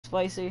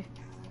BigSpicy.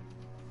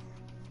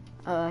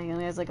 He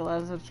only has like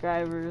 11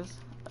 subscribers.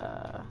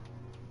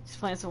 He's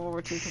playing some World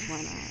War II because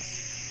why not?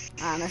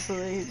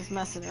 Honestly, he's just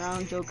messing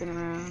around, joking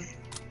around.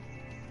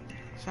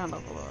 Trying to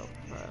level up,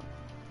 but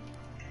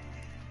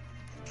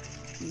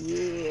yeah.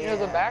 You know,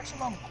 the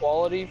maximum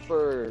quality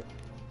for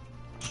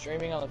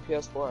streaming on the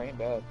PS4 ain't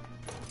bad.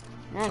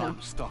 I know.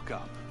 Stock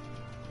up.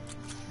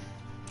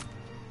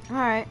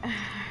 Alright.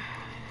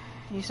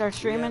 You start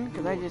streaming?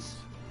 Because I just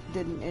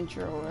did an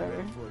intro or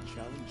whatever. For a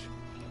challenge.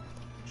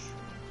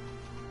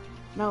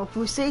 No, if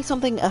we say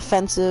something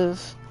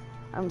offensive,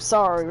 I'm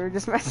sorry, we're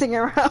just messing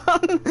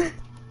around.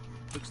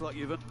 Looks like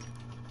you've...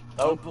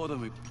 Don't bother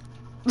me.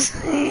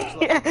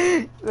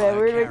 Yeah, man,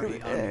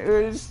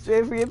 we're just,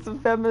 if we get some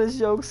feminist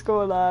jokes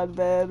going on,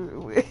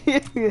 man.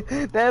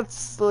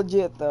 That's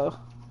legit though,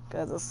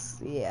 cause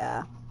it's,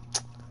 yeah.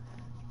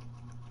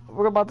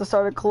 We're about to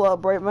start a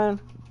club, right, man?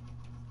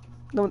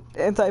 No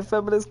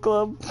anti-feminist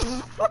club.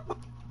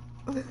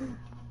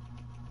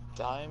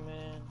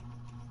 Diamond.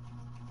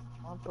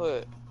 I'll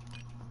put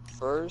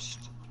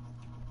first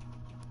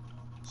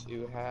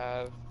to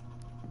have.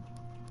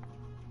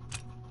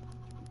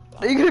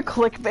 Are you gonna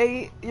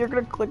clickbait? You're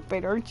gonna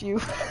clickbait, aren't you?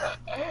 Fuck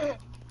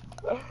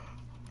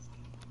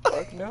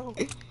no.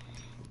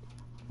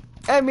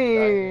 I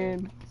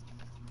mean,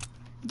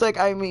 it's like,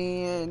 I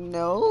mean,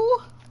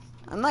 no.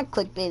 I'm not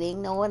clickbaiting.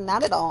 No,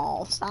 not at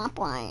all. Stop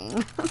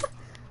lying.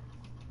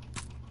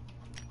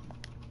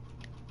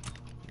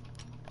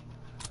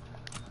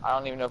 I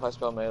don't even know if I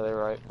spelled melee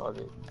right. Fuck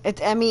it. It's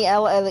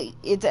M-E-L-L-E.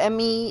 It's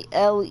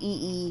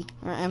M-E-L-E-E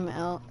or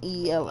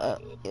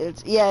M-L-E-L-L.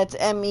 It's it's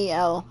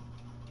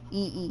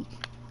M-E-L-E-E.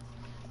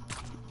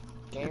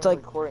 Game It's like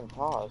recording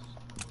pause.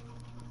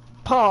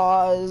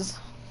 Pause.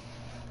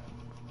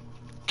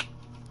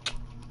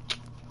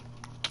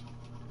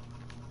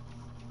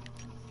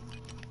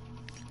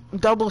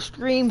 Double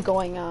stream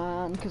going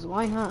on, cause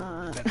why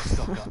not? Better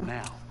stock up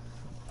now.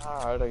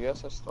 Alright, I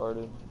guess I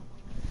started.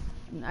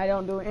 I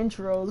don't do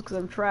intros because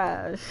I'm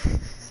trash.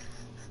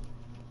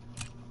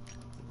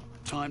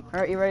 Time.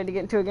 Alright, you ready to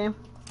get into a game?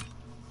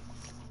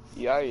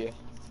 Yeah.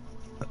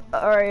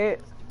 Alright.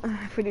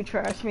 If we do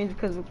trash means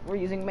because we're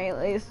using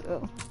melee,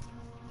 so.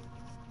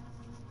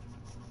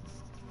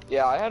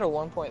 Yeah, I had a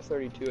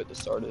 1.32 at the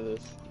start of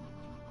this.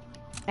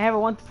 I have a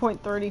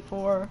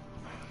 1.34.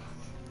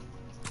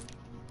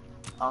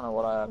 I don't know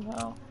what I have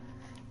now.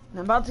 I'm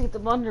about to get the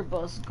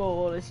blunderbuss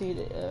goal to see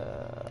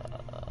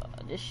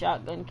just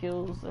shotgun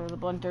kills or the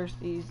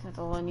bloodthirsties. That's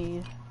all I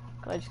need.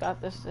 Cause I just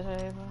got this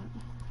today,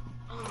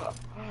 but.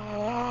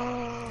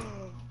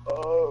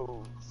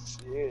 Oh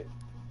shit.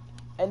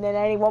 And then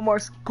I need one more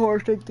score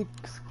streak to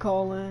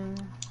call in.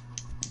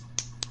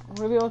 What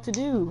are we about to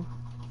do?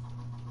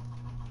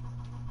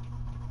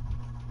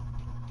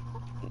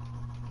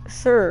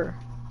 Sir.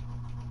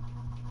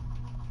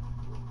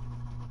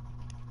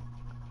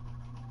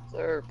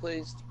 Sir,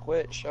 please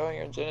quit showing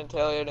your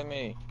genitalia to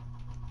me.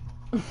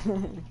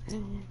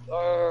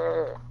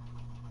 Sir.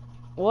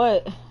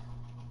 What?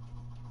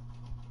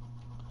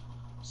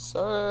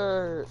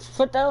 Sir.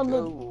 Put down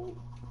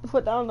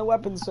the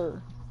weapon,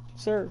 sir.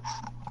 Sir.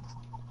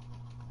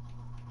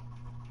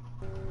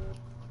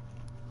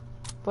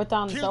 Put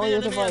down the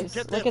cellular device.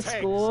 Look at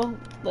school.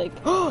 Like,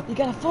 oh, you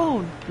got a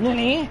phone.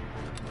 Nani?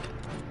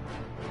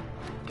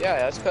 Yeah,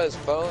 that's because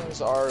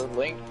phones are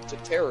linked to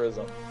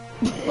terrorism.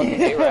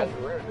 Fucking A-Rats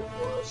ruined it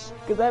for us.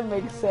 Cause that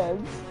makes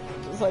sense.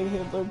 Just like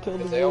Hitler killed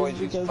the They always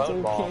Jews use because phone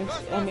they're bombs.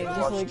 cancer. I mean,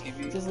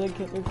 just like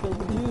Hitler killed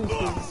the Jews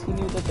because he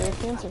knew that they were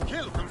cancer. He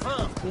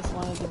just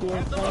wanted to do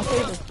everyone a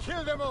favor.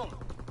 Kill them all.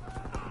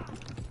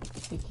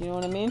 You know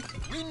what I mean?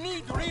 We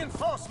need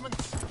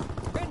reinforcements.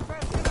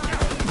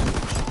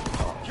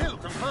 Kill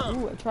confirmed.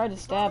 Ooh, I tried to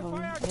stab him,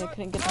 but I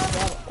couldn't get the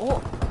stab.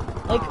 Oh,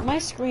 like my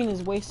screen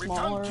is way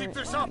smaller. keep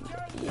this up.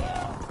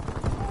 Yeah.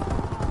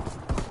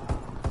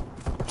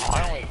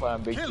 I only play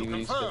on big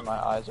TVs because my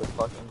eyes are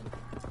fucking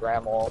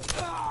grandma.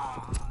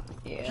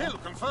 Yeah. Kill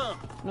confirmed.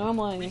 We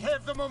Normally,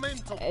 have the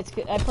momentum. it's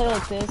I play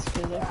like this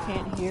because I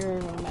can't hear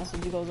when a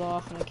message goes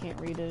off and I can't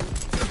read it.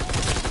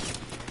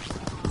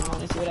 I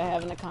want to see what I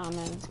have in the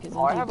comments. Cause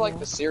Oh, I have like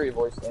the Siri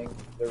voice thing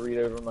to read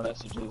over my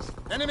messages.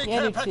 Enemy Yeah,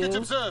 care me package too.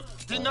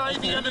 observed. Deny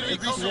the enemy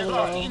It's contact really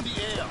craft low. in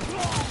the air.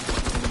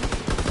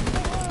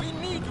 We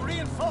need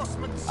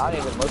reinforcements. I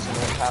don't even listen to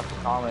what half the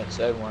comments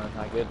said when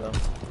I get them.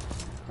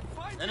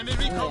 Enemy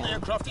recon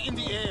aircraft in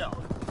the air.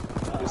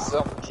 There's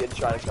some kid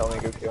trying to tell me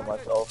to go kill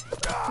myself.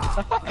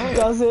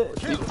 Does it?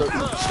 He's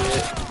 13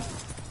 shit.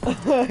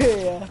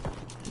 Yeah.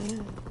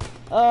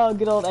 Oh,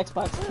 good old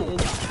Xbox kid.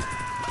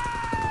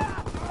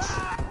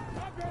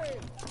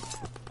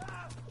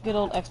 Good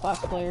old Xbox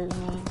players,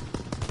 man.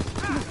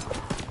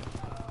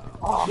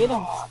 Oh, Get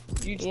him.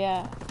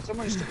 Yeah.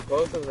 Someone just took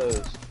both of those.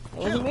 It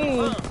wasn't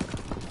me.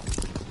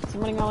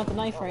 Somebody got with the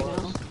knife right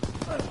now.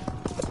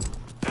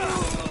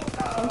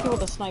 Some kill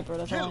with a sniper,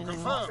 that's all I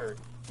know.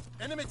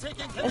 Enemy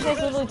taking This guy's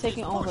literally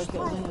taking all of our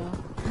kills, I know.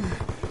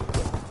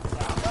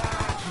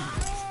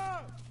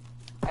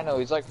 I know,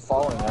 he's like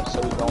following us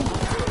so we don't.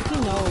 He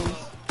knows.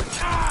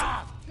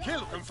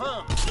 Kill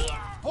confirmed.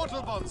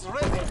 Portal bombs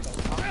ready.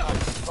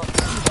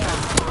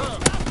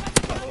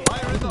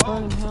 Fire in the hole.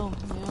 Burning hell,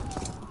 yeah.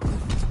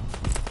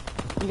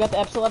 You got the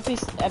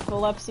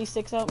epilepsy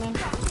sticks out, man?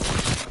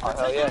 Oh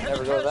hell yeah,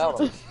 never go without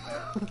them.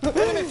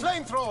 Enemy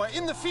flamethrower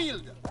in the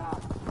field.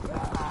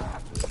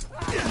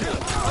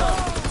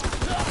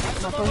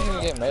 I'm not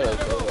gonna get melee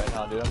kills right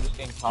now, dude. I'm just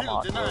getting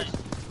tomahawk kills.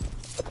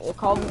 They're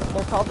called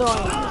throwing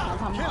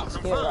tomahawks.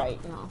 Get it right,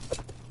 you know.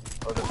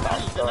 Or the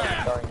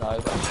throwing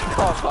knives. I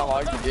called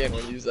tomahawk again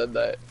when you said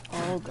that.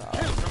 Oh god.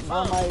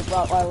 All my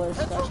Rottweilers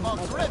scratching my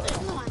ready.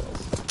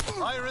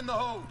 Fire in the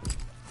hole.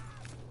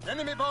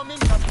 Enemy bomb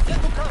incoming.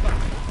 Get to cover.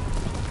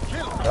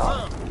 Kill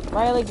confirmed.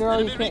 Riley girl,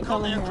 Enemy you can't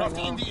come in here right aircraft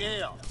in now. the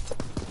air.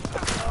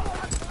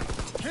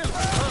 Kill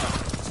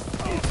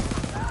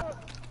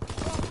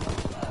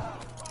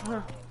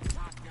confirmed.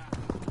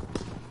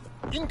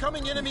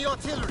 Incoming enemy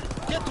artillery.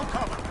 Get to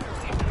cover.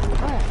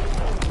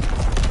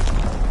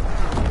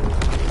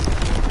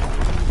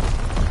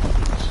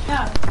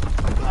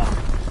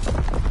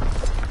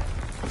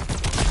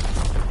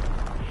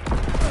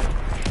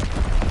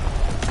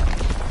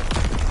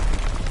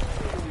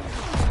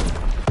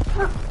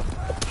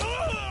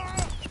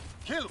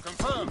 Kill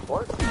confirmed.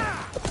 What?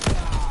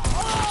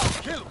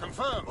 Kill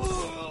confirmed.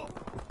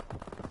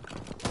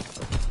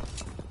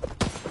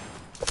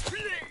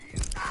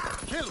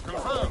 Kill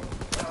confirmed.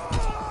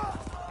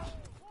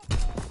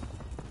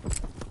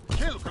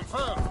 Kill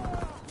confirmed.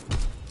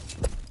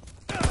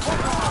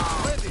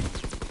 Ready.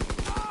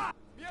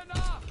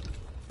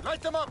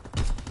 Light them up.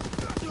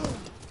 Kill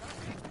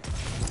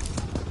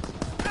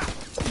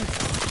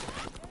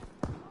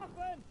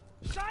confirmed.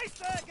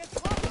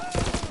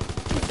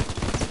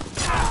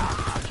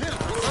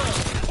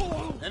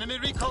 Enemy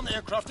recon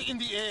aircraft in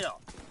the air.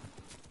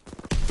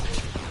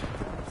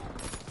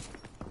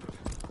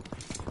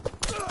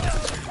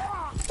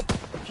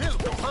 Kill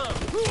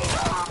confirmed.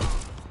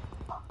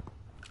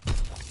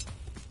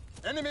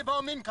 Enemy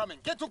bomb incoming.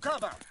 Get to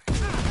cover.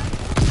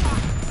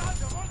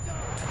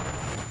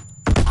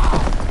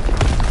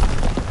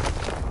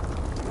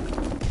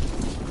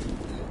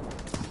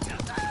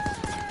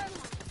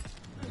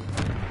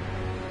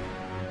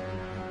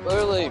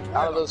 Literally,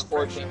 out of those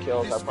 14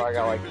 kills, I probably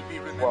got like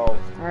 12.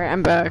 Alright,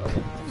 I'm back.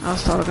 I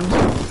was talking.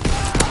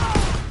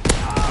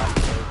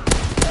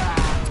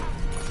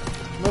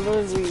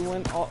 Literally,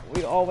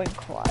 we all went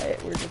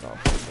quiet. We're just all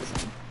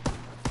focusing.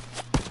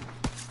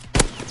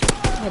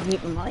 I had to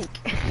mute my mic.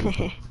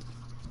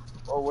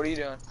 Oh, what are you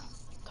doing?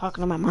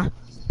 Talking to my mom.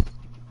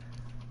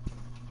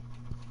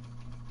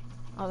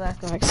 I was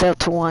asking her accept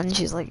to one.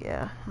 She's like,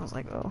 yeah. I was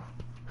like, oh.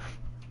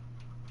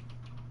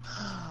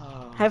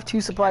 I have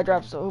 2 supply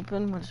drops to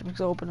open, which makes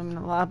open them in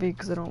the lobby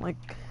because I don't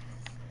like.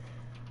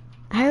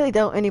 I highly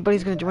doubt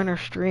anybody's gonna join our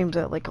streams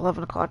at like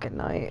 11 o'clock at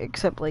night,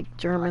 except like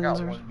Germans. I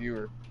got or... one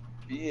viewer.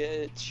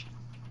 Bitch.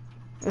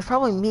 It's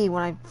probably me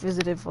when I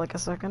visited for like a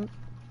second.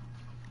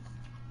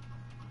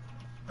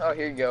 Oh,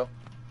 here you go.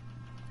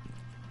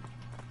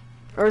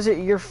 Or is it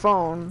your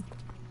phone?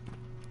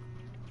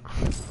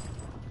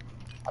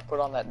 I put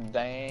on that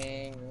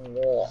dang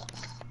wall.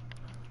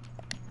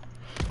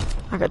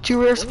 I got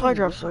 2 rare supply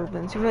drops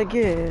open. See what I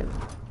get.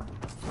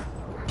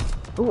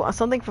 Ooh,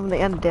 something from the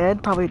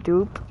undead. Probably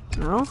dupe.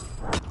 No?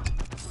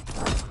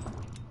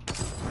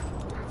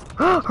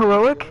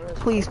 Heroic?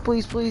 Please,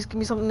 please, please, give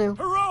me something new.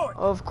 Heroic.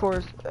 Of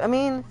course. I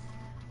mean,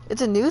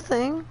 it's a new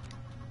thing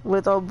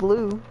with all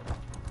blue.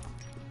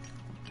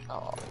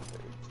 Oh,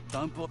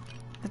 Don't put.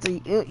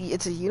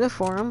 It's a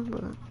uniform,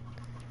 but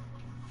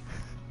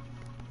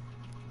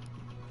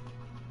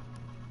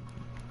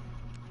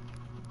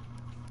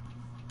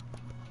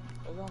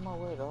it's on my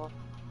way, dog.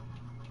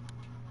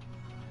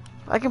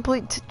 I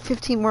complete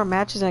 15 more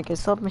matches and I can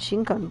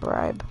sub-machine gun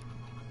bribe.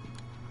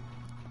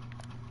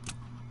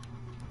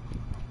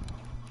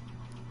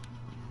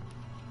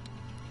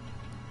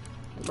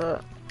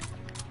 But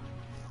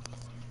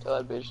Tell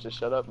that bitch to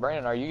shut up.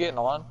 Brandon, are you getting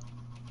on?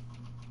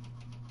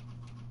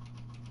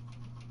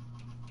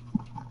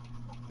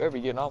 Better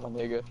be getting on, my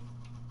nigga.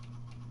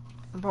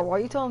 But why are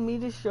you telling me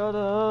to shut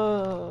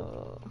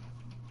up?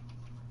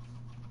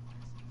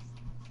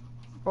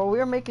 Bro, we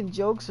were making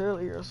jokes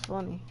earlier. It was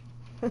funny.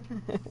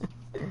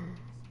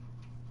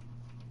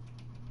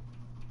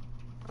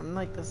 I'm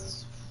like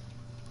this.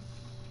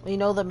 You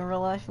know them in real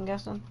life, I'm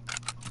guessing?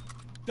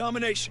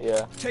 Domination.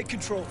 Yeah. Take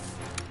control.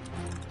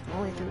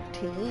 Only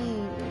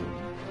 13.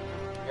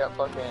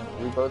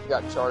 We both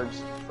got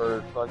charged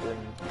for fucking,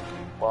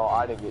 well,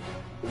 I didn't get,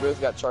 we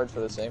both got charged for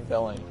the same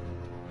felony.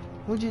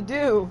 What'd you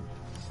do?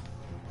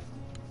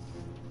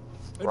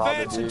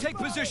 Advance and dude. take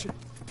position.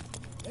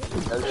 That's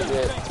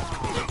it.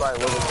 You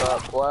probably look us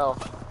up. Well,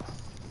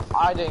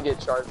 I didn't get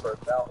charged for a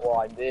felony. Well,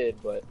 I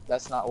did, but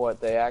that's not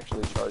what they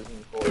actually charged me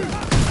for.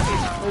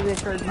 What did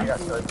they charge I you got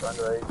for? charged for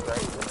underage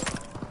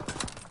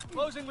drinking.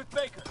 Closing with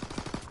Baker.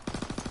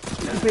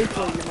 You paid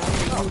for it,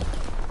 you know?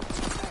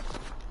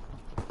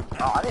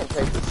 Oh, I didn't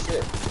pay for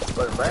shit.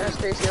 But in Brandon's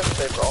case, he has to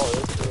pay for all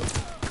this shit.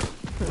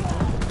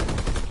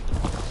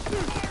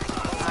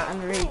 I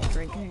underage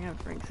drinking. I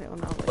have drinks that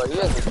when I was But he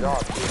has a job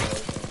too.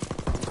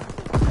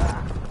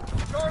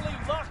 Charlie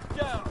locked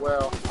down.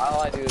 Well,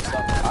 all I do is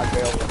something. I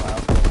bail him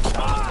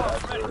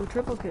out. Ooh,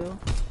 triple kill.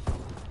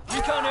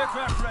 Recon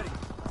aircraft ready.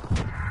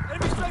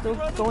 Enemy strike Still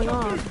running. going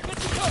on. Get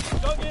the cover.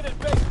 Dug in at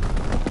Baker.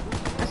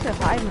 That's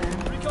just hide,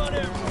 man. Recon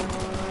aircraft.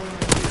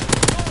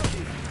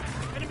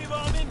 Enemy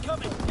bomb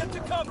incoming. Get to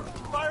cover.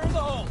 Fire in the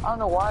hole. I don't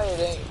know why it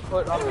ain't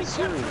put on the Enemy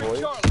series, capturing boys.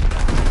 Charlie.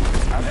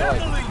 I'm Have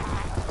the like, lead.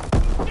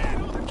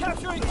 They're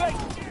capturing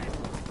Baker.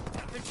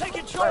 They're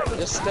taking Charlie.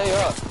 just stay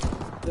up.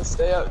 Just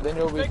stay up, then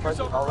you'll be Baker's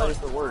fucking all ready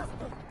for overrun. work.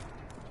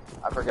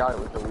 I forgot it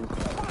was the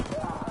weekend.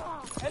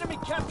 Enemy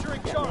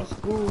capturing No Charlie.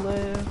 school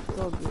left. It's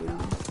all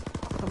good.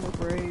 Summer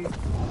break.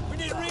 We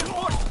need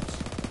reinforcements.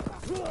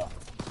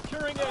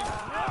 Securing A.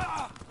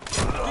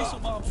 Diesel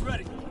bombs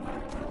ready.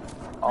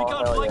 Oh,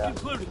 Recon hell flank yeah.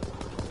 included.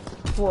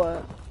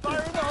 What?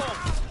 Fire in the hole.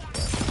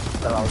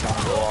 Thought I was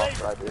gonna go off,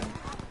 but I didn't.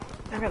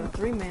 I got a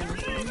 3-man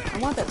machine. I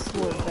want that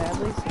sword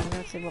badly, so I'm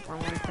gonna save up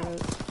armor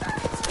codes.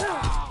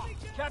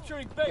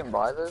 Capturing You Baker. can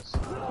buy this?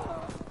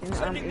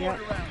 Sending Yeah.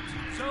 mortar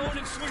rounds. Zone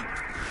and sweep.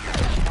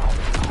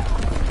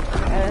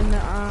 And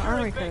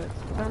armory codes.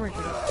 Armory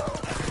codes.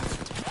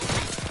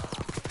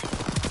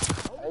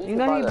 Hey, You can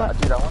know buy you that.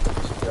 buy- Dude, I want the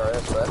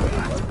CRS, but I don't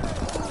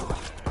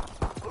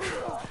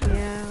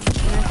Yeah. And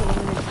that's a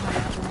limited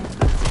time thing.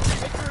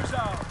 Baker is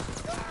ours.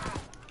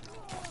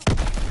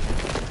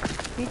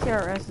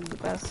 PTRS is the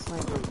best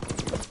sniper.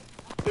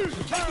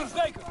 Taking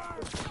Baker.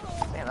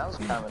 Man, that was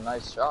kind of a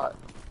nice shot.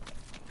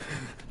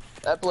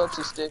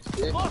 Epilepsy sticks,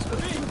 dude. Lost the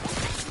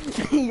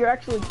beat. You're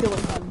actually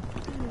killing him.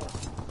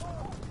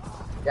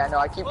 Yeah, no,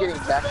 I keep getting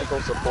tactical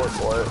support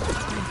for it.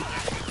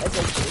 That's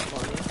actually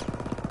funny.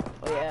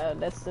 Oh yeah,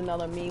 that's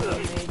another meme we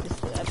made.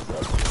 Just the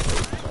episode.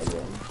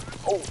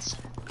 Oh, shit.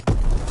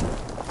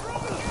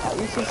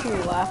 You should see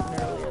me laughing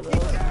earlier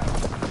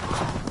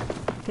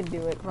though. Can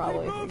do it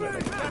probably if we get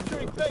it.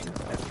 Capturing Baker.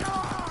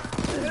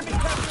 Enemy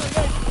capturing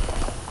Baker.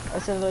 I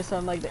said there's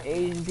some like the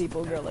Asian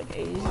people go like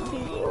Asian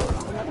people.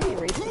 I'm not being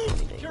racist or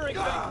anything. Securing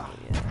Baker.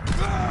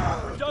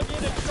 Yeah. Dug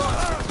in at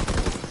Charlie.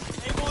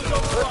 Able is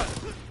overrun.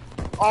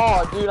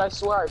 Oh, dude, I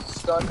swear I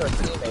stuck our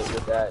teammate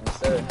with that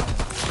instead.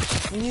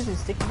 You using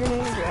sticky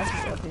grenades or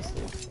actually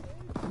sticks?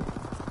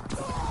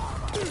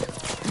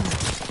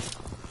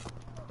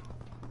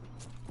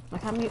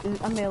 Like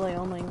I'm melee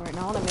only right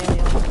now. I'm on a melee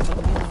only.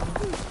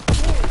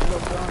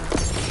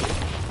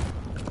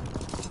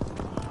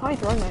 How many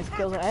throwing knife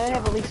kills? I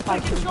have at least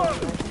 5 throwing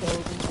knife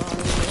kills.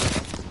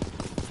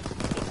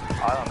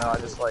 I don't know, I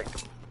just like...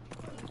 Just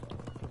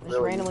really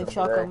randomly use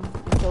chuck today. them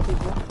and kill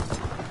people.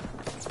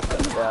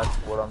 Yeah, that's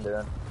what I'm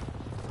doing.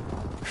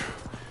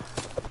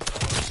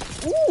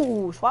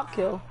 Ooh, swap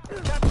kill.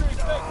 Capturing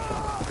Baker.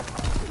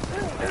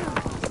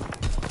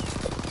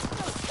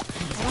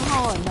 I don't know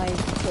how a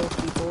knife kills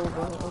people,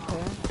 but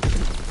okay.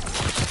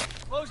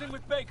 Closing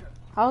with Baker.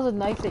 How's a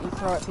knife that you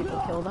throw at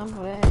people kill them?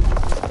 Would it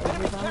just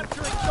injure them?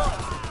 Capturing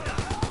Charlie.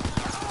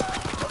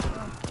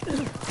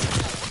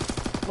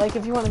 Like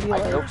if you want to be I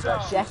like hope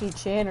that shit. Jackie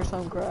Chan or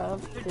some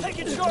crap. They're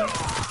taking Charlie.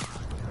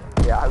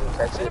 Yeah, I would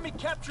catch it. Enemy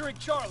capturing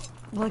Charlie.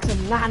 Like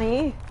some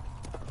nanny.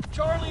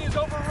 Charlie is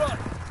overrun.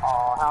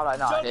 Oh, how'd I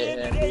not Dug hit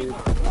in him, and dude?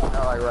 able.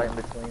 Not like right in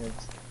between it.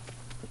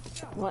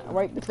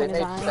 Right They between his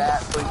made eyes.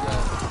 fat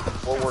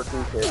freaking World War II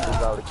kids who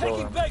got to kill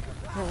Taking him. Baker.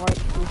 Right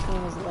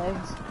between his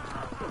legs.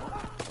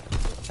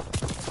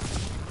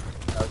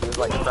 No, he was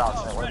like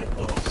crouching and went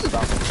into his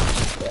stomach.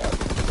 Yeah.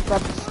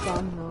 About to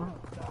stun though.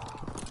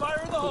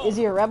 Fire in the hole. Is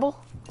he a rebel?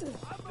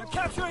 They're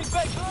capturing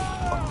Baker.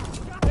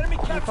 Enemy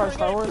Is he part of capturing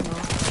Star Baker. Wars? No.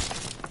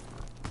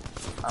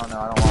 I don't know,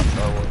 I don't watch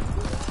Star Wars.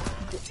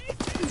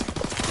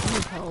 I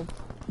need help.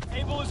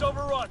 Able is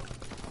overrun.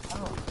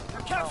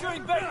 They're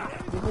capturing Baker.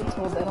 You've been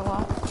told that a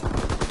lot.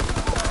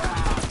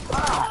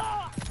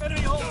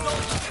 Enemy hold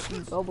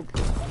on. Double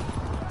kill.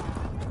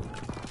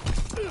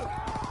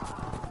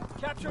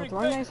 Capturing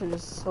Throwing Baker. knives are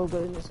just so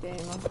good in this game.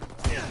 Huh?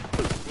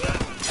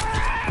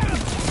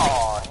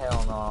 Oh,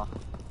 hell no.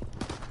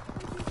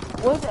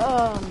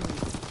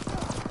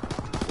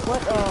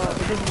 What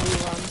division do you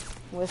run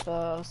with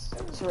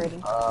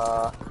Serrating?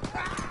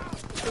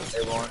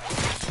 Everyone.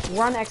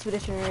 Run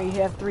expeditionary.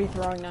 You have 3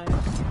 throwing knives.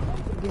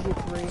 It gives you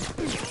 3.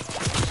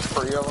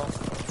 3 of them?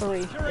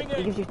 3.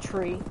 It gives you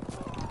 3.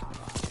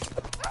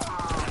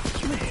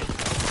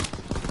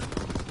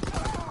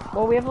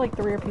 Well, we have like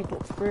 3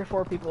 or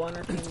 4 people on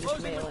our team just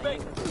Closing with melee.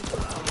 Baker.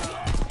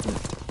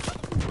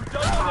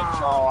 Dug in at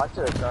Charlie. Oh, I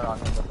should have turned on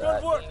him with Good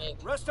that. work. Dang it.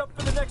 Rest up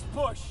for the next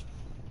push.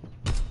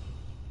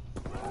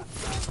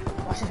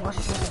 Watch this, watch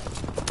this, watch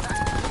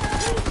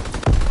this.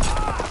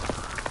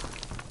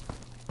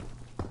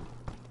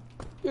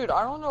 Dude,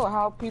 I don't know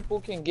how people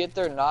can get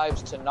their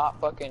knives to not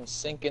fucking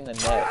sink in the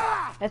neck.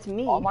 That's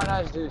me. All my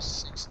knives do is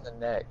sink in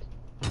the neck.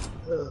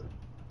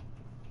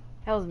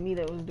 That was me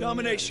that was doing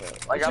Domination.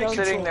 Like, I'm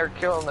Control. sitting there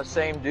killing the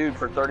same dude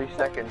for 30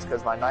 seconds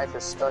because my knife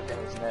is stuck in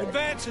his neck.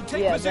 Advance and That.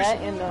 take Yeah, position.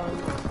 that and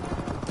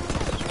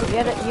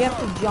you have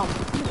to jump.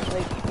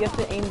 Like you have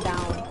to aim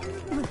down.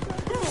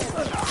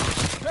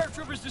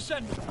 Paratroopers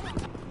descending.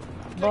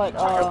 But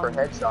I go for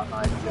headshot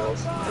 9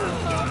 kills.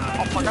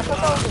 Oh fuck, I thought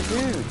that was a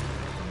dude.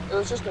 It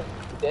was just a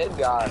dead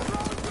guy.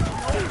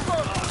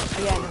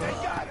 Yeah,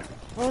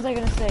 what was I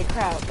gonna say?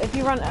 Crap. If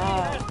you run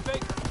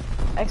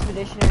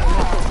expeditionary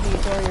methods, you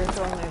throw your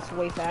throwing knives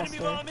way faster.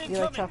 You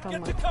like chuck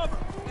them like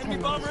 10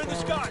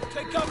 minutes per hour.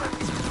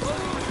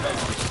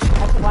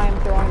 That's why I'm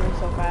throwing them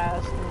so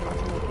fast and not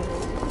to make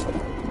kills.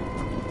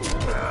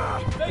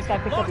 This guy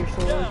picked up your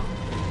sword.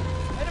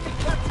 Enemy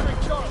capturing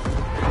Charlie.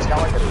 It's got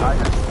like a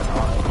tiger skin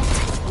on it.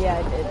 Yeah,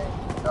 I did.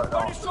 No,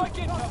 no. Strike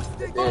incoming.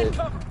 It did.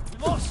 Cover.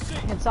 We lost C.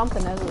 Had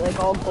something that was like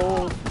all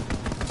gold.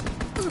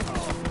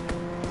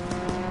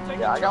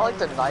 Yeah, I got like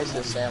the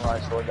nicest samurai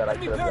sword that I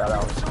could have got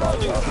out of the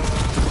spot.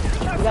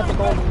 You got the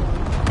golden one.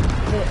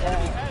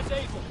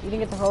 You didn't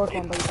get the heroic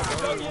one, but you got the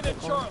golden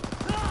one.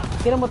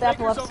 Get him with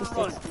epilepsy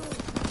sticks.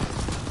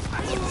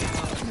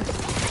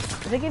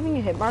 Are they giving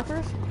you hit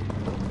markers?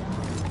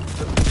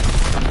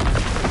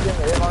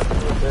 Getting hit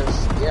markers with this,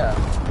 yeah.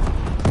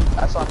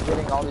 That's why I'm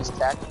getting all these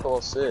tactical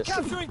assists.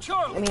 Capturing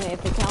Charlie. I mean,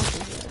 if it counts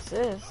as an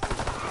assist.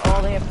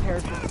 Oh, they have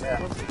parachutes. Yeah.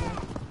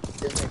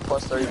 Gives me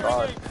plus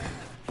 35.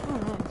 Oh,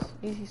 nice.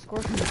 Easy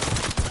score.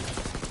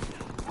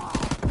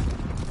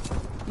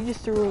 You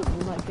just threw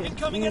like this.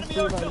 Incoming You just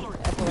enemy threw like artillery.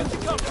 epilepsy. Get to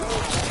cover.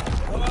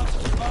 Well,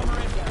 bomber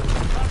inbound.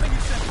 Dropping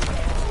your second.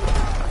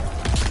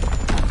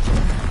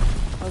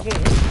 Okay,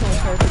 it's just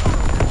parachute.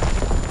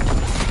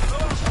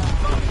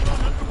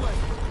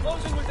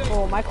 Closing with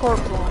Oh, my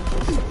corpse launch is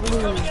blue.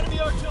 incoming enemy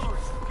artillery.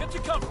 Get to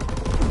cover.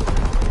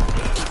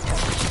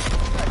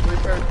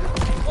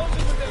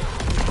 Closing with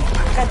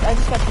I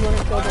just got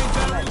 200 kills Firing on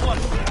battery that. 1.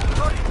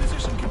 Target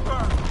position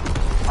confirmed.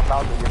 I'm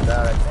about to get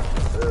that, I think.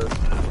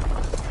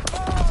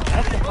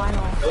 That's the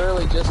final.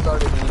 Literally just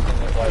started using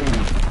it like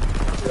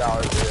 2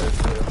 hours ago.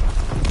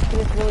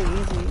 It's really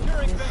easy.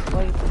 Just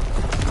swipe.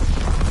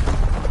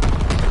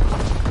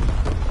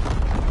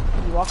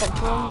 You walk up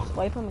to him,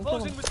 swipe him, and kill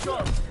him. Closing with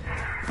Charlie.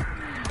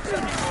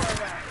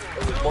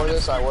 Before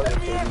this, I wasn't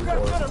Enemy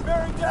aircraft gunner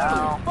bearing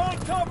Now, down. Find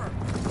cover.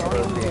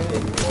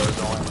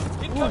 going.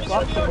 Incoming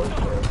fuck enemy artillery.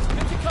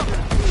 Get to cover.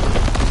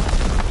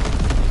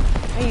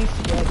 I used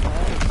to get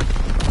that.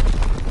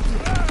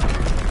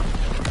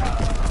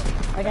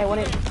 Like, I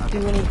wouldn't do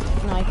any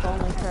knife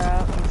only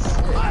crap.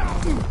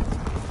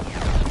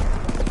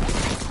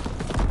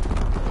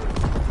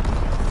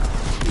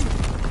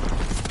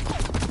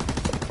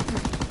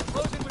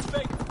 Closing with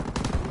Baker.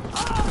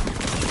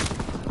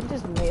 I'm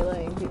just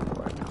meleeing people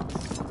right now.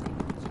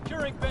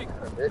 Securing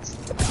Baker. It's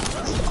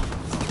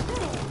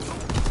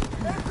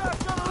Aircraft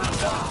gunner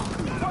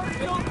inbound. Target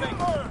killed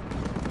Baker.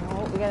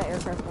 Oh, we got an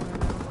aircraft gunner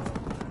now.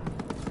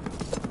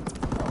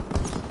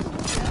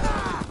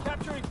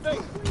 Capturing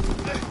Baker.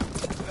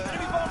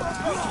 Enemy bomber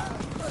approaching.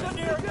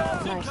 Incendiary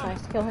bombs Nice, incoming.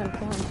 nice. Kill him,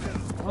 kill him.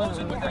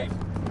 Closing with Baker.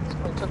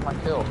 Somebody took my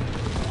kill.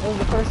 It was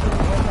the first one in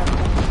the aircraft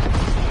gunner.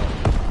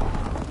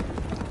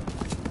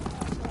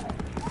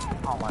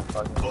 Oh my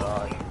fucking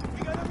god.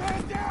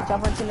 Watch out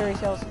for incendiary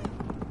shells.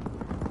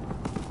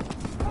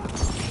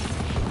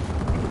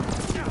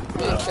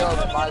 Being killed,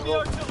 might as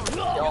well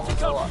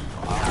kill him.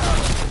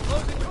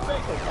 Closing with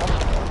Baker.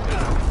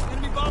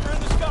 Enemy bomber in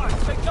the sky.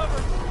 Take cover.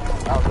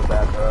 That was a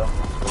bad throw.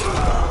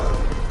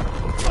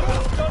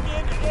 Dug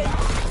in 8.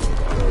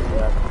 Really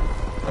bad.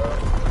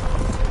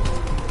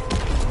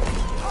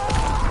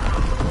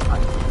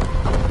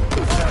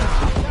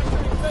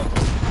 Capturing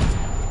Baker.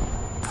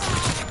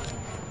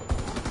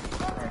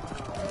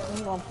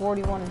 I'm on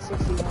 41 and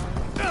 61.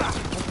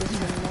 Like this is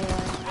in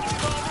melee. Enemy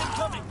bomb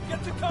incoming.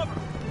 Get to cover.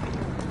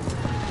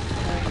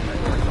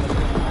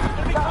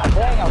 God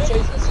dang, I was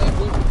chasing the same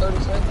dude for 30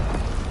 seconds.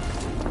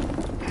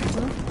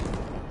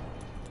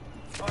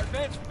 Our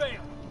advance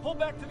failed. Pull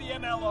back to the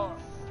MLR.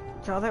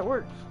 That's how that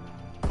works.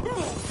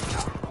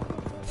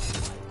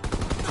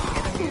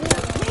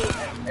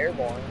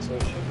 Airborne, so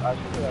shoot, I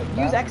should have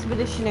Use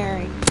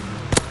expeditionary.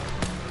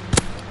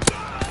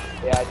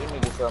 Yeah, I do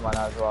need to throw my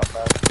knives a lot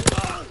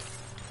faster.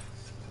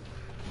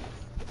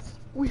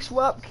 We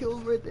swap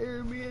kills right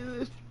there,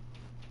 man.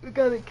 The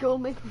guy that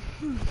killed me.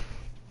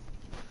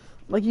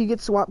 Like, you get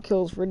swap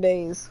kills for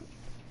days.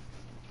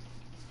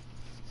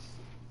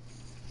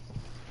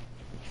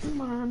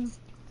 Come on.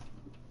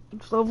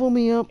 Just level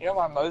me up. You know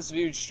my most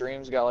viewed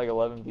stream's got like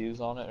 11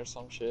 views on it or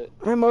some shit.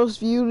 My most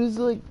viewed is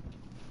like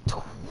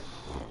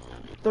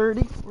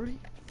 30, 40.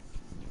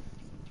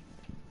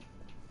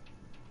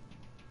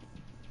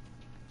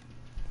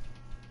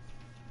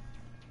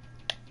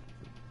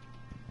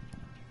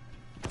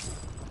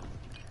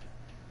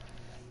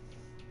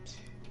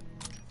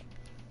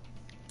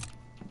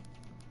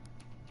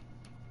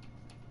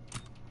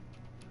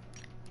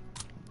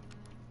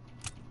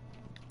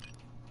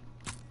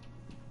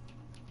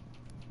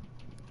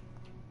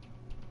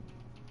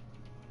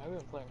 I've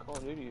been playing Call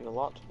of Duty a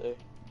lot today.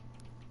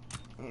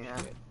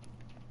 Yeah.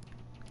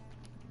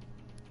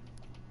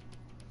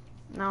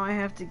 Now I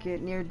have to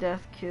get near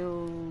death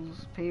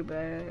kills,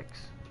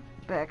 paybacks,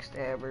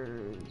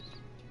 backstabbers,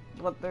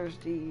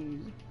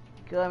 bloodthirsties,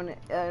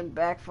 and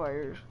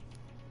backfires.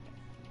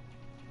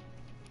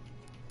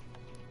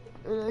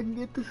 and I can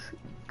get this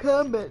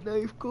combat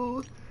knife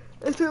cool.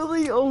 That's the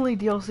only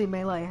DLC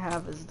melee I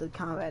have is the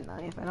combat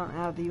knife. I don't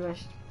have the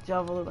US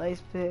shovel, the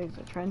ice pick,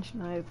 the trench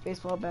knife,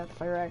 baseball bat, the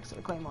fire axe, or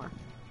the claymore.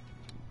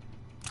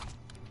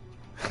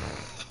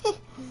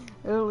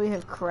 I literally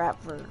have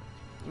crap for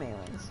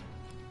melees.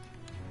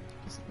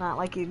 It's not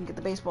like you can get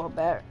the baseball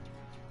bat.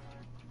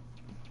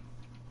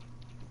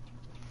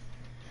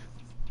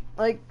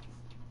 Like,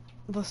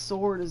 the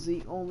sword is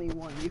the only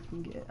one you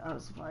can get out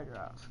of supply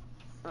drops.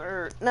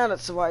 Or, not at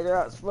supply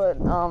drops, but,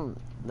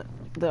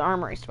 the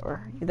armory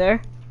store. You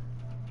there?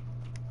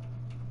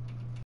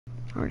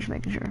 Or just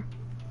making sure.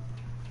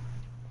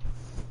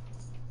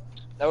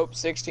 Nope,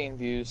 16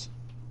 views.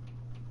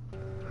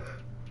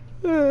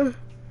 Huh.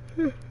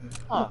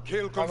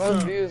 Kill My most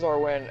confirmed. views are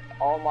when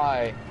all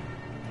my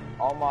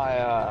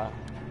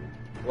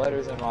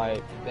letters in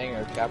my thing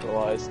are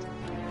capitalized.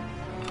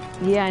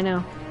 Yeah, I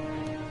know.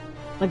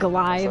 Like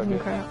alive so and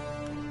good. crap.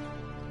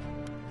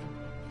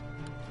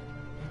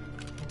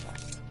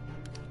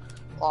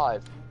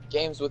 Live.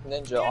 Games with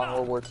Ninja on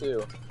World War II.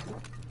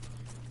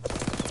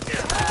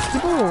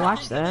 People will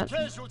watch that.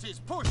 Casualties,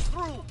 push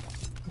through.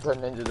 The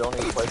Ninja don't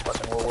even play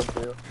fucking World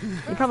War II.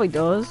 He probably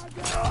does.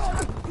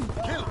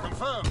 Kill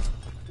confirmed.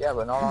 Yeah,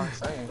 but not on the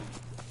same.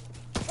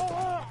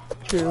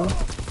 True.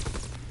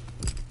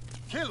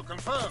 Kill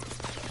confirmed.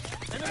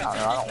 I don't know,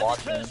 I don't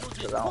watch him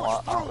because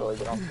I don't really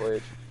get on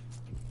Twitch.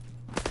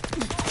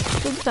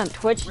 Who's on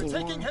Twitch We're taking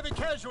anymore? heavy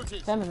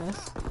casualties.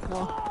 Feminists.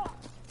 Well.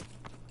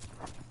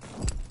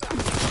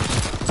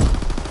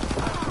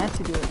 That's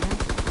who do it, man.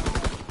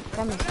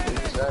 Feminists do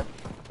it. That,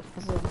 I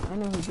said, I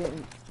know who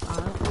didn't.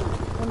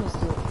 Feminists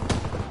do it.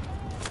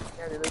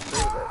 yeah, dude, that's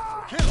true, but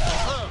Kill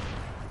confirmed.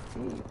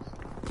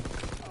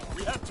 Jeez.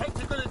 We have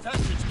tactical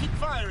advantage. Keep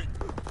firing.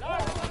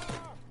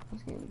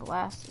 He's getting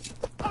blasted.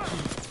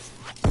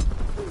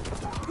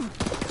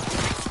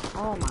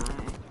 Oh my.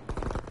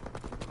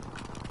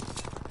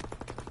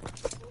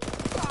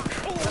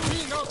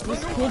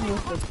 This kid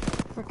with the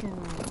frickin'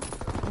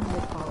 what do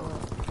they call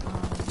it?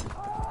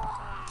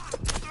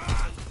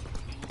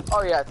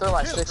 oh yeah, throw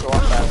my sticks a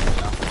lot faster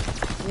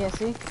now. Yeah,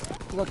 see?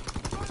 Look.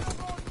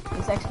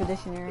 It's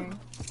expeditionary.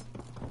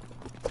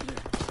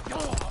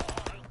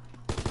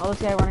 Oh,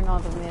 this guy running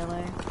off the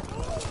melee.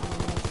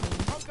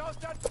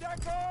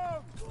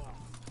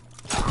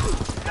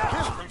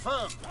 Kill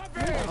confirmed.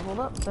 Yeah, hold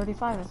up.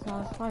 35, that's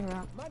not a spy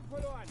route.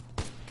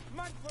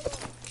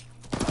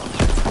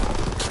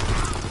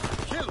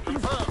 Kill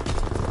confirmed.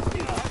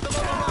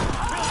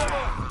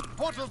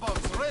 Portal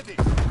bombs ready.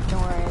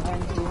 Don't worry, I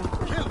avenged you.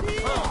 Kill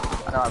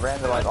confirmed. I know, I ran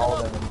to like all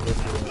of them and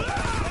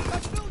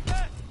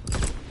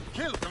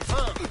Kill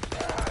confirmed.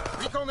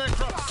 Recon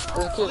aircraft.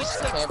 this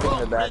kid's camping in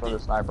the back with a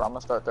sniper. I'm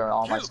gonna start throwing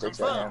all my sticks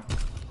at him.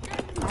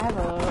 I have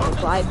a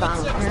glide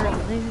bomb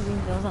apparently.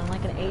 It goes on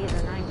like an 8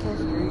 or 9 kill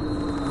streak.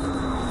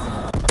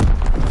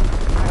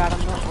 I got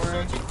him, don't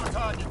worry. Searching for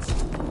targets.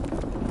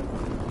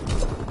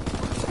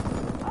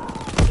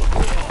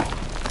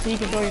 So you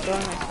can throw your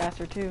throwing knife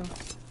faster too.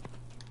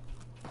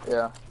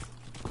 Yeah.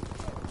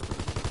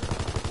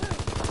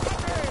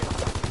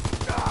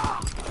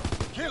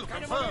 Kill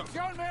confirmed.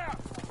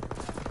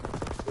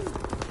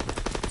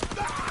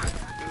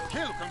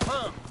 Kill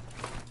confirmed.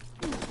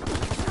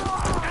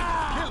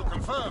 Kill I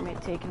confirmed.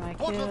 might take my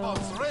Portal kill.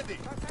 bombs ready.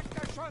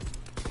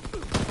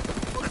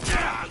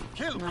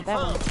 Kill Not that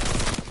one.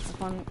 confirmed. This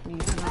one you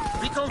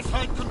cannot. Recon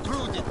flight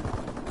concluded.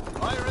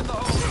 Fire in the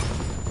hole.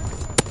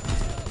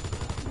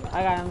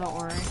 I got him, don't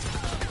worry.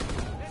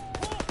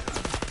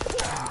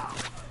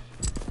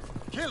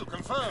 Kill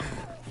confirmed.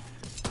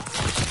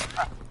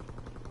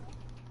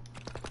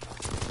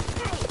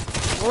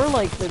 We're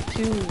like the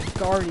 2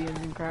 guardians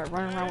and crap,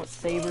 running around with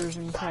sabers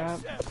and crap.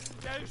 Kill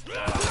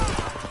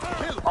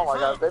Oh my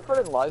god, confirmed. if they put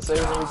in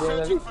lightsabers in the game,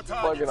 that'd be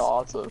fucking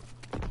awesome.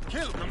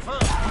 Kill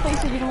confirmed. I thought you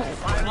said you don't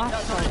watch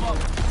that.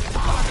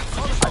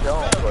 I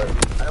don't, but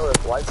I know what a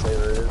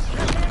lightsaber is.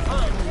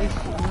 At least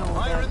you know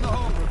Fire in the that.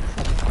 hole.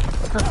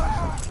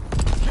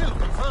 Kill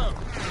confirmed.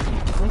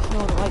 At least you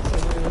know what a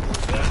lightsaber is.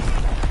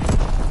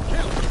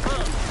 Kill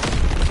confirmed.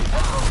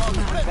 I'm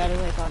not as bad as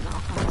I thought now.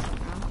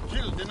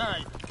 Kill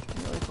denied.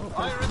 Really cool.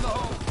 Fire in the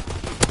hole.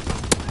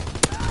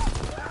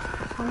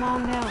 Come on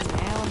down,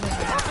 now.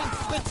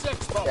 Split sex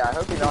bomb. Yeah, I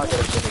hope you know I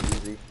gotta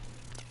finish easy.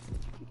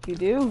 You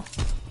do.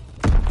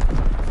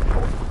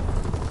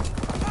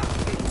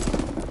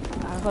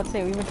 I was about to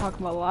say, we've been talking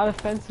about a lot of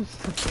offensive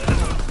stuff.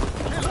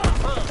 Kill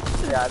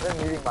confirmed. Yeah, I've been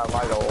muting my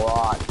mic a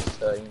lot, just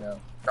to, you know,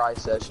 try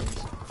sessions.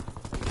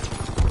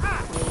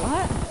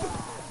 What?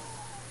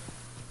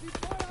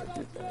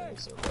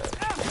 So bad.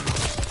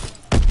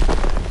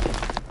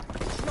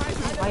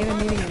 Why even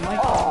muting your mic?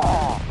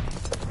 Oh!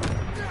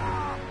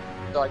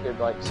 So I could,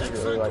 like,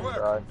 secretly, like, Excellent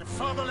try. work. The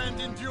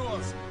fatherland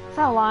endures.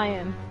 Stop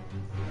lying.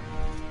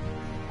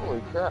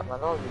 Holy crap, my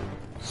dog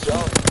is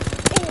young.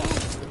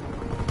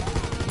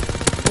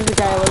 There's a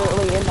guy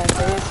literally in my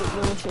face with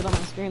little shit on my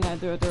screen that I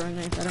threw a throwing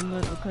knife at him,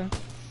 but okay.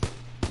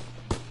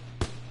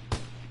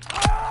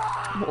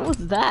 What was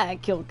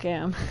that kill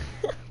cam?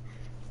 I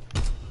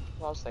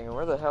was thinking,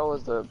 where the hell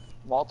is the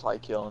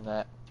multi-killing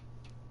that.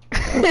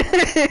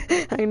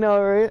 I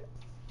know, right?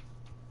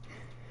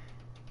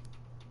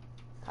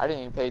 I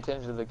didn't even pay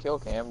attention to the kill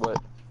cam, but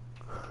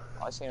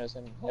I seen us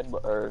in head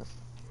or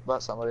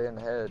butt somebody in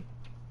the head.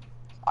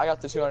 I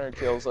got the 200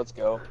 kills. Let's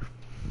go.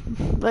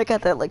 I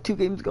got that like 2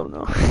 games ago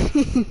now.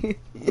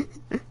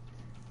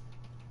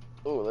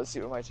 Ooh, let's see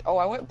what my. Oh,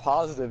 I went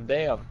positive.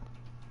 Damn.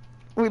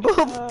 We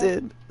both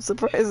did,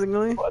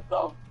 surprisingly. What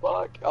the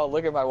fuck? Oh,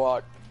 look at my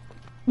walk.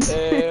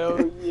 Hell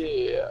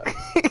yeah.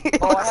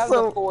 Oh, I have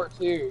the 4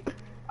 too.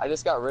 I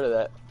just got rid of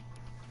that.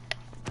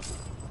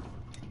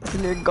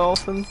 And you're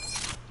golfing.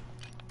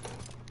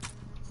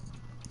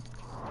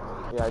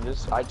 Yeah,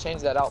 I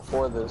changed that out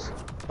for this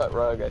cut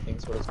rug, I think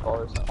is what it's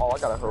called. Or something. Oh, I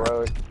got a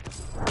heroic.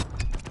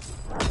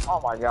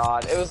 Oh my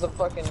god, it was the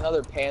fucking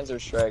another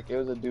Panzer Strike. It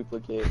was a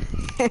duplicate.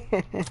 I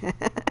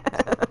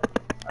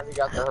already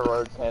got the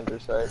heroic Panzer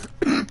Strike.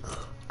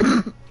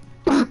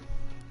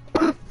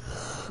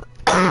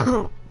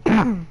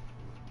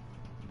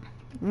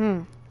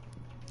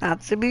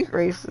 Not to be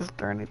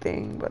racist or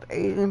anything, but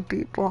Asian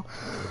people.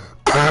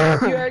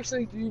 You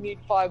actually do need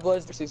 5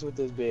 bloodthirsties with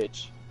this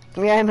bitch.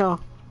 Yeah, I know.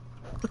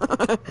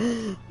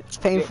 It's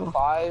painful. Get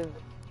 5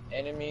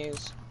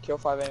 enemies, kill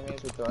 5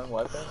 enemies with their own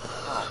weapon.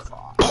 Oh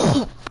fuck.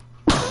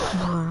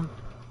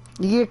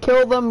 You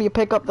kill them, you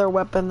pick up their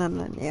weapon, and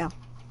then yeah.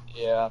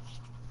 Yeah.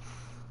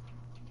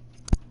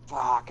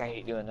 Fuck, I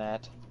hate doing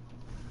that.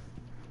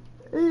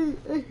 I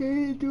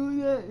hate doing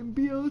that in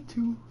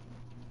BO2.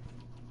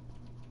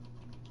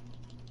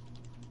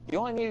 You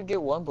only need to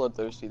get 1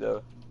 bloodthirsty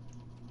though.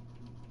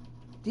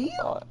 Do you?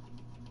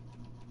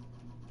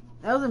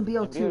 That was in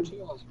BO2.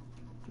 BO2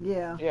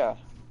 Yeah. Yeah.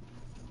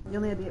 You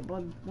only had to get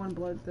one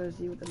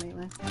bloodthirsty with the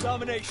melee.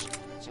 Domination.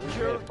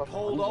 Secure,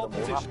 hold all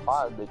positions.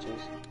 5 bitches.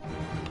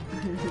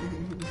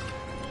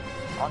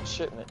 On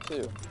shipment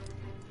too.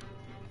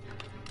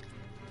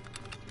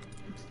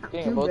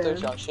 Getting a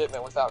bloodthirsty on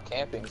shipment without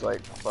camping is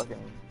like fucking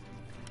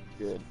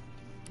good.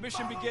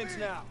 Mission begins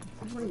now.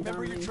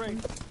 Remember your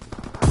training.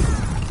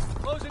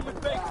 Closing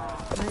with bacon.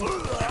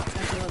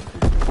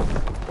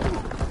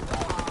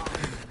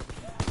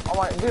 Oh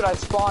my, dude, I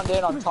spawned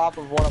in on top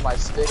of one of my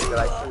sticks that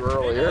I threw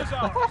earlier.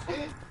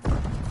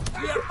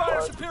 We have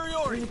fire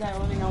superiority. Guy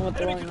running on with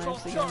the Enemy wrong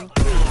controls knives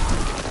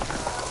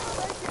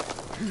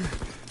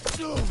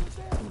again.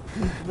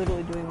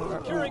 Literally doing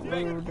what we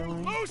were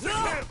doing.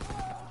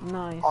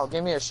 Nice. Oh,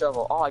 give me a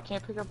shovel. Oh, I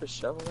can't pick up a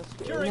shovel. That's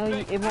good. No, it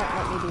won't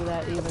let me do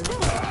that either.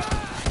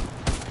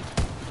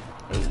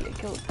 Hey, I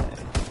killed the guy.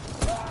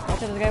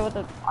 Watch out, the guy with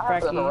the I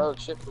have the cracky. heroic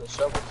shit for the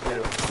shovel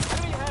too.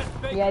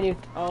 Yeah, I do.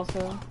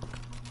 Also,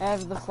 I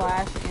have the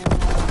flash and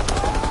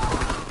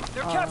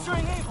They're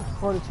capturing Able.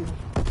 42.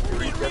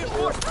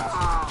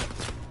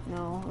 Reinforcements.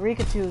 No,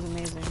 Rika 2 is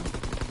amazing.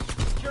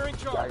 Securing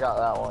Yeah, I charge. got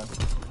that one.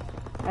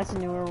 That's a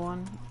newer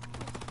one.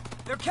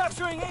 They're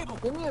capturing Able.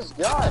 Give me his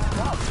gun.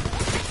 Come.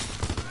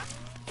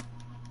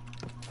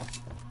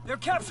 They're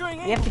capturing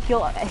You Able. have to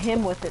kill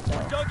him with it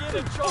though. Dug in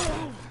and charged.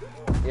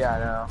 Yeah, I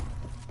know.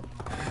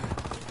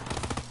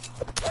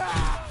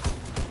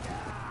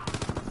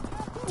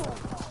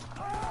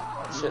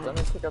 Oh, shit, let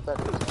me pick up that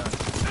dude's gun.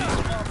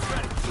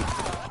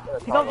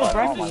 Pick up the Oh my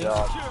Brecci.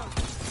 god.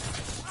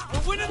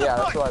 We're winning the Yeah,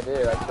 that's fight. what I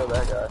did. I killed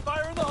that guy.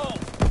 Fire in the hole.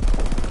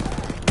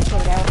 Kill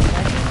the guy with the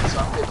Brecci.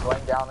 Some kid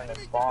laying down in his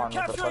spawn with a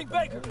Capturing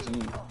fucking Baker.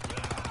 MG.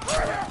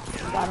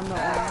 Got him though.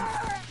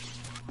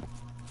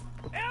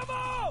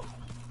 Ammo!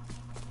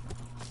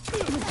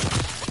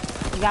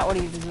 He got what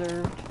he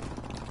deserved.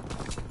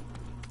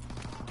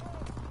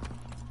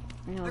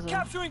 You know, They're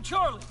capturing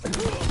Charlie.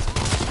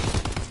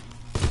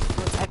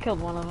 I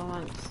killed one of them. I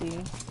didn't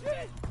see.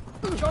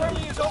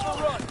 Charlie is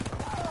overrun.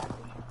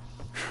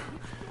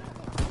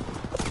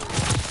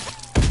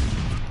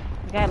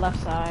 The guy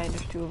left side.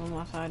 There's 2 of them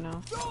left side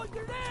now. Throwing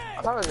grenade.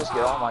 I thought I'd just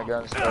get all my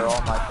guns or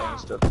all my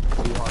things to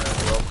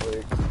 200 real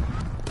quick.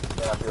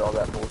 Then I'd do all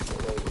that bullshit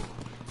later.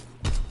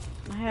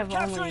 I have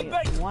only Capturing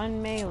Baker.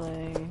 1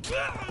 melee.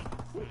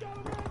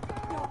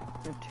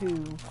 Or 2.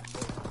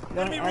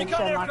 Enemy I just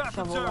recon had knocked aircraft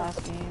shovel observed.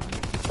 last game.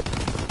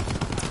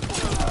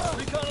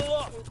 Recon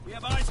aloft. We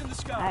have eyes in the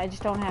sky. I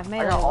just don't have I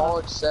melee. got all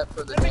left. except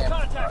for the Enemy damn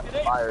contact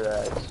at fire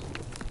axe.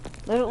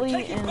 Literally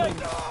Taking in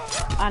Baker.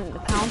 on the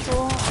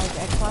console, like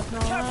Xbox and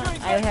all that,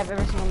 I have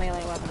every single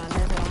melee weapon on this. I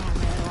don't have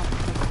melee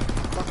weapons.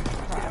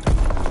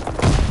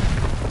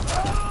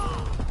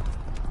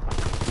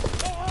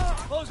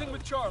 Closing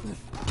with Charlie.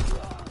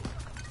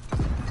 I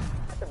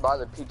can buy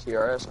the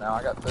PTRS now.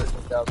 I got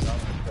 13,000 on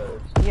the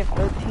credits. You have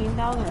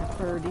 13,000 or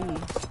 30? Enemy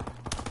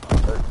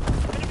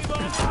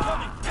bombs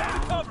incoming. Get to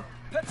cover.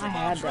 Petrol I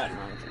had bombs that ready.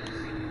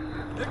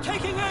 one. They're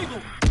taking Able.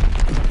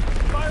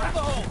 Fire in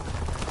the hole.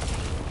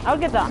 I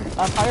would get that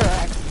fire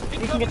axe.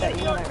 You can get that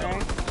unit,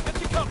 right? Get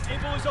to cover.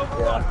 Able is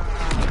overrun.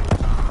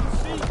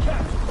 See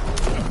capture.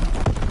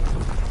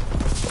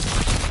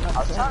 I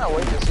was trying to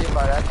wait to see if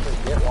I'd actually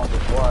get one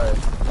before I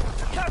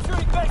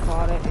Capturing Baker.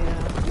 Bought it,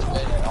 yeah.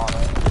 spin it on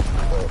it.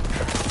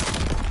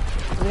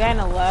 The guy on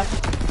the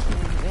left.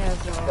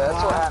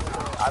 That's what happened to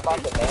me. I bought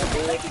the man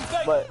dude,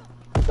 but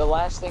the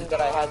last thing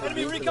that I had to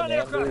Enemy do for the recon Nandoo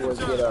aircraft was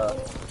get observed.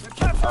 a, They're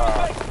capturing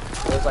Baker.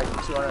 it was like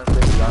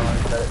 250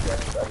 unlimited credit for me,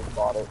 so I just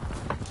bought it.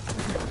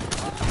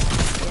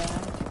 Yeah,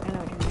 I know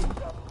what you mean.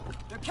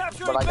 They're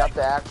capturing But I got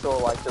Baker. the actual,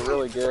 like, the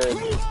really good,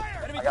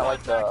 Enemy I got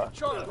like the, contact at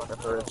Charlie. like a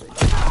horrific,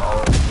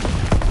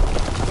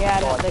 Yeah, I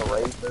so know like the the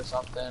Wraith or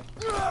something.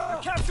 They're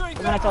capturing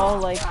when it's Baker. all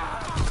like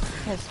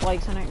has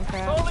spikes on it and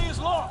crap. Charlie is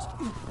lost.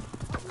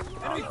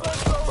 Enemy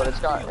flamethrower. But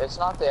it's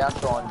not the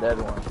actual undead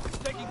one.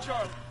 Taking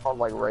Charlie. It's called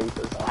like Wraith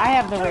or something. I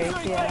have the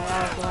Wraith, yeah,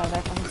 I also have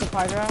that from the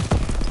supply drop.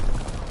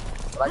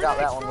 But I got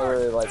that one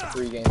literally like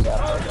 3 games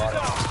after I got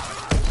it.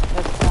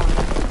 That's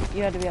fun.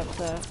 You had to be up to.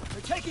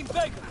 They're taking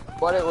Baker.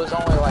 But it was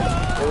only like,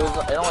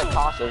 it only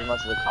cost as much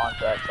as the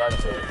contract, so I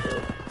didn't really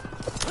care.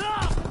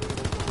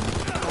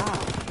 Wow,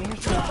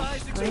 here's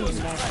some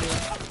crazy back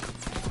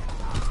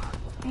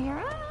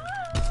here.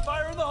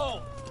 Fire in the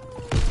hole.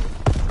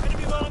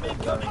 Enemy bomb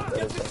incoming.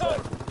 Get to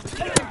cover.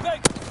 Taking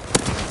Baker.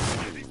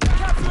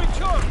 Capturing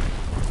Charlie.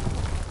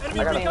 Enemy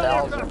I got recon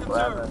 1,000 aircraft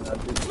forever observed. and I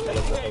didn't get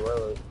it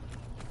heroic.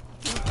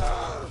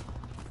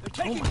 They're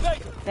taking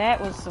Baker. That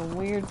was some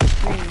weird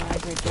screen noise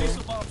right there.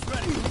 Missile bombs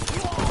ready.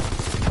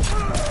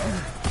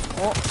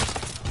 Oh,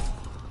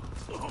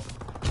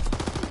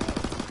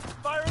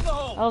 Fire in the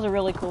hole. that was a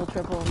really cool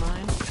triple of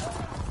mine.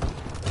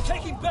 They're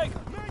taking Baker.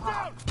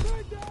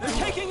 They're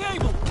taking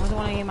Able. I was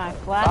want to get my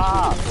flash.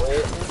 Ah,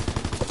 wait.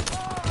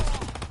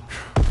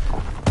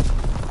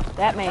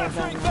 That may have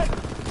been. Capturing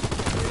Baker.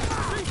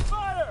 Cease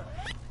fire.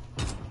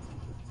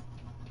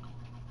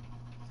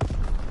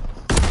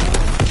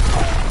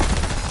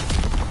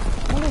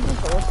 What is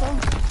this also?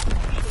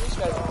 These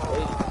guys are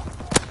waiting.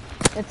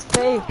 It's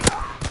fake.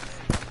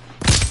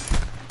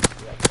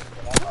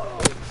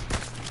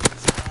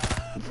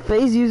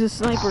 FaZe uses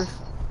snipers.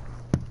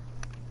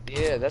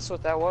 Yeah, that's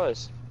what that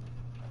was.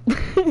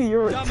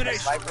 You're a Domination.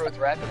 Sniper with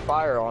rapid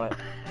fire on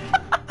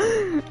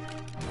it.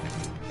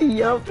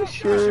 Yup,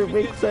 sure,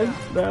 makes sense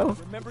now.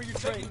 Remember your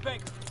taking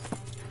Baker.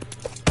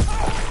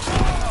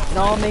 It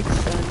all makes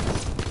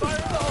sense. Fire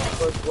in the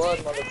hole. First blood,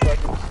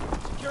 motherfuckers.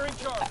 Securing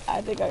Charlie.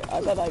 I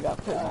bet I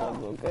got pinned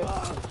on, okay.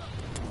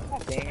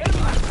 Dang it.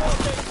 Enemy control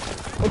Baker.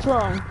 What's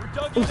wrong?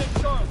 Dug in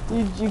at Charlie.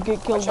 Did you get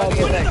I killed was by trying to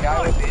get the... that guy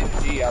with the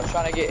MG. I was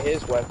trying to get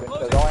his weapon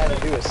because all I had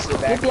to do was sit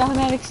back. Get the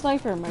automatic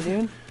sniper, my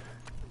dude.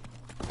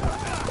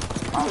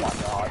 Oh my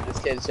god, this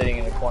kid's sitting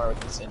in the corner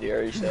with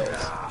incendiary shells.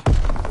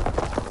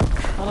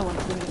 Another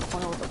one's sitting in the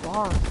corner with a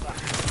bar.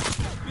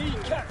 B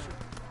captured.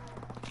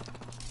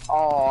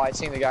 Oh, I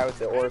seen the guy with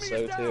the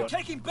Orso too.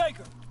 Taking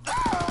Baker.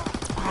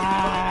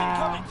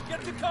 Ah. Coming.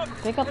 Get to cover.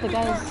 Pick up the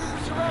guys.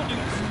 Surrounding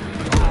us.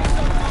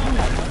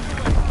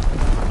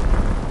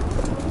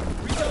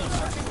 Recon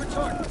searching for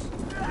targets.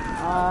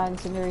 Ah,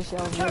 incendiary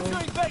shells, really.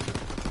 Capturing Baker.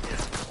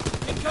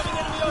 Incoming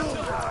enemy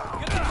artillery.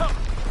 Get to cover.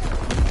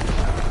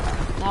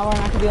 Now we're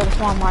not gonna be able to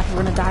swarm watch, we're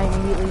gonna die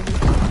immediately.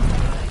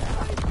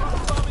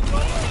 Bombing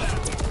running.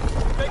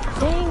 Baker's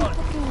Dang,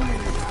 fucking...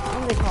 What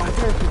do they call them?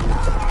 Paratroopers.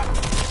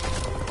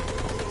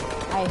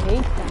 I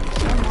hate them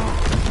so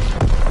much.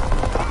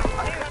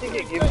 I think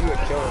it gives you a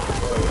kill.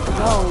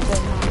 No, it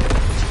does not.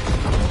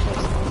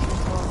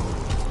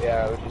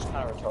 Yeah, which is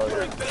kind of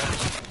retarded.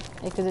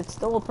 Because it's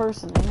still a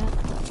person, ain't it?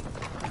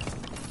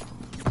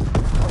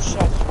 Oh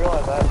shit, I just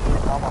realized I have 3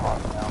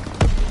 tomahawks now.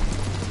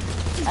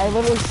 I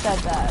literally said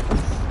that.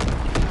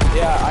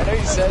 Yeah, I know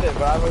you said it,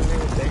 but I wasn't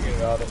even thinking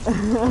about it.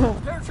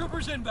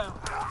 Paratroopers inbound.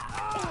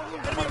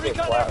 Enemy get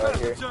recon flat right aircraft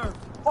here. observed.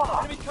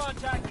 Enemy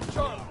contact at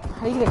Charlie.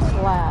 How do you get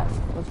flat?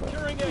 With it?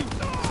 Securing Able.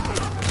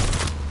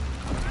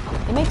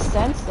 It makes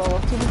sense though.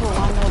 If two people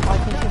line up, why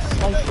can't you just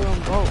slice through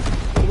them both?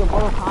 You get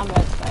Mortal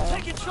Kombat style.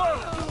 Taking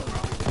Charlie.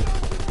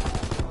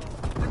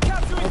 They're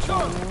capturing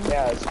Charlie.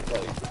 Yeah, it's like,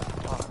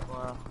 oh,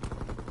 wow.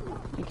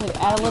 You could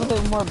add a little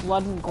bit more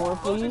blood and gore,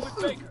 Closing please.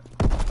 with Baker.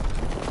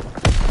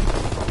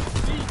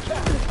 B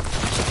captured.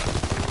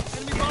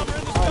 Enemy bomber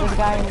in the Oh, there's a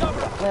guy in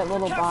Cover. that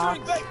little box.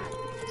 Capturing Baker.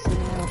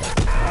 Sitting there with a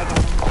flag on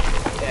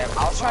him. Damn, I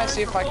was trying to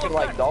see if I could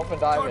like dolphin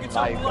dive and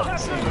knife at the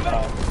same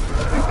time.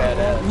 That'd be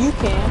badass. You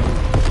can.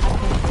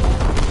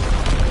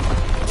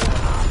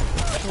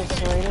 I can't.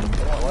 Destroyed him.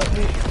 They won't let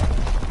me.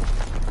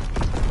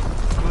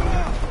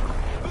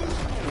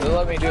 They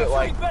let me do it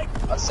like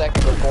a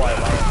second before I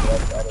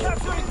land.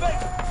 Capturing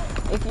Baker.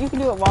 If you can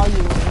do it while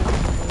you land.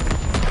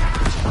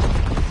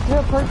 Do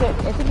a perk that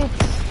I think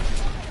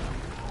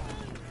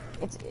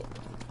it's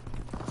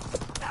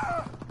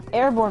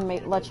airborne may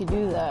let you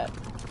do that.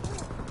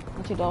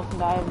 Let you dolphin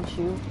dive and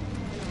shoot.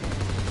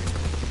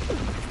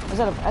 Is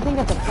that I think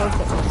that's a perk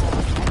that does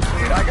that.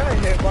 Dude, I got a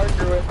hit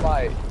marker with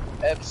my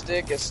F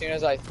stick as soon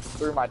as I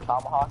threw my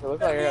tomahawk. It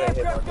looked like I got a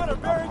hit Aircraft marker gunner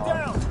with my bearing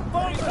tomahawk. down.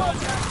 Bombing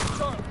contact at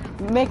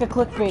Charlie. Make a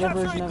clickbait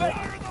version of it.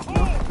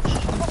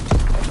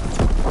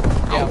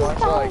 Yeah, watch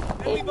like,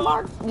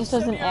 Just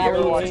as an you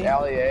ever watch alley.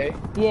 Alley A?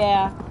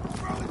 Yeah.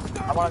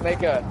 I'm gonna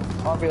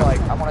be like,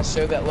 I'm gonna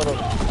show that little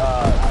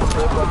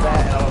clip of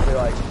that, and I'm gonna be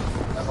like,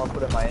 I'm gonna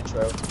put in my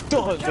intro.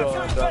 Dun dun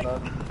dun dun.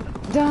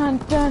 Dun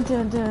dun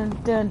dun dun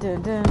dun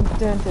dun dun dun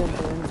dun dun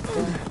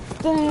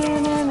dun dun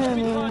dun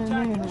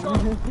dun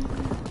dun dun.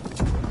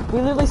 We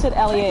literally said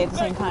LEA at the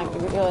same time. You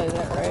realize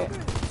that, right?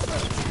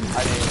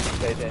 I didn't even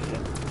pay attention.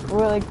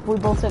 We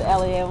both said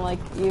LEA. I'm like,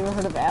 you ever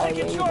heard of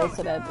LEA? We both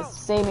said it at the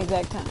same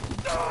exact time.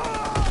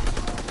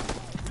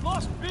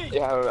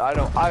 Yeah,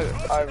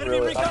 I'm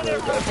really bad.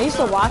 I used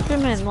to watch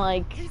him and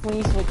like when he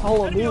used to like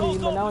Call of Duty,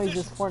 but now he's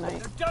just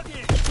Fortnite. Yeah,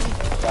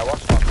 I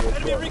watched my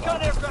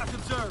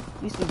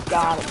Used to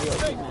gotta be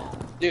like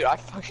that. Dude, I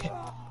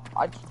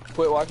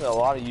quit watching a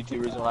lot of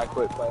YouTubers when I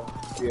quit playing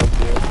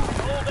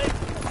BS2.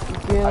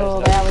 Good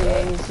old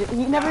LEA.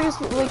 He never used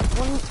to, like,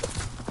 when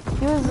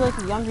he was like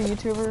a younger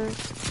YouTuber,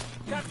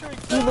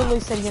 he literally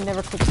said he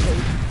never quit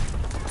stream.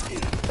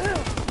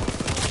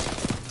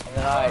 And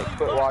then I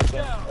quit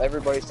watching.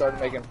 Everybody started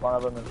making fun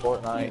of him in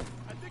Fortnite.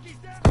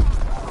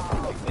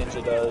 Like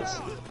Ninja does.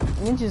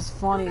 Ninja's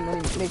funny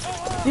when he makes.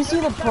 Do you see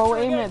the pro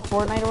aim at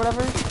Fortnite or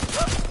whatever?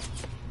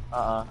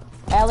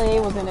 LEA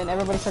was in it and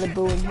everybody started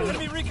booing him.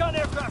 Enemy recon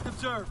aircraft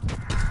observed.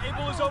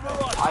 Able is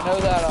overrun. I know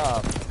that,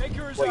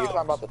 what, you're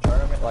talking about the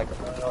tournament? Like,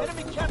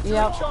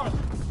 yep.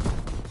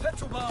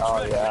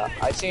 Oh, yeah.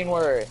 I seen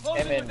where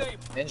him and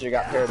Ninja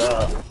got paired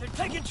up.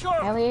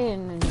 LEA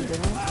and Ninja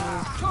didn't.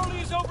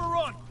 Charlie is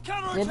overrun.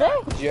 Did they?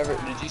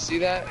 Did you see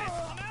that?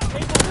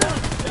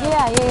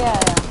 Yeah.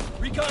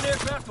 Recon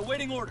aircraft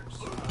awaiting orders.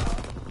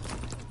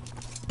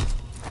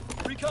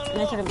 Recon And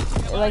they started,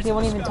 like, they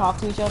wouldn't even talk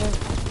to each other.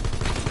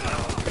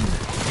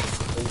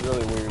 It was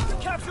really weird.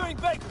 Capturing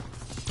Baker.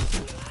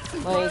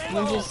 Like,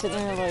 Ninja's sitting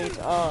there like,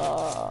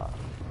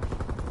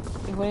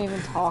 he wouldn't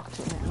even talk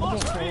to him. He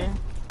didn't care.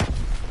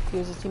 He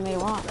was his teammate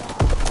wrong.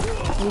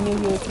 He knew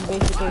he was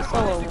basically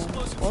solo win.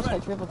 Well, it's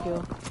like triple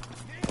kill.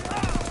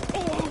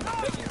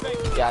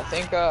 Yeah, I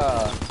think,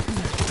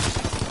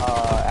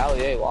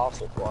 LEA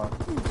lost it for him.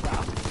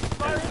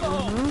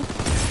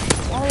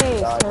 LEA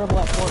is terrible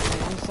at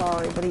Fortnite. I'm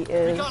sorry, but he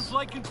is. Recon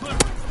flight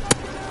concluded.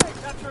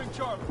 Capturing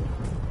Charlie.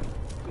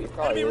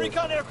 Enemy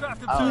recon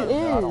aircraft observed. He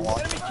is.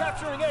 Enemy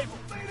capturing Able.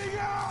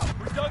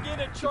 We're dug in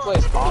at He Charlie.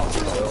 plays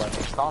console, though. Like,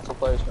 console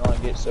players can only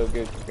get so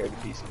good compared to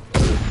PC.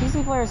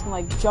 PC players can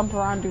like jump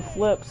around, do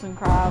flips and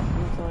crap.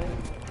 And it's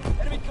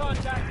like, Enemy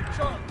contact at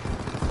Charlie.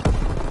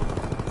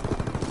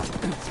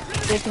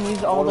 they can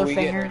use all their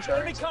fingers.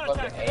 Enemy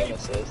contact at Able.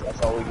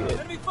 That's all we get.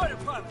 Enemy fighter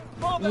pilot.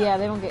 Fall back. Yeah,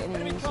 they don't get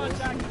any aces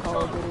in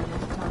Call of Duty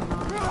this time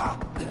on.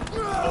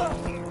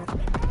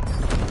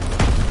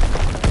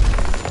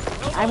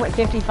 I went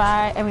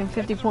 55, I mean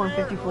 54 and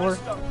 54.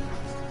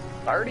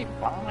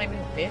 35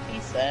 and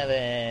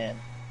 57.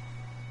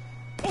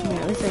 Yeah,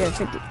 at least I got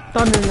 50.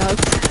 Thunder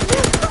Nuts.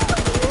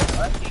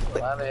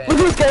 Love it. Look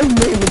at this guy's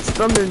name, it's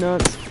Thunder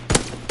Nuts.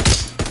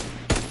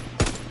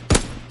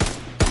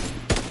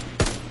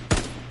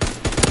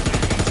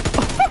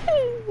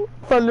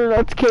 Thunder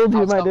Nuts killed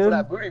you, my dude.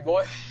 That booty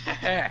boy.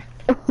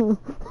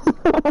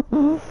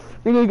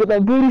 You're gonna get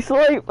that booty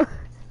swipe.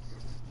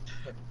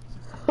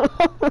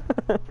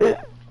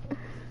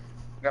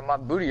 Got my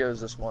bootios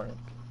this morning.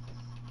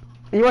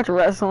 You watch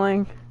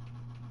wrestling?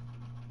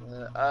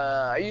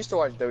 I used to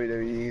watch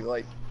WWE,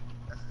 like,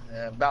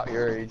 about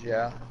your age,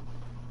 yeah.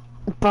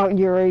 About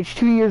your age,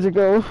 2 years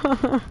ago.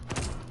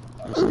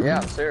 Yeah,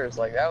 I'm serious,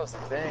 like, that was the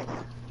thing.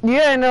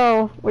 Yeah, I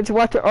know. Would you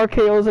watch the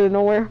RKOs out of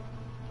nowhere?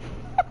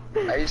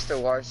 I used to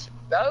watch,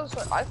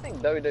 I think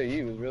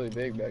WWE was really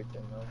big back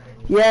then, though.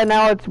 Yeah,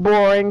 now it's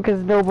boring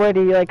because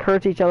nobody, like,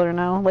 hurts each other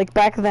now. Like,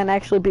 back then,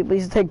 actually, people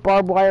used to take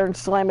barbed wire and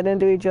slam it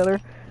into each other.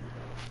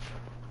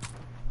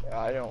 Yeah,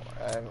 I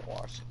haven't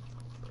watched it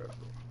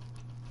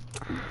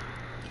forever.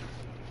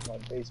 My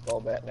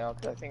baseball bat now,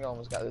 because I think I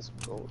almost got this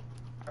gold,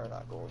 or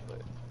not gold, but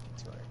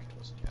 200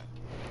 kills, yeah.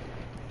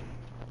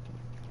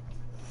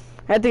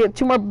 I had to get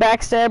 2 more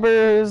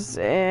backstabbers,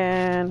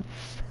 and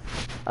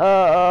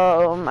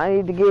I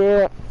need to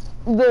get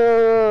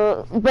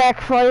the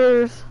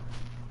backfires,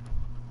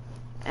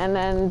 and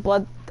then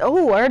blood.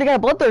 Oh, I already got a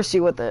bloodthirsty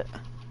with it.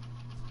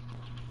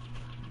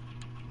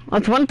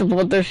 Let's run the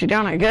bloodthirsty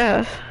down, I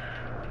guess.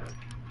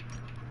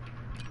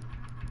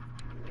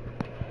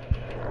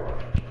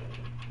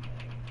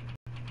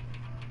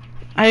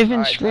 I've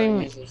been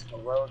streaming. Use this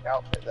heroic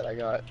outfit that I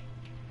got.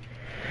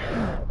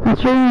 I'm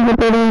streaming for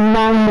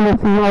 39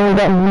 minutes and I only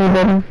got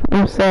anybody.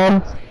 I'm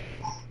sad.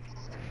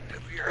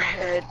 Over your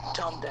head,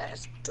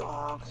 dumbass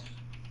dog.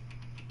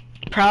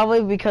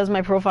 Probably because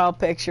my profile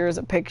picture is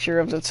a picture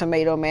of the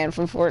Tomato Man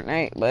from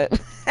Fortnite, but...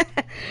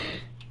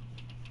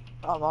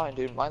 Not mine,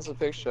 dude. Mine's a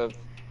picture of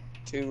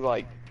 2,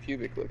 like,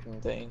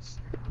 pubic-looking things.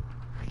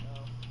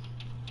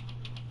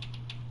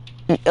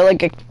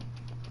 Like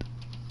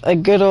a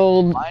good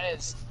old...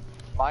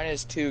 Mine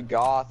is 2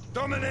 goth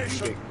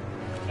Domination. pubic.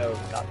 No,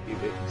 not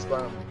pubic.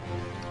 Sperm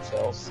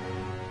cells.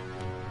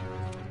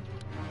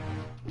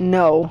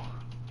 No.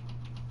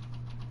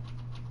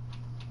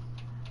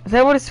 Is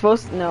that what it's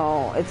supposed to?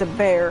 No, it's a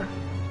bear.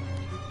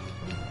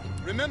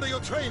 Remember your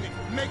training.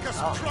 Make us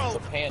Oh, proud.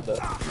 it's a panda.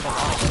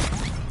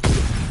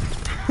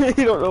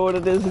 You don't know what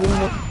it is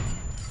anymore.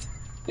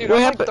 Dude, What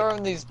I'm like happened?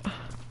 throwing these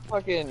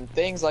fucking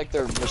things like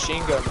they're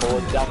machine gun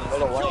bullets down the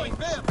middle lane.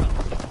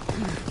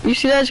 You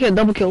see that? I just got a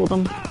double kill with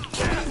them.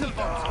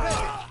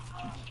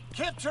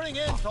 Can't Capturing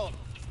Anton.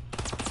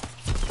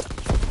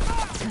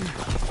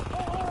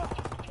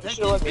 You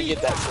should let me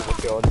get that triple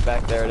kill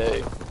back there,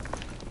 dude.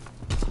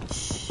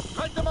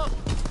 Light them up.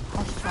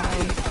 That's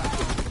fine.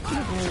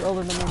 You're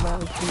older than me,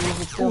 but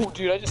it's still. Ooh,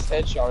 dude, I just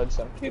headshotted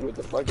some kid with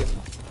the fucking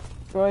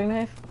Throwing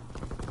knife?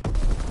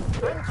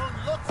 Anton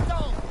locked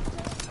down.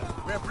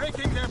 We're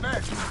breaking their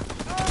back.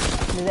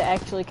 Does it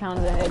actually count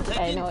as a head?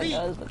 I know it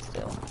does, but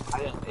still. I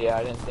didn't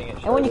think it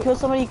should. And when you kill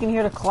somebody, you can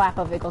hear the clap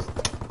of it. It goes.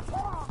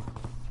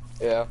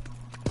 Yeah.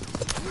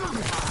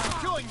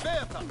 Securing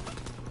Bertha.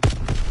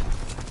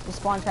 The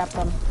spawn trap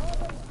them.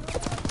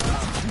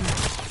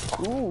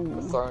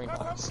 Ooh. Throwing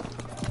knives.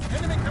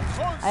 Enemy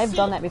control. I've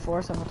done that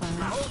before several times.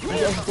 I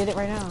just did it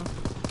right now.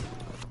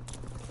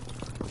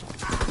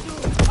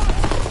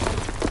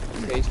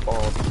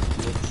 Baseball.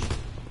 Bitch.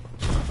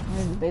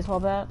 Here's the baseball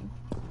bat.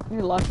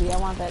 You're lucky. I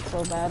want that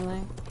so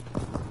badly.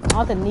 I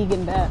want the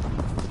Negan bat.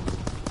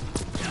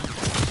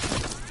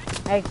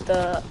 Like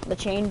the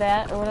chain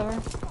bat or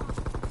whatever.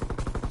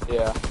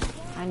 Yeah.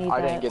 I need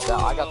I that. didn't get that.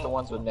 I got the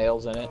ones with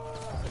nails in it.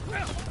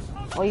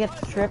 Oh, you got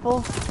the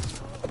triple?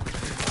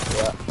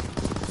 Yeah.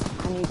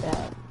 I need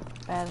that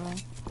badly.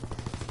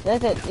 You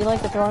like that? You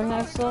like the throwing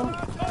knife still?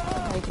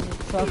 Like you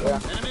just chuck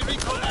them? Enemy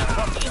recon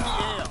aircraft in the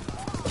air.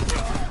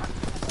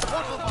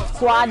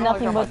 Quad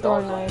nothing but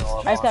throwing knives.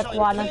 I just got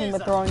quad nothing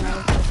but throwing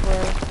knives. I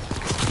swear.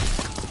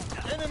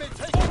 Enemy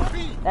taking B.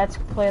 That's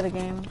play of the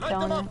game. I'm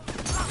telling you.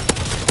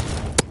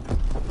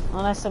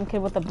 Unless some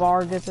kid with the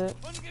bar gets it.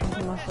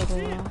 He most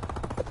likely will.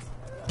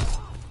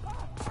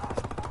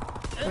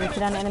 Reach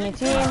it on the enemy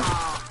team.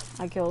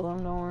 I killed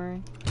him, don't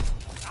worry.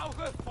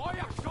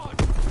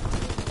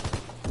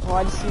 Oh,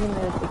 I just seen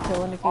the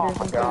kill indicator Oh or my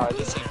something. god, I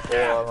just seen 4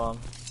 of them.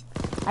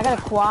 I got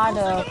a quad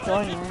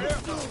throwing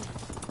knife.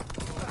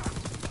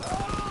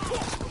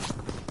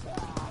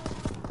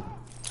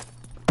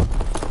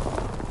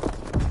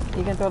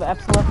 You can throw the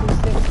epilepsy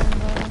sticks in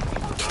there.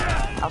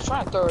 I was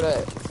trying to throw it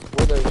at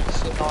where they're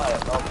sitting on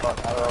it. Oh fuck,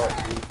 I don't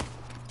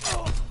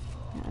know.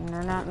 And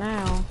they're not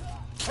now.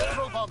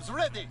 Petrol bombs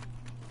ready.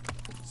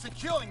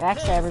 Securing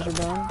Backstabbers are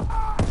done.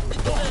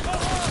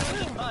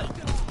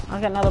 I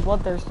got another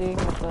bloodthirsty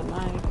with the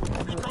knife.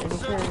 That's pretty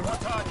sure.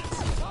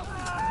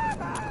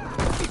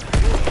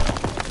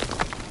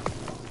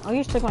 Oh, you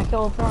just took my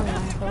kill with throwing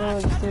knife. I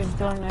literally just threw the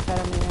throwing knife at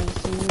him and I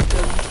just see you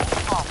kill him.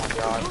 Oh my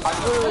god.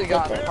 I've literally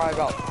gotten probably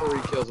about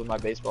 3 kills with my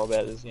baseball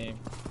bat this game.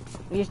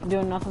 You just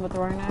doing nothing but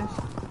throwing knives?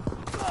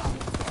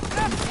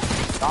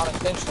 Not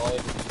intentionally.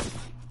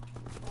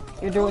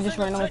 You're doing just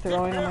randomly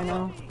throwing them, I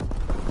know.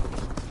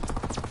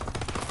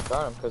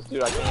 Darn him, because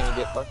dude, I can't even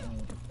get fucking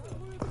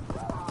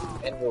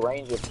in the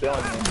range of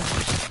killing me.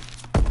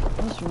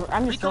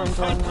 I'm just throwing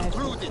knives and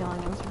killing him.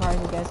 I'm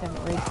surprised you guys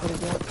haven't raged pretty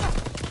good.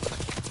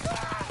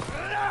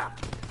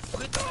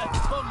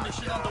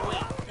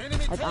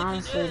 Like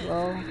honestly,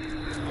 bro.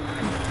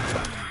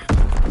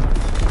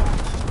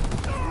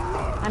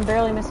 I'm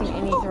barely missing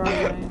any throwing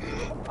knives.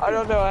 I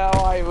don't know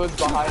how I was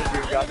behind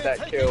you and got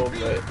that kill,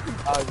 but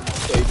I was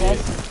just taking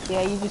it.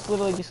 Yeah, you just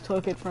literally just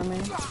took it from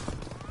me.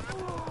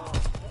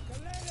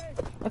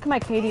 Look at my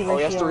KD ratio. Oh,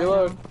 he has to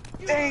reload.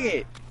 Right Dang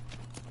it!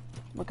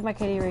 Look at my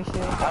KD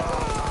ratio. I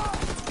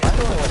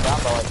only went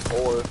down by like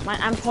 4.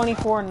 I'm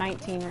 24 and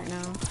 19 right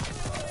now.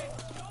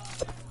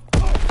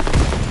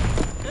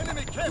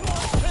 Enemy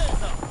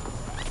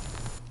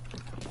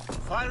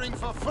firing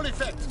for full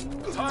effect.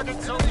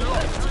 Target zone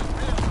lost.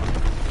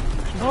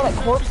 Oh, that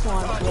corpse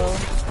launch though.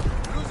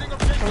 Losing For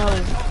objective.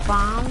 those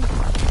bombs.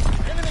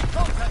 Enemy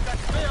contact at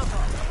Bertha.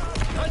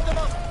 Light them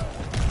up.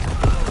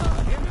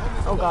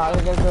 Oh god, I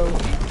gotta go.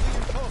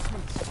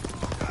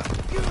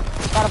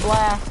 Got a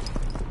blast.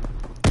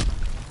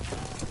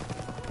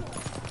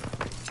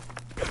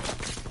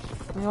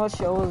 You know what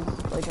show was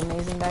like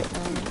amazing back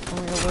then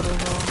when we were little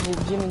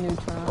though? Jimmy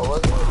Neutron. What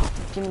was it?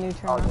 Jimmy Oh,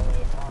 Neutron. Jimmy.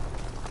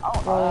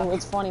 Bro,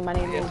 it's funny, my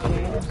name is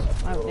James.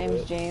 My name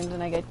is James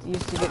and I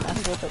used to get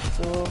messed with at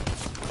school.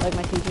 Like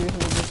my teachers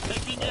would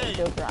just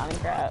joke around and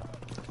crap.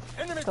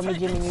 Call me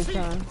Jimmy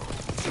Neutron.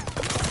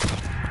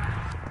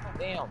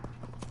 Damn.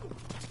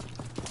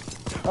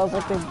 I was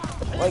like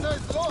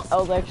I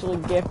was actually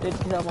gifted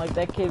because I'm like,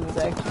 that kid was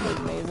actually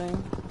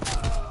amazing.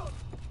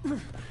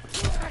 Like,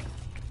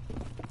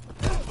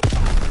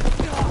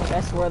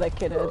 I swear that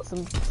kid had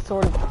some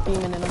sort of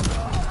demon in him.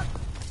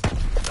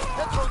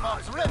 Petrol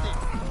bombs ready.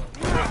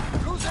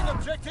 Losing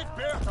objective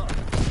Bertha.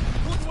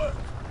 Good work.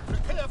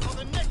 Prepare for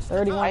the next.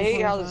 31. I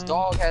hate how this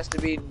dog has to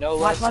be no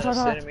less than a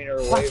centimeter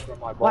away from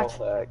my ball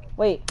sack.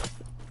 Wait,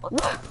 What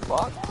the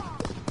fuck?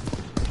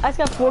 I just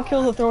got 4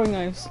 kills with throwing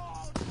knives.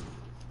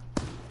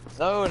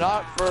 No,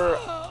 not for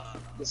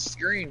the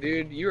screen,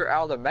 dude. You were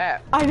out of the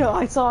map. I know,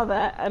 I saw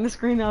that on the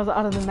screen. I was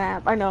out of the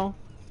map. I know.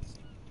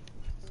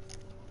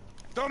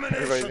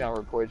 Everybody's gonna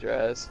report your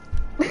ass.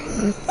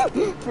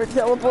 For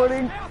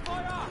teleporting.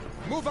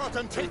 Move out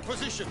and take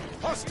position.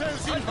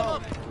 Hostiles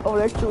inbound. I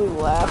would actually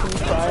laugh and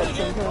cry at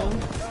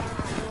sometimes.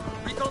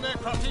 Recon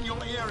aircraft in your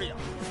area.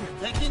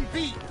 Taking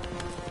B.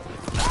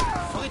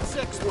 Fritz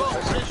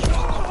exposed.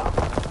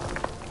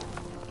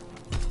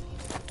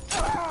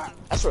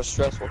 That's what's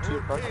stressful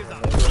too. Fucking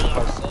remember if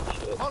I send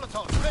shit.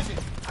 Molotovs ready.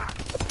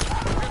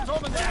 We're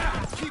dominating.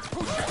 Keep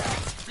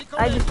pushing.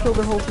 I just killed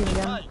their whole team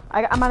again.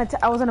 I'm on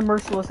I was on a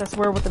merciless, I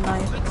swear, with the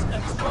knife.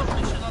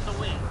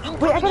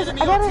 Wait, I got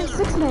a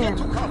 6-man.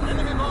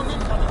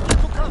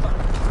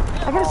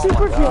 I got a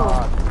super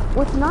kill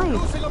with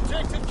knife. Losing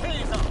objective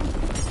Kaiser.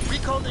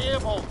 Recall the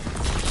airborne.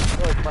 I'm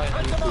really playing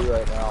T2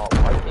 right now.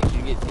 Why can't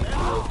you get T2?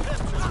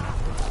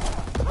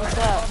 What's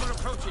that? Bomber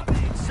approaching.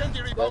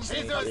 Incendiary bomb. That's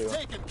Kaiser is T2.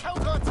 taken.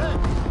 Counter-attack.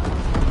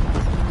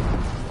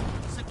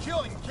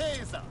 Securing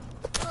Kaiser.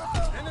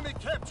 Enemy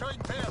capturing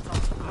Bertha.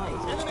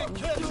 Enemy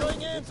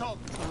capturing Anton.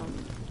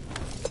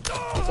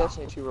 What's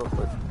Destiny 2 real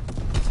quick?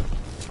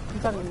 You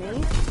talking to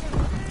me?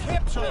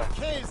 Capturing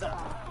Kaiser.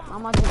 How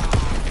much is I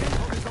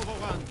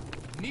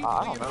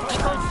don't know.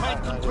 Recon fight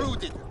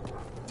concluded. I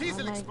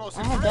Diesel had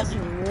explosives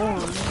Destiny ready. 1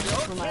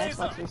 for my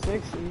Xbox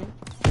 360.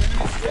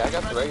 Yeah, I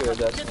got the regular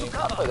Destiny. I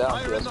play that on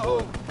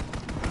PS4.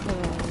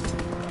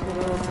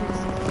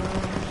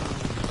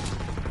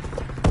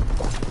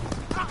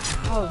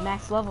 Oh,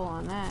 max level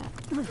on that.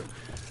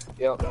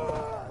 Yep.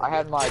 I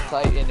had my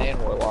Titan and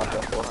Warlock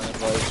at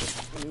 400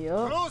 light.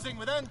 Yup. Closing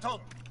with Anton.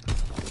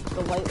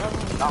 The light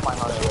level. Not my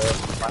Hunter though.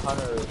 My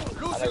Hunter,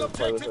 I Losing never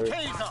play with objective her.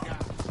 Kaiser.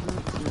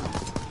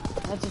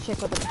 That's a chick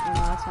with the. No,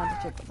 that's not the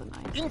chick with the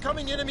knife.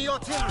 Incoming enemy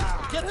artillery.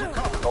 Get to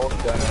cover. Golden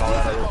gun and all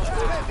that other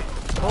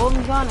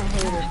Golden gun, I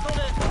hate it. Recon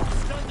aircraft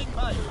standing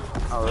by.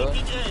 Oh, really?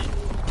 Taking aim.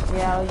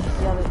 Yeah,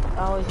 I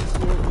always use the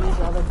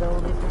other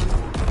ability thing.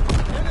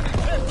 Enemy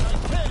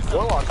capturing Kaiser.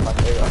 Warlock's my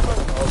favorite. I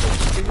fucking love it.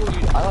 People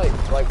use, I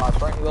like my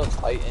friend who loves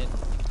Titan.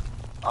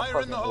 I'm Fire in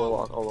fucking the hole.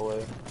 Warlock all the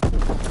way.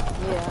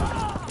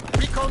 Yeah.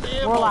 Recon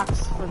airborne. Warlocks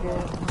for good.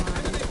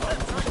 Enemy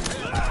capturing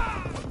Kaiser.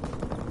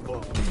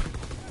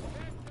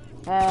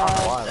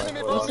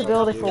 What's the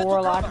ability for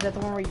Warlock? Is that the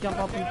one where you jump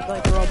up and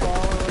like throw a ball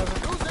or whatever?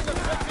 Losing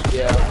objective.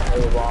 Yeah, they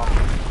were bomb.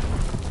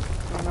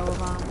 Or Nova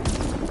Bomb?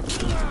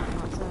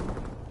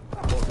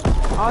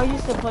 I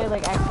used to play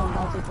like actual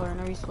multiplayer,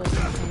 never used to play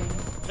campaign.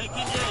 Taking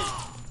aim.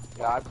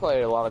 Yeah, I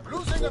play a lot of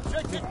Losing Crucible.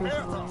 objective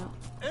Crucible, Bertha.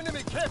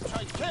 Enemy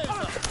capturing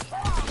Kaiser.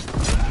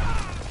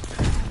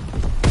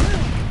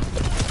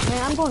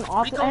 Man, I'm going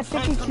off. I have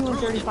 52 and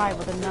 35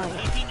 with a knife.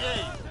 Taking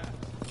aim.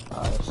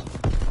 Nice.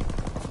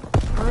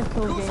 I'm gonna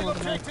kill the Losing game with a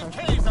objective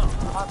knife. Kaiser.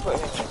 I put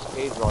him in his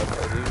cage like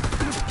that, dude.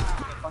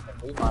 Fucking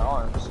move my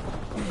arms.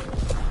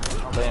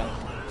 Oh, damn.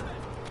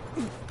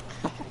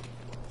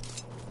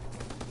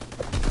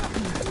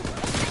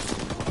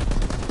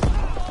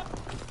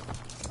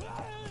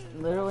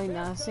 Literally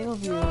not a single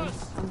view.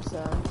 I'm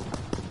sorry.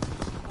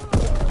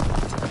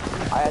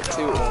 I had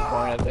two at one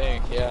point, I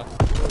think, yeah.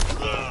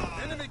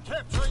 Enemy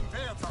capturing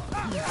Bertha.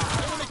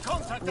 Enemy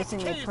contact Missing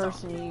the Kaiser.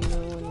 person you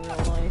knew in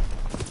real life.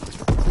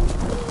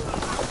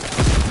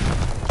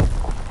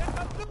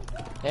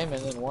 Him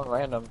and then one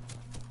random.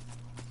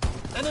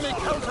 Enemy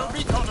counter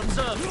recon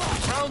observed.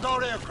 Ground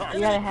our aircraft. You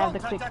gotta have the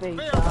quick bait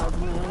dog,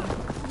 man.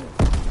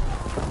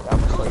 That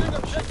was Losing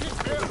like, objective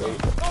Bertha.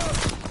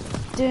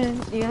 Dude,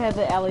 you gotta have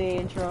the LEA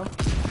intro.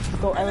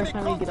 Go every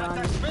time you get on,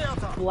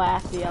 just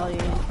blast the LEA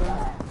intro.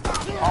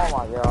 oh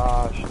my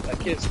gosh. That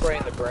kid's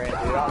spraying the brand, dude.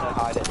 I don't know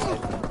how I didn't hit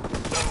him.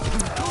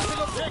 Losing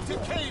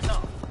objective Kaiser.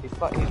 He's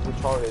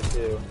retarded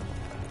too.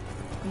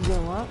 You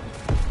doing what?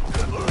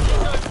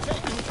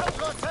 Taking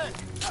counter-attack.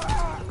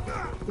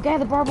 The guy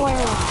had the barbed wire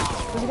one.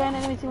 There's a guy in the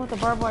enemy team with the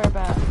barbed wire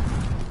bat.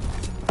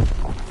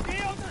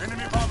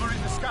 Enemy bomber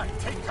in the sky.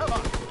 Take cover.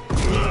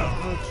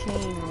 Or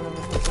chain or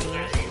whatever it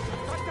is.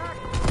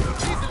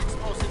 Diesel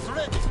explosives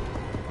ready.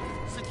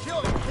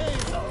 Securing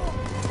Kaiser.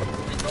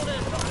 Recon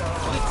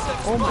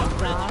aircraft. Oh my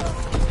god.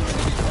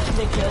 Did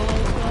they kill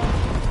those guys?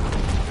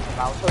 I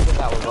was hoping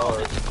that was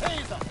ours.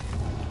 Kaiser.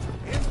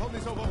 Anton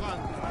is overrun.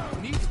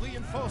 Need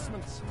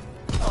reinforcements.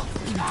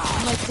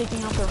 I'm like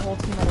taking out their whole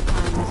team at a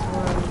time, I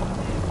swear.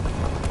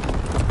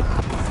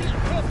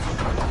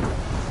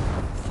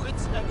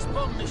 Fritz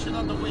X-bomb mission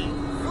on the way.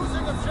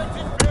 Losing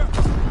objective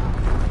Bertha.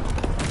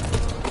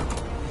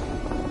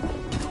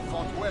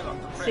 Fought well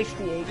under pressure.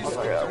 68. Oh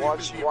my god,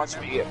 watch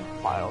me get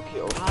final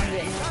kill. I'm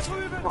getting it.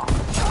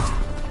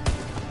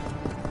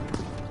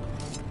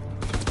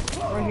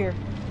 Right here.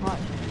 Watch.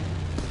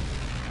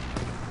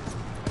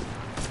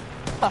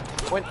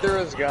 Went through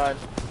his gun.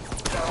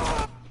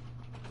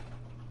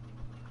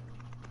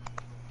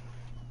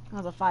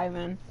 That was a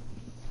 5-man.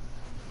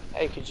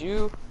 Hey, could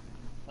you?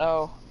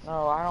 No,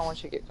 I don't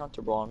want you to get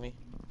comfortable on me.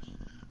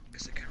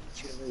 Because I kind of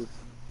want you to move.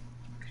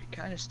 You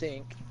kind of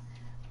stink.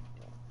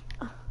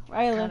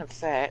 Riley. Kind of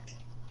fat.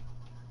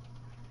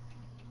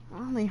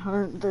 Only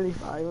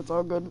 135, it's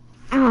all good.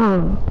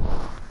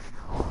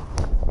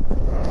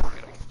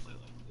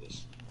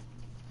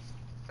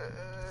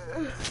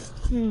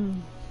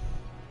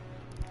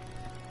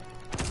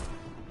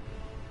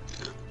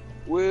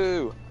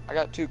 Woo! I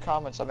got 2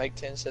 comments. I make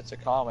 10 cents a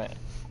comment.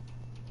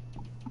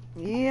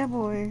 Yeah,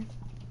 boy.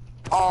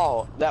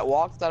 Oh, that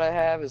walk that I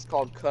have is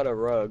called cut a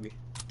rug.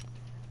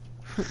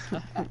 The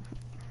fuck?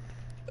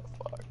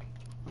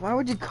 Why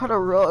would you cut a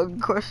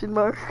rug? Question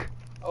mark.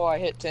 Oh, I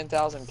hit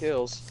 10,000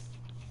 kills.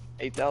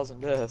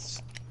 8,000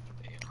 deaths.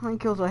 How many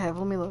kills do I have?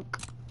 Let me look.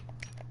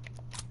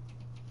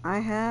 I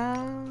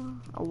have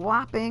a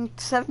whopping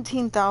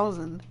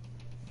 17,000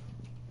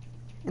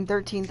 and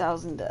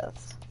 13,000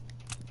 deaths.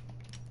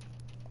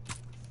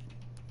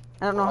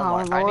 I don't know how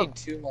I'm I lower. need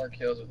 2 more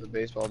kills with the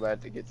baseball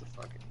bat to get the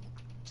fucking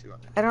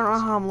 200. I don't know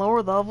how I'm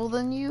lower level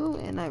than you,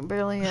 and I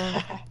barely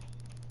have.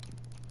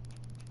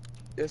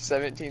 You have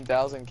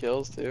 17,000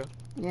 kills too?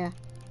 Yeah.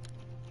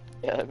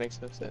 Yeah, that makes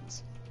no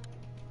sense.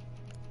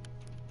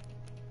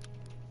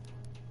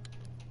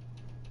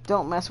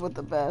 Don't mess with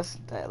the best.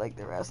 I like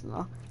the rest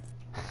now.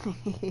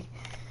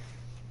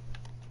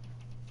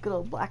 Good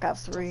old Black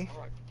Ops 3.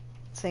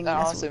 Saying That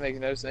mess honestly with. makes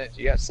no sense.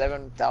 You got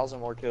 7,000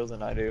 more kills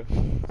than I do.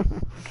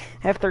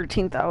 I have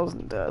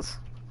 13,000 deaths.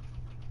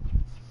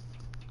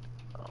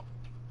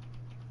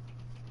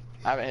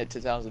 I haven't hit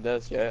 2,000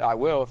 deaths yet. I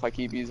will if I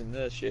keep using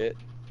this shit.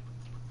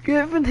 You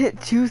haven't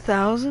hit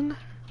 2,000?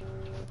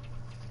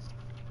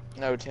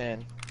 No,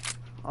 10.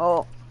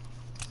 Oh.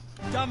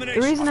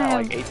 Domination. The reason I I'm at,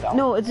 have like, 8,000.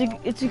 no,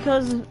 it's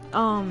because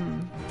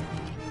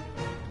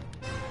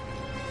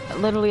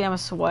literally I'm a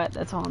sweat.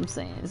 That's all I'm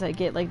saying. Is I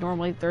get like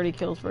normally 30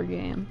 kills per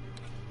game.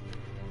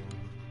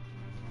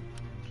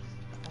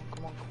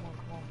 Come on.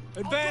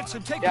 Advance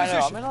and take Yeah, I know. I'm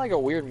position. in like a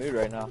weird mood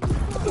right now.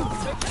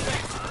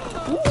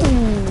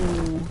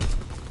 Ooh.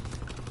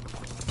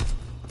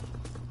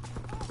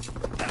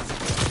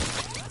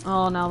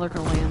 Oh, now they're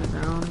gonna lay on the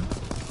ground.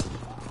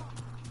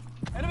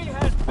 Enemy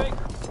has Baker.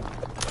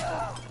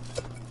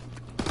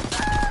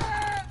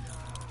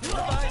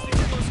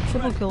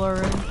 Triple kill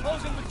already.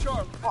 Closing with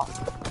Charlie. You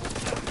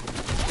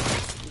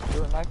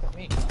threw a knife at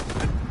me.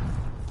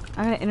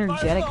 I got an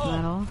energetic medal. I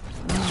don't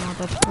know what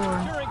that's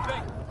for. Securing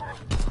Baker.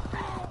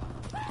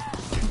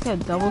 You got a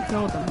double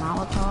kill with a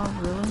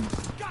Molotov, really?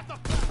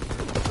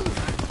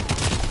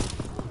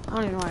 I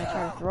don't even know why I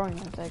tried throwing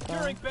that guy.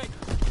 Securing Baker.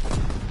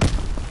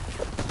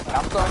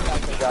 I'm throwing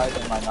knife at guys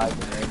in my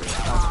knifing range. It's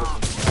not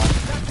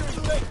supposed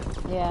to be on. Capturing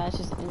Baker. Yeah, it's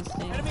just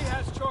instinct. Enemy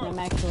has And Charlie. I'm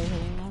actually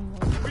hitting them.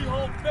 We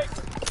hold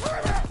Baker.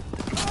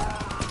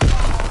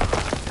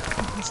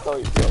 Stole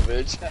your kill,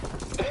 bitch.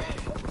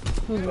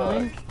 Who's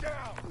mine?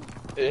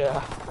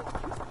 Yeah.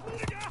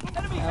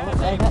 Enemy I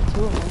has got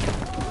 2 of them.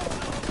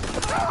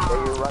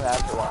 Yeah, you run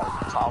after one.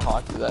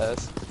 Tomahawk his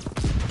ass.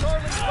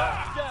 Charlie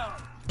locked down.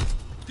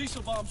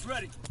 Diesel bombs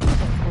ready.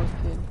 Fourth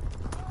kid.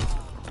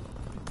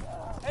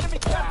 Enemy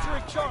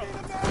capturing Charlie.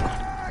 I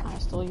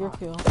stole your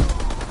kill.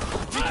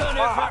 Recon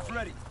aircraft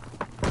ready.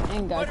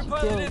 And got Fighter you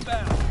pilot killed.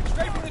 inbound.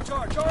 Scraping the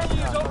tar. Charlie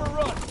is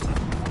overrun.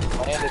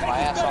 Landed my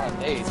ass on a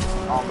nade.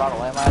 Oh, I'm about to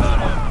land my ass on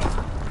it.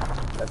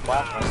 I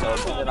blast myself,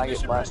 and then I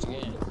get blasted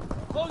again.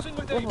 Closing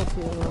with Triple Able.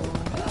 kill.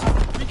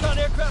 Recon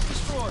aircraft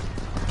destroyed.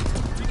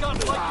 Recon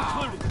flight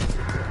concluded.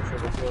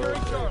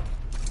 Securing Charlie.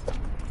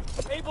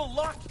 Able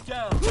locked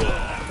down.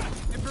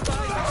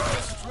 Improvised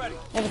explosives ready.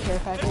 I have a care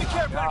Enemy package.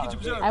 care package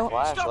observed.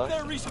 I- Stop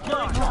there,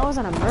 resecuring. I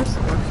wasn't a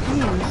mercenary.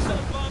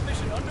 Jeez. Bomb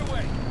mission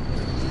underway.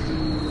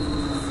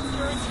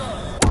 Securing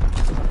Charlie.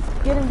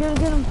 Get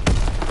him.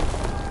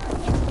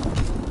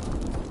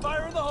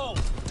 Fire in the hole.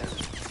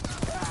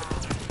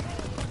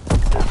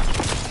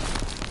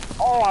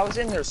 Oh, I was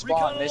in their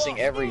spot, Recon missing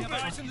aloft. every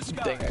Eyes in the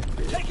sky. thing I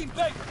did. Taking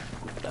Baker.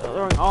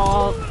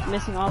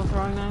 Missing all the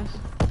throwing knives.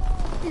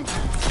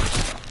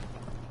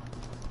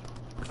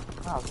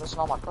 I was missing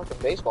all my fucking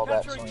baseball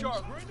bat Capturing swings.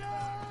 Charlie.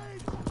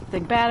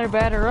 Think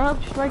batter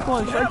up. Strike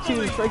 1, strike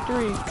 2, strike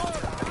 3.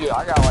 Dude,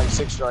 I got like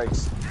 6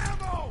 strikes.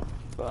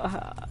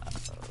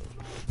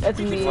 That's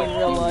me in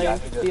real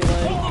life. Be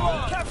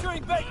like,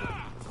 Capturing Baker.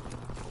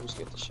 Just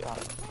get the shot.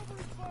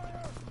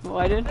 oh,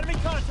 I did? Enemy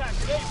contact.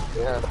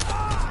 Able. Yeah.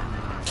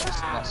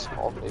 Just in that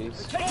small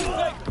face. Taking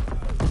Baker.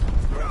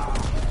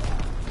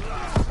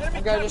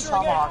 That guy just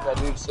tomahawked that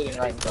dude sitting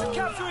right in front of me.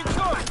 Capturing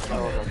Charlie.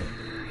 Oh,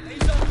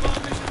 He's on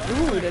bomb mission.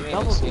 Ooh, the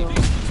double kill.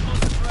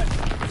 Explosives ready.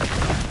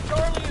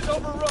 Charlie is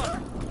overrun.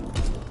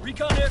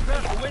 Recon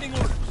aircraft awaiting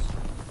orders.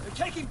 They're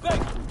taking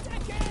Baker.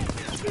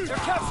 They're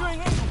capturing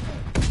Able.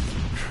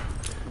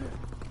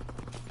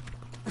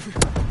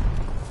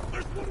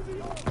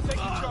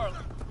 Taking Charlie.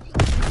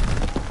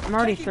 I'm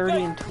already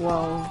 30 and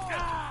 12.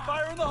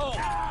 Fire in the hole.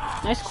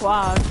 Nice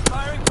quad.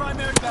 Firing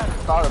primary battery. I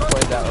thought I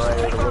played that right.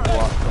 It would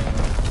block.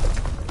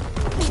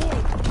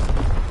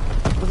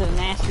 Was it a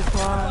nasty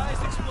quad?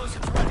 Improvised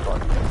explosives ready.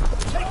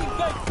 Taking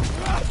Baker.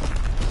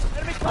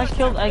 Enemy I just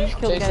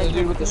killed the Chasing guy. the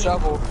dude with the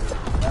shovel.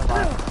 Never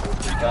mind.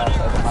 Gosh,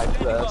 that's my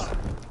best.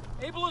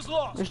 Able is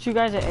lost. There's 2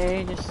 guys at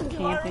A just Fire in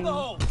camping. the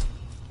hole.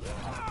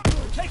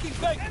 Taking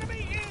Baker.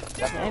 Enemy is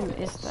I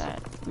missed that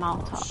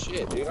Molotov.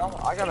 Shit, dude,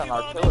 I got an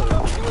artillery.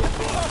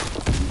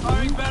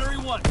 Firing battery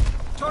 1.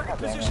 Target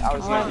Damn it, position I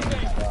was confirmed.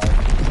 using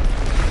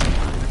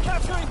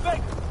Capturing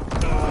Baker.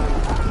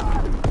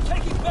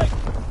 Taking Baker.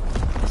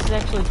 This is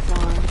actually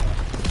fun.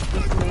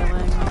 Just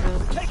mailing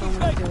with so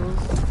many kills.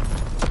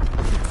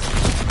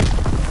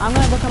 I'm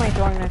gonna look at my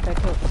throwing knife I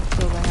kills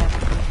I have.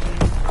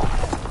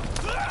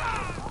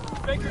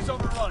 Baker's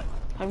overrunning.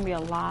 That can be a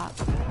lot.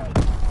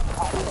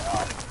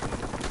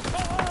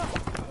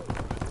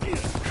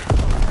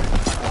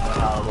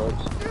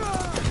 fireworks.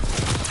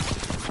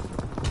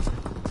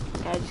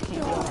 I just can't do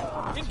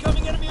that.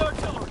 Incoming enemy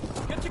artillery.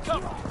 Get to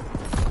cover. Of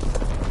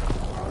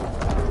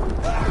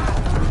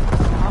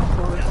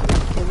course,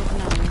 kill it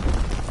now.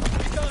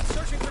 Recon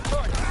searching for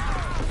targets.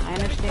 I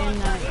understand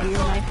that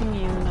you're knifing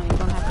you, no, you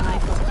don't have to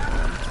knife us.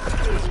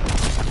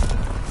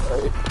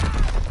 Right?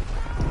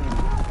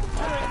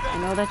 I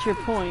know that's your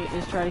point,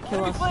 is try to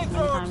kill us as many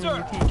times as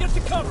you can. Get to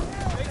cover.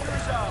 Baker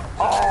is out.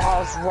 Oh, I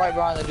was right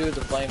behind the dude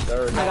with the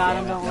flamethrower. I got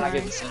him, don't And I worry.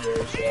 get the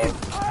cinder shell.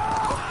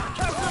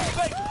 Capturing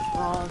Baker.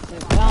 Oh,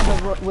 shit. Now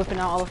they're whipping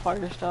out all the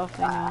fighter stuff,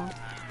 they know.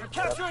 We're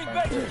capturing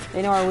Baker.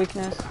 They know our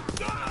weakness.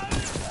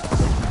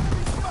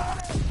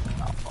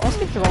 Let's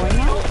keep throwing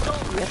now.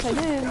 Yes, I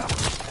did.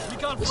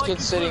 Recon This flight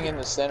kid's sitting in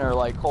the center,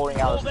 like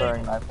holding out his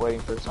throwing knife,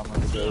 waiting for someone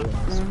to go in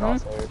his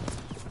crosshair.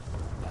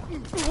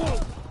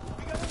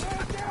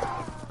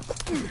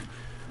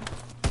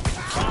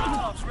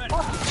 Molotovs ready.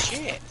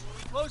 Shit.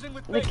 Closing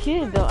with The Baker.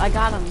 kid, though, I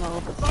got him,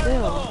 though, but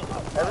still.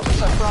 Ever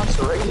since I put on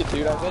serrated,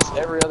 dude, I missed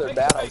every other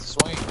bat I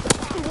swing.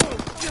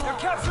 They're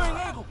capturing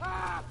Eagle.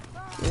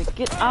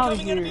 Get out of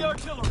Incoming enemy here.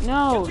 artillery.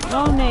 No,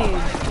 no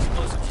nades.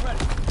 Explosives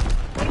ready.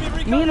 Enemy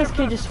recon Me and this kid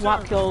aircraft just swap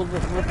observed. killed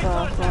with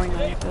throwing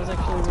knife. That was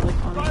actually really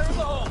Fire in funny. the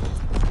hole.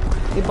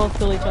 We both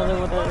kill each other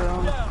with their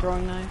own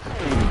throwing knife.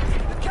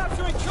 They're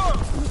capturing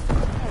Charlie.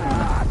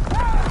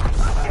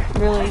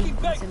 Really,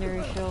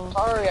 incendiary shells.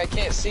 Sorry, I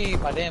can't see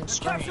my damn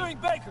screen. Capturing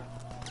Baker.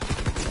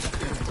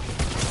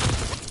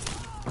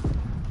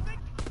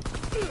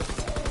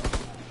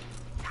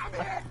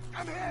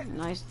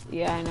 Nice.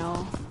 Yeah, I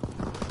know.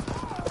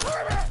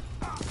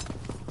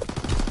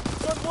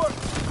 Good work.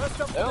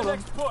 Rest up for Nailed the him.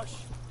 next push.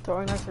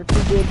 Throwing knives are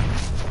too good.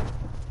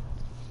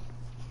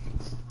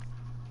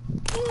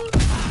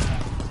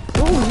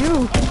 Oh, you!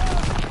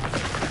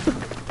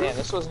 Man,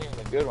 this wasn't even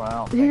a good one. I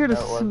don't You're think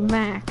to that was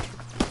smack.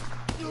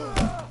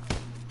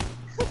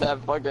 that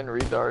fucking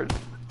retard.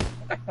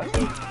 I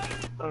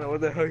don't know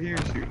what the hell he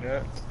was shooting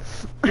at.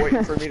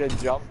 Waiting for me to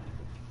jump.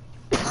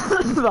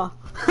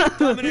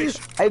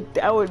 Domination.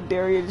 I would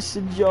dare you just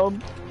to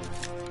jump.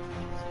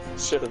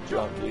 Should have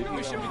jumped, dude.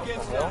 Mission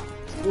begins Well,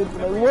 now.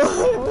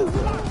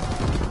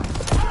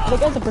 That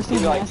guy's a prestige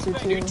he's like,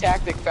 master new too.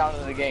 tactic found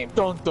in the game.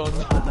 Dun dun.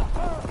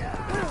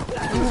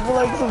 He's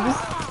like, so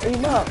just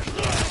aim up.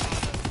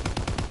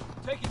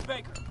 Taking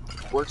Baker.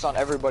 Works on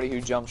everybody who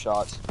jump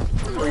shots.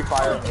 Free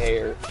fire in the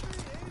air.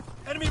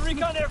 Enemy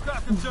recon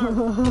aircraft observed.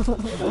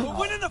 We're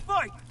winning the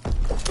fight.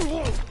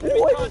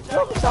 What?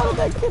 Jump shot at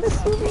that kid as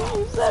soon as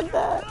you said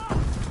that.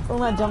 Well,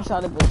 not jump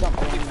shot at, but jump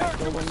Enemy on that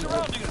paratroopers kid.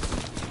 surrounding us.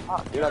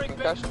 Ah, dude, I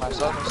concussion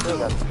myself and still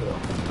got the kill.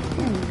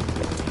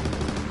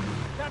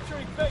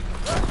 Capturing Baker.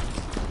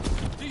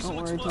 Diesel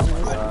Don't worry,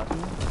 explosive. Thomas.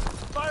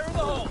 Fire in the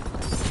hole.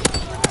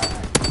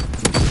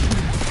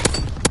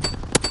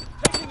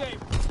 Taking aim.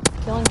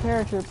 Killing Enemy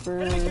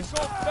paratroopers.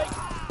 control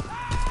Baker.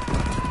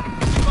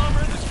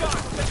 Bomber in the sky.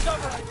 Get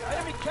cover.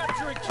 Enemy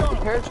capturing Charlie.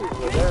 Paratroopers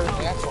were there in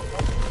the actual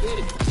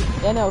kid.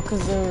 Yeah, no,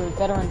 because they're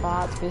veteran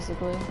bots,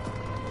 basically.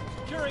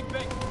 Securing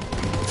Baker.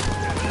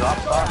 Drop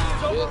Charlie is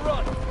shot.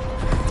 overrun.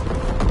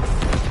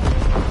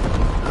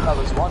 That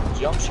was one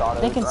jump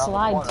shot. They can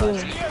slide, too. The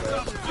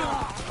aircraft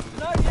pursuit.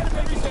 Not the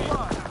enemy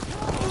recon.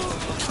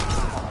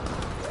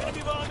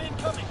 Enemy bomb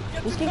incoming.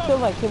 Get This to kid cover.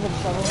 killed like kid with a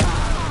shovel.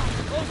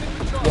 Closing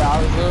control. Yeah, I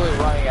was literally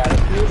running at it.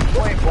 He was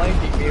point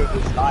blanking me with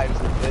his knives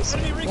and this.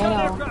 Enemy Yeah, recon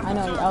aircraft I know,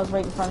 observed. I was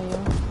right in front of you.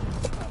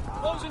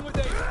 Closing with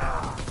aim.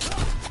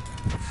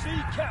 C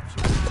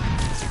captured.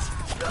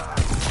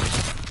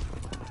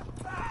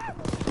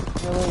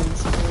 Really, in this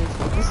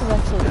situation. This is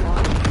actually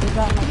fun. We've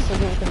gotten like so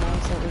good with the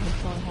knives that we're just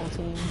killing whole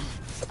teams.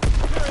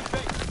 Securing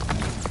Baker.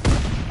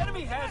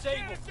 Enemy has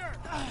able.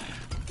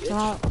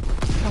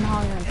 Somehow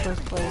you're in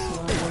first place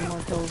and you have way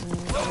more kills than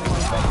you.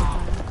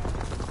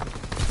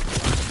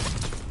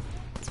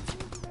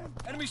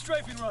 Enemy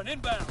strafing run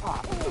inbound.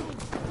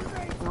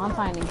 Well, I'm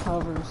finding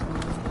covers. So.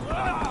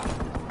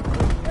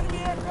 Enemy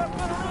aircraft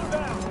gunner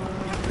inbound.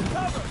 Get to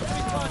cover.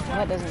 Enemy contact.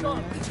 That doesn't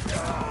Charlie. matter.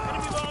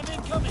 Enemy bomb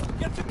incoming.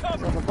 Get to So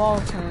cover. the ball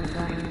turned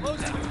gunner.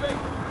 Closing with Baker.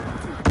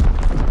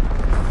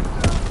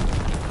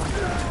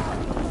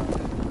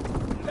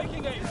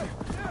 Taking aim.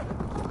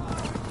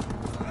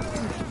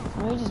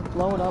 Can we just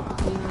blow it up,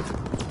 please?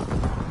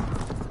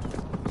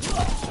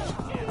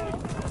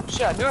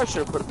 Shit, I knew I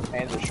should have put the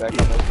Panzer Shrek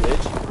on this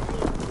bitch.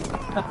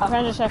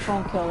 Panzer Shack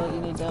won't kill it,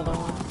 you need the other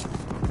one.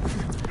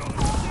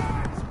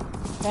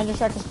 Panzer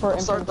Shack is for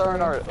Let's start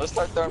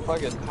throwing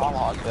fucking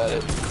tomahawks at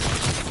it.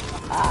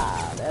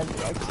 Ah, that'd be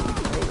actually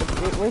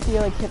great. What if you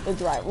like hit the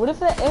driver? What if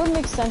that? It would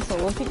make sense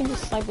though. What if you can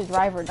just snipe the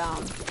driver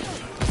down?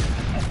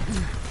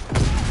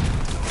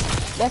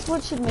 That's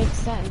what should make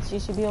sense. You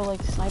should be able to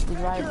like snipe the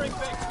driver. Securing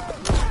Baker.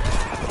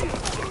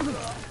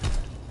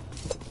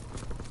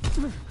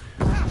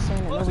 I'm not just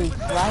saying that nobody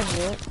drives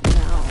it.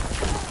 No,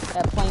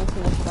 that plane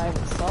can just drive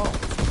itself.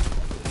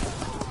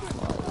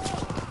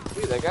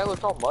 Dude, that guy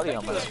looked all muddy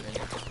on my screen.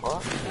 What the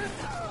fuck?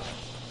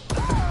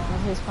 Well,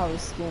 he's probably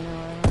skin or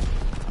whatever.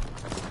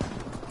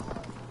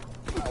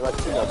 I like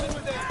to see that. Closing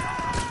with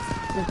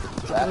aim.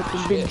 That Like the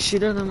shit. big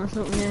shit on them or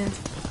something, yeah.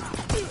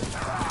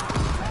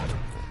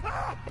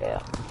 Yeah.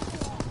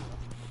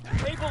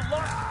 Able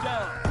locked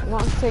down.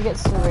 Once they get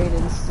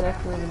serrated, it's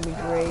definitely gonna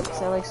be great,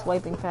 because I like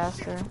swiping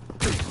faster.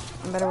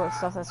 I'm better with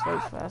stuff that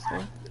swipes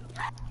faster.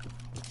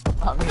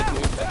 I mean,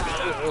 dude,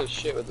 I'm doing really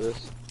shit with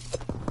this.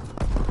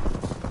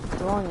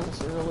 Throwing this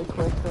is really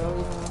quick though,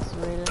 even when it's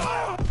serrated.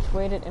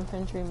 Weighted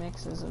infantry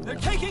mixes and They're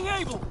taking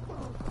Able.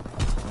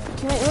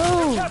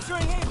 Ooh!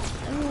 Capturing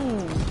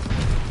Able.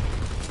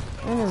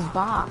 In his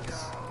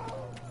box.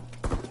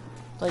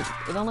 Like,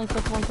 it only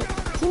took one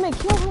teammate,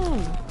 kill him!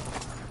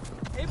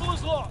 Able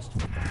is lost.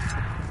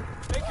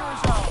 Baker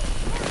is out.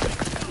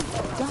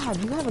 God,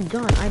 you have a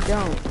gun, I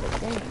don't.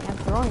 But dang, I'm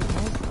throwing his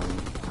gun.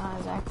 Not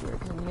as accurate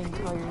because I'm getting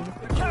tired.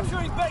 They're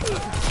capturing Baker.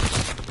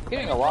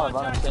 Getting a lot of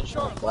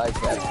unintentional flag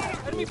catches.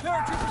 Enemy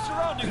paratroopers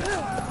surrounding us.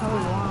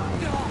 Probably why.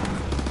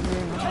 You're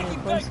in the higher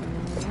place than me.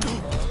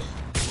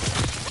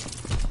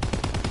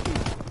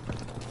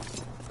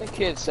 The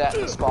kid sat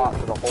in the spot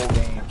for the whole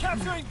game.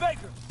 Capturing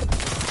Baker.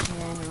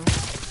 Yeah, I know.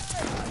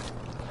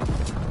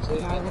 So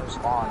he didn't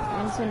respond.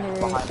 Incendiary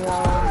Behind this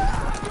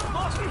flowers.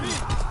 Lost B.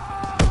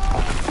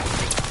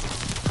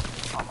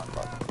 Oh my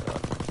fucking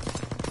god.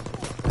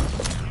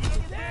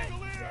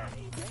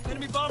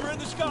 Enemy bomber in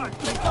the sky.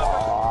 Take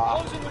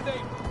cover. Closing with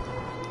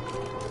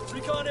Able.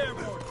 Recon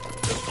airborne.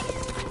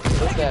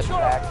 What's that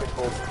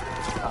tactical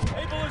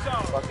Able is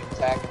out. fucking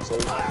tactics or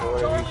whatever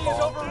Charlie you is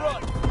call it?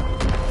 overrun.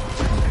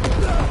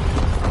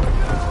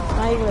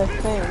 Not even a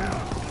thing.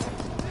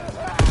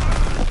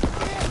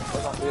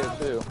 What's on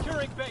BO2?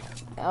 Securing Baker.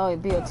 Oh,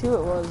 BO2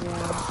 it was,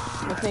 yeah.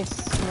 Which makes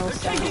no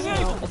sense.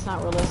 No, it's not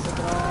realistic at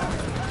all.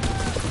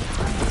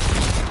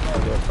 Oh,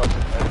 yeah,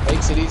 fucking, it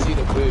makes it easy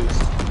to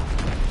boost.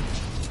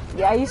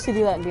 Yeah, I used to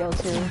do that in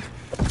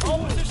BO2. All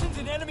positions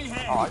in enemy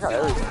hands. Oh, I got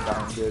everything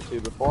done in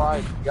BO2. Before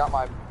I got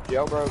my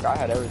jailbroke, I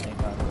had everything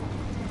done.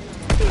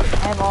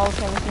 I have all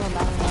 17 of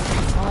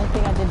batteries. The only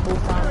thing I did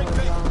boost on was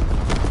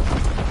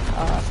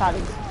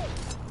shotties.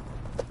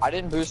 I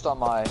didn't boost on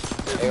my ARs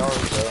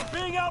though.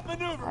 Being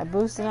outmaneuvered. I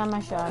boosted on my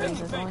shotties.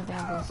 That's the only thing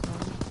I boosted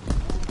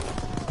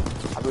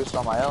on. I boosted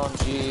on my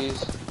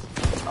LMGs.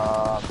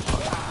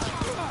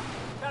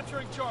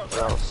 Capturing Charlie.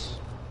 What else?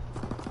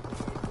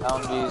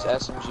 LMGs,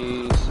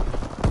 SMGs,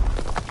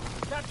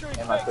 Capturing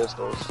and my Baker.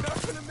 pistols.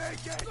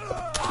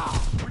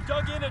 We're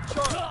dug in at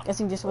Charlie.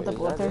 Guessing just with the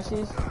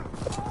bloodthirsties?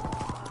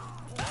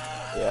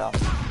 Yeah.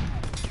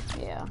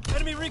 Yeah.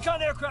 Enemy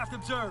recon aircraft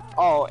observed.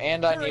 Oh,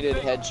 and I needed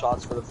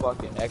headshots for the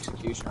fucking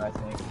executioner, I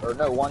think. Or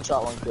no, one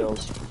shot, one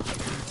kills.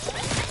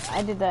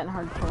 I did that in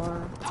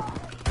hardcore.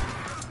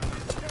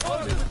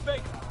 Closing with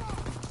Baker.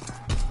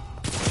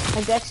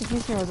 Like the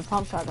executioner was a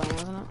pump shotgun,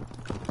 wasn't it?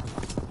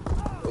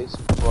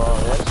 Well,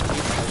 the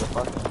executioner is a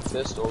fucking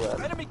pistol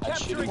that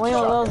shooting Well,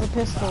 shotgun. that was a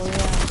pistol,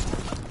 yeah.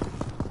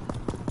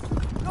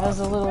 That was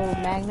a little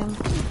magnum.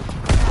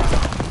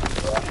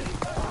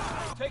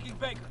 Taking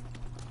Baker.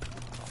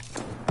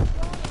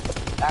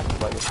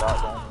 Acted like a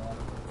shotgun,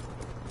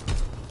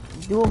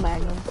 Dual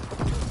magnum.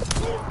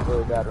 man.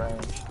 Really bad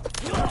range.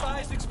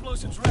 Improvised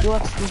explosives ready. Dual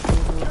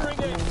executioner.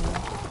 Securing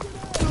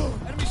Able.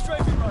 Enemy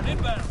strafing run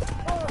inbound.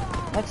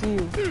 That's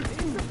you.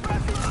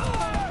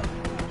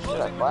 Shit,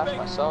 I flashed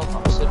myself.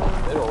 I'm sitting in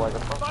the middle like a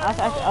fucking...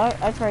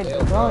 I tried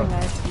throwing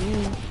knife to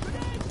you.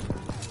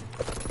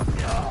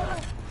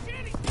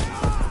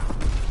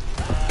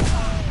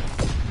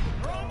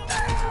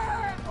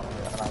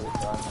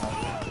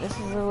 This is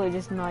literally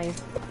just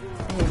knife.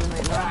 I hate it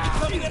right now.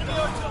 Coming enemy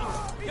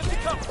artillery. Get the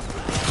cover.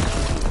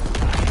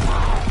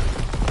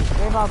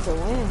 They're about to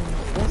win.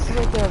 This is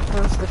like their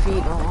first defeat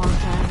in a long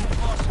time.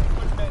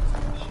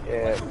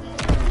 Shit.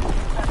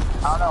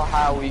 I don't know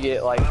how we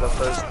get like the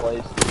first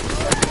place.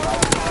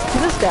 To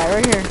this guy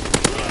right here.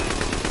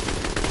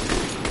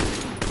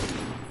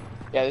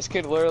 Yeah, this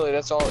kid literally,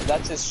 that's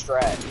his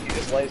strat. He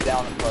just lays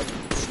down and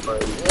fucking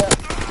sprays.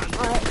 Yeah.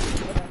 Alright.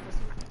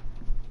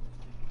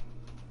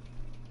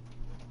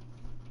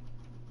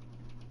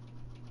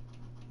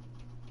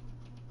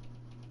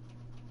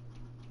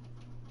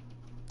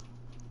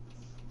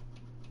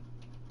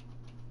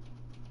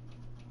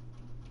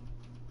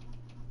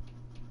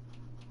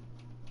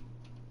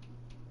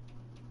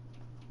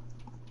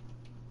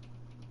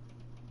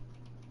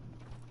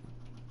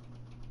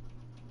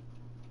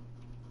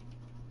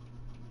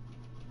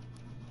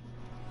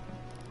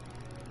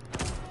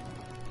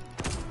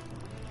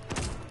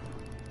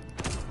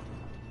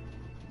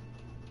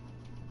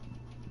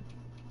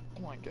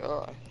 Oh my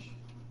gosh.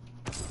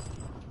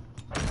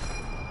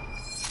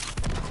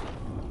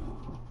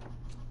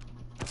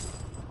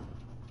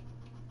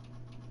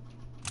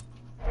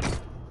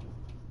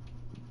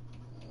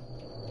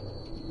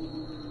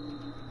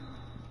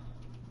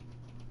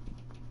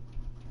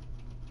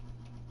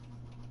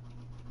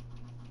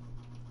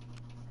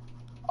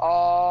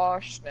 Oh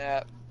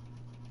snap.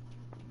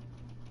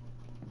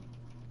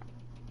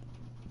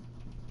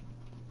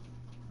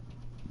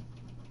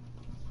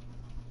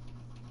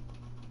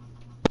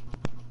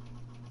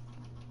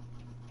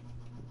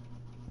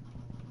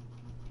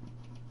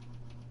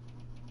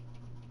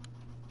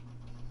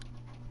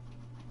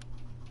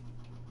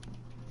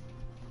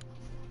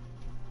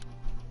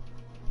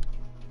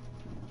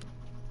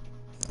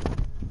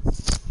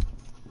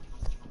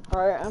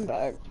 Alright, I'm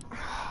back.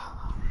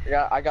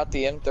 I got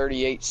the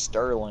M38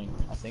 Sterling.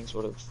 I think's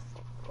what it's.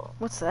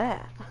 What's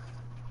that?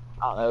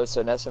 I don't know. It's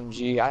an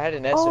SMG. I had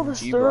an SMG. Oh, the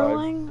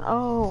Sterling?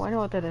 Oh, I know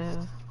what that is.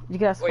 You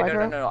got a Wait,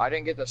 spider? no. I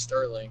didn't get the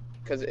Sterling.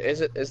 Cause is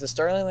the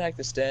Sterling like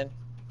the Sten?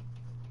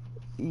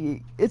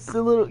 It's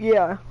the little,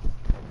 yeah.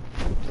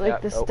 It's like Yeah,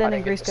 the nope, I Sten and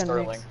didn't get Grease the gun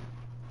Sterling. mix.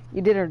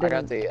 You did or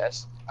didn't?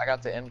 I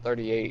got the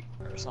M38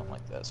 or something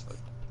like this. But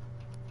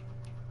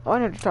Oh, I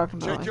know what you're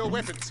talking about. Check your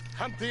weapons.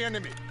 Hunt the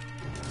enemy.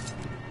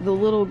 The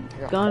little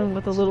gun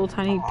with the little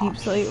tiny peep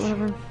sight,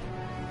 whatever.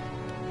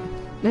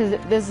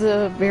 There's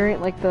a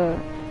variant like the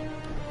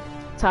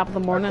top of the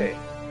morning. okay.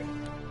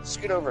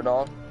 Scoot over,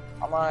 dog.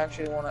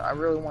 I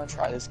really wanna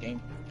try this game.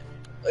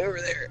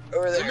 Over there.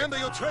 Remember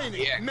your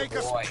training. Yeah, Make good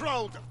us boy.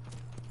 proud.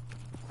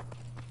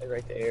 Hey,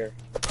 right there.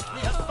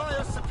 We have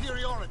fire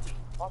superiority.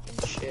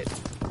 Fucking shit.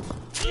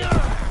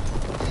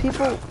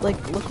 People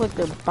like look like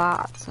they're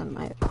bots on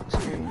my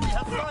screen. We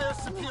have fire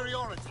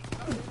superiority.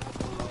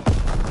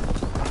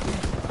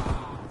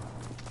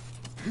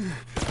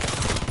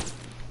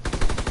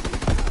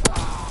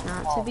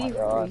 Not to be my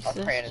God, I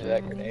racist ran into or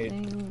that grenade.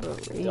 anything,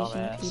 but Asian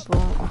Dumbass.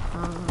 people,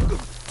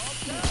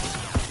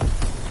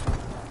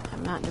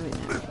 I'm not doing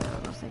that.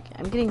 I was thinking,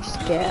 I'm getting just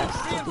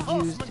gassed like the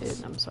Jews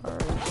did. I'm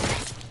sorry.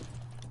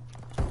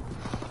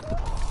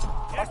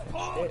 I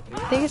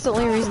think it's the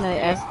only reason I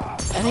asked.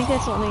 I think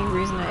that's the only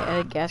reason I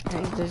added gas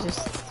grenades is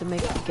just to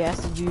make the gas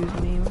the Jews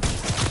meme.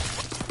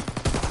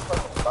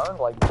 Fucking burned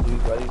like the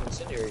dude by these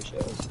incendiary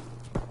shells.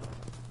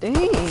 Dang. I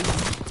don't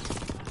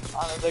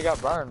know if they got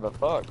burned, but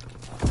fuck.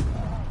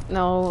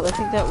 No, I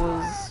think that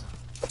was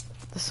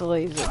the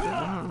slaves. That did it.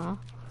 I don't know.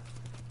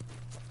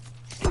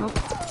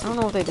 I don't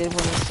know what they did when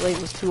the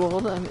slave was too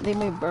old. I mean, they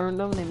may have burned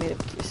them. They may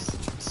have just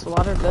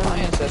slaughtered them. My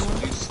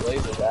ancestors used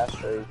slaves as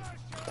ashtrays.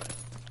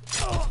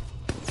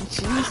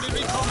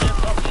 Enemy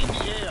coming in the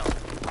air.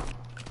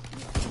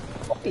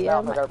 Yeah,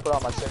 I gotta put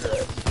on my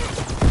cigarette.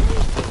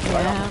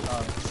 Yeah.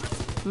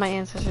 My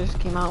ancestors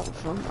came out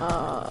from,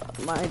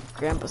 my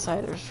grandpa's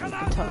side is from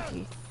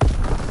Kentucky.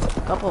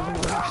 A couple of them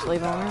were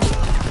slave owners.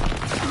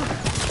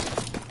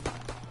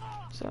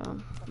 So,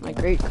 my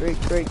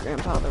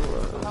great-great-great-grandfather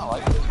was. I don't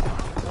like this.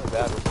 It's really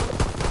bad.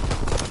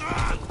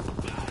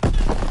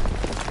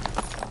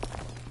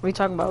 What are you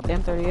talking about, the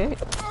M38?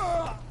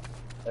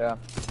 Yeah.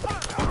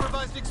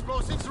 Improvised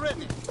explosives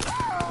ready.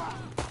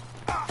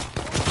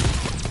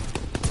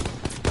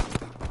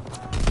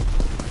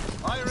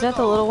 Is that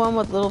the little one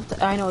with little...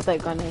 I know what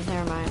that gun is,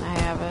 never mind, I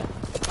have it.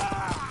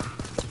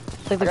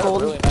 Like the I got a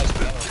golden... really nice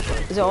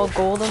piano. Is it all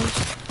golden?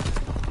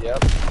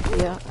 Yep.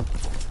 Yeah.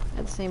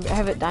 At the same... I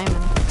have it diamond.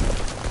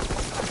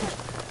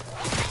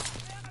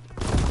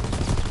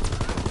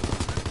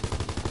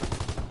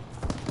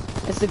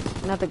 It's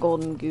the... not the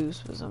golden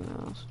goose, but something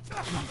else.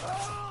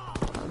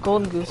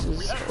 Golden goose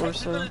is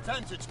also...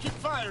 Keep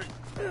firing.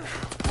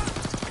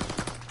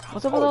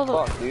 What's up with all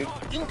Holy the...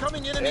 fuck, dude.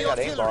 Incoming enemy Yeah, I got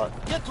artillery.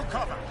 aimbot. Get to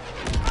cover.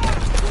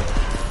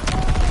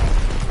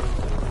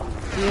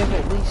 Do you have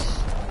at least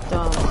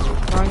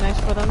throwing knives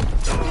for them?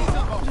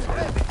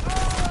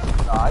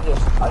 No, I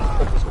just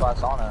put this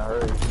class on in a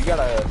hurry. You got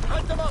a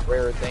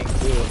rare thing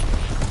too.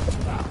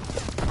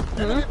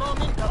 Enemy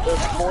bomb incoming.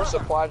 There's 4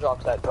 supply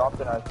drops that dropped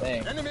in our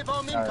thing. Enemy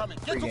bomb incoming.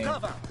 Get to Pre-game.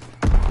 cover.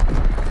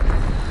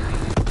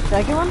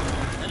 Second one?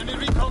 Enemy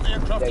recon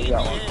aircraft Yeah, you in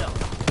got the one. air.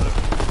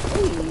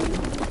 Hey.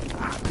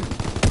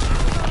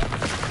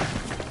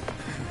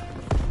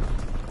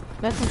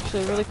 That's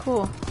actually really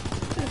cool.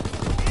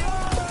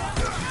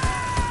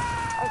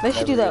 They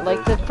should do that,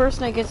 like the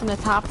person that gets in the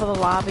top of the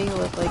lobby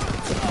with like,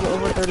 if you get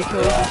over 30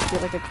 kills, you should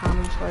get like a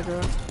common supply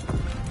drop.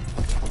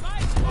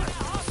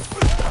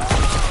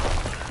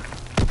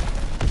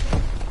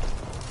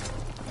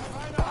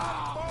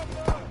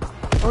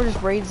 Or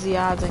just raise the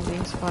odds on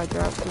getting supply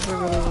drops, because they're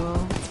really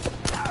low.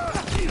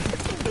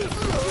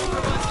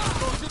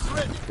 Explosives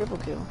ready. Triple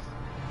kill.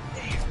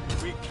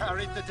 We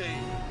carried the day.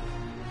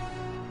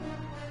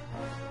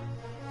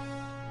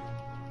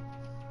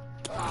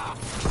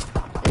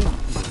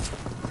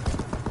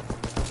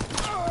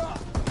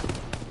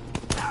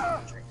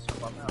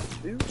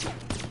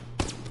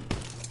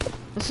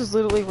 This is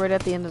literally right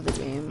at the end of the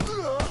game.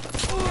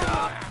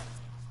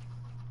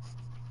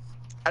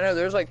 I know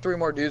there's like 3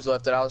 more dudes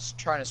left that I was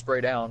trying to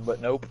spray down,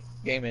 but nope.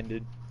 Game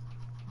ended.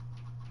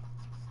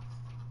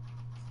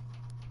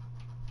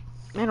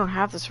 I don't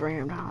have to spray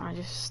them down, I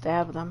just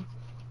stab them.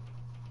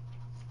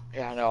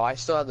 Yeah, I know. I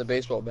still have the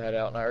baseball bat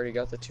out, and I already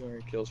got the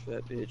 200 kills for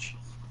that bitch.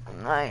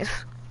 Nice.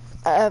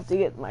 I have to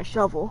get my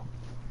shovel.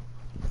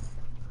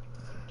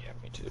 Yeah,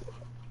 me too.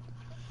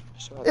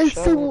 So I have a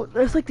shovel.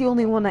 That's like the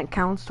only one that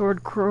counts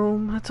toward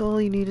chrome. That's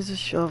all you need is a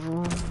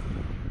shovel.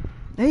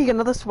 Hey, you got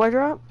another supply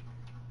drop?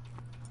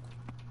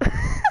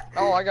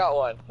 Oh, I got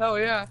one. Hell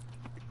yeah.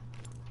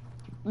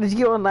 Did you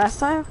get one last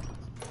time?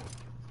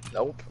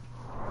 Nope.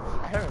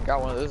 I haven't got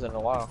one of those in a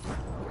while.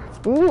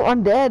 Ooh,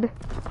 undead.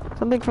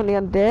 Something from the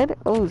undead.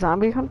 Oh,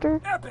 zombie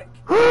hunter. Epic.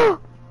 Oh,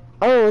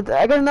 I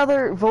got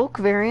another Volk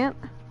variant.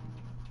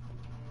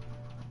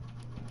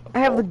 I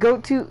have the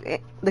goat to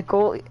the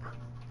gold.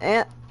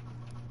 And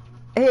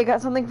hey, I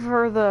got something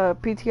for the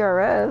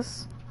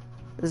PTRS,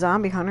 the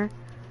Zombie Hunter,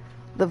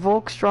 the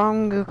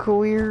Volkstrong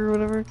Career or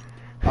whatever.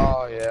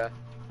 Oh yeah.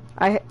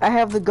 I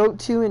have the Goat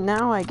 2, and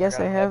now I guess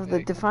I got have the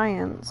Epic.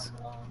 Defiance.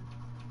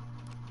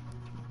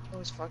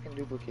 Those fucking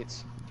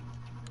duplicates.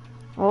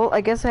 Well,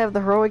 I guess I have the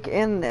Heroic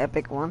and the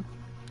Epic one.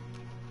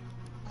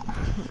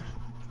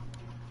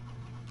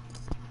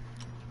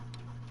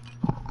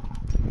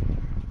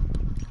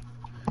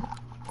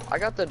 I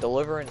got the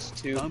Deliverance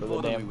 2 Don't for the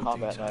bother me damn with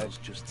combat details.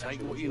 knife. Just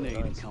take what you need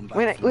and come back.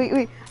 Wait,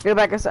 I gotta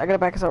back us. I gotta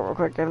back us out real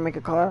quick. Gotta make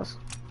a class.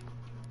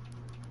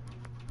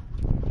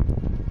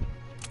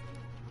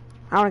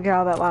 I wanna get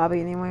out of that lobby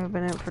anyway. We've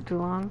been in it for too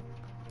long.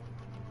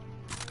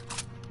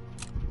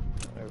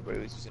 Everybody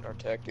was using our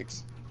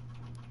tactics.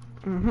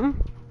 Mm-hmm.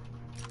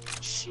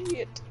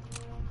 Shit.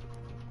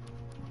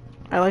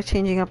 I like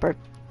changing up our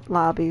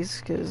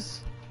lobbies,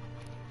 cause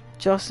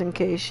just in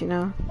case, you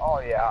know. Oh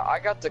yeah, I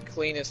got the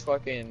cleanest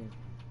fucking.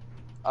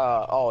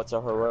 Oh, it's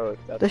a heroic.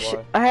 That's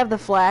why. I have the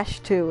Flash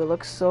too. It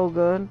looks so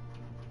good.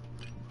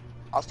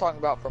 I was talking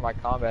about for my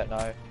combat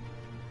knife.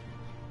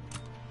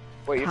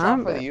 Wait, you're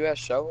talking for the US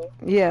shovel?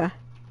 Yeah.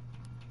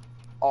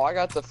 Oh, I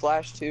got the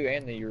Flash 2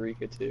 and the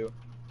Eureka 2.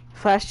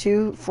 Flash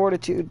 2,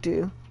 Fortitude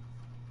 2.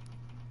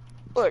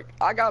 Look,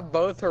 I got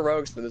both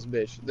heroics for this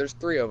bitch. There's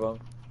 3 of them.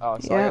 Oh,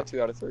 so I got 2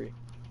 out of 3.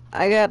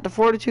 I got the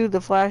Fortitude,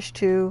 the Flash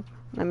 2.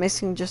 I'm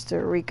missing just the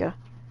Eureka.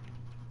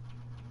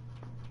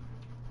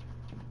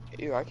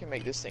 Ew, I can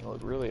make this thing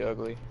look really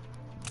ugly.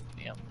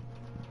 Damn.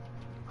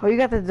 Oh, you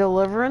got the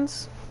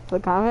Deliverance? The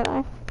combat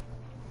knife?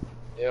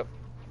 Yep.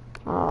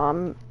 Oh,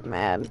 I'm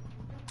mad.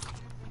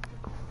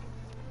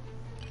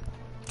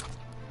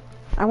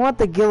 I want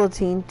the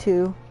Guillotine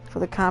too for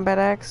the combat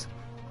axe.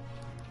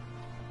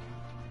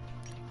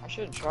 I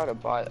should try to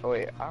buy. Oh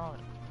wait, I don't.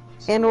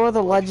 And or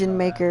the Legend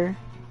Maker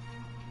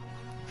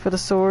for the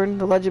sword.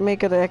 The Legend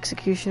Maker, the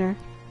Executioner.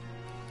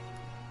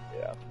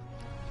 Yeah.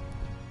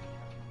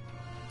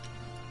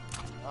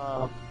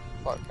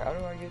 Fuck. How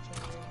do I get to?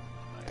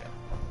 Oh,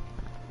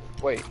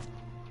 yeah. Wait.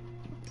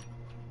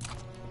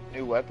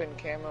 New weapon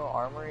camo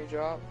armory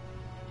drop.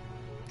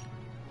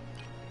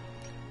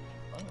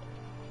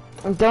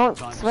 Don't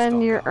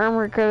spend your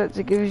armor credits.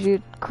 It gives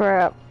you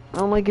crap. It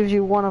only gives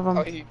you one of them.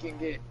 Oh, you can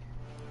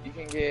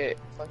get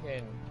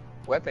fucking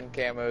weapon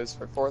camos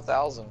for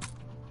 4,000.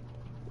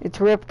 It's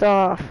ripped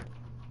off.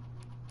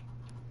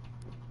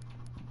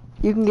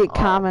 You can get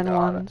common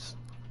God. ones.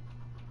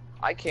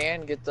 I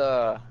can get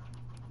the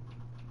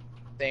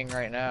thing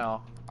right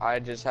now. I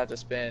just have to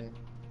spend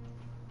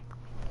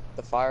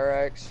the fire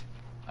axe.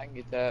 I can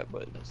get that,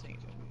 but this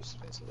thing's gonna be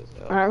expensive as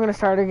hell. Alright, I'm gonna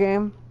start a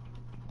game.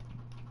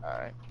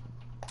 Alright.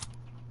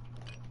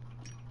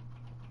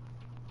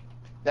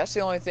 That's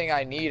the only thing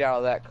I need out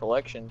of that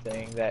collection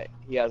thing that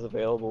he has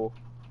available.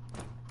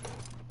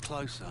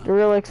 Closer. The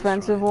real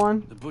expensive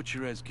one. The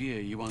butcher has gear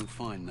you won't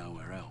find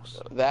nowhere else.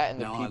 That and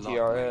the Now,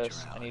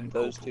 PTRS. I, I need and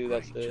those Corporal two,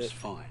 that's Green it. just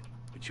fine,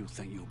 but you'll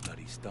think you're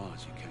bloody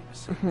stars you came to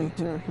see me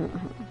today.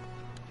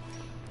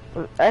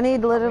 I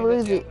need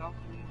literally the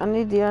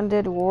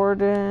Undead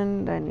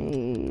Warden. I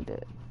need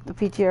the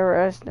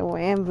PTRS, the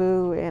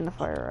Wambu, and the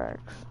Fire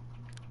Axe.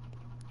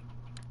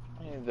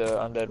 I need the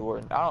Undead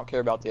Warden. I don't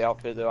care about the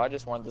outfit though. I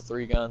just want the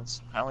 3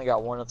 guns. I only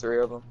got 1 of 3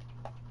 of them.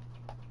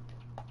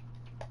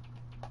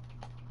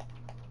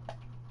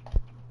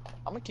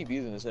 I'm gonna keep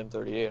using this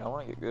M38. I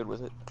want to get good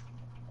with it.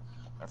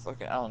 Or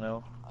fucking, I don't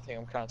know. I think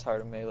I'm kind of tired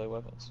of melee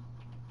weapons.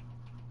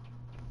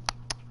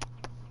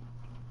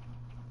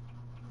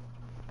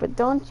 But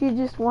don't you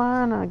just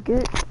wanna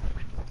get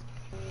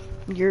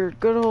your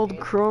good old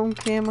chrome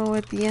camo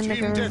at the end of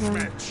Team everything?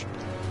 deathmatch.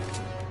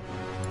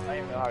 I don't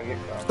even know how to get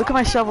chrome. Look at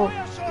my shovel.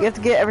 You have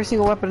to get every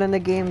single weapon in the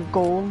game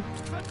gold.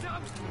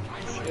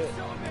 Shit.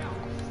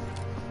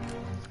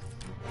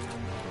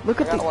 Look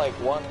I at got the. like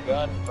 1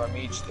 gun from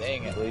each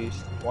thing at least.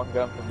 1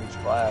 gun from each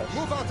class.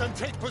 Move out and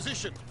take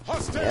position.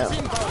 Hostiles Yeah.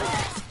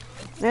 inbound.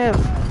 They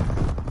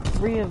have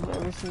 3 of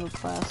every single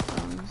class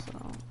thing,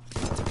 so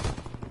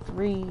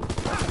 3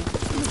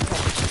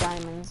 fucking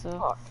diamonds. So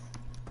Fuck.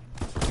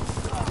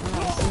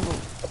 not a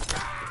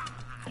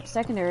single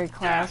secondary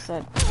class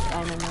at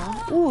diamond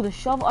now. Ooh, the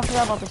shovel! I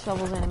forgot about the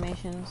shovel's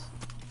animations.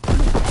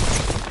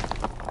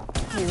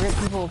 They rip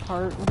people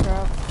apart and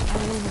crap. I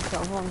haven't used a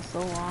shovel in so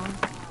long.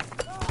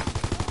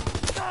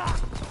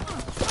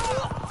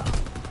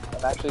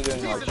 I'm actually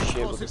doing like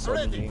shit with the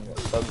submachine.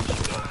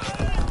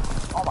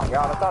 Oh my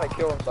god, I thought I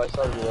killed him, so I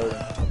started reloading.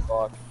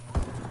 Fuck.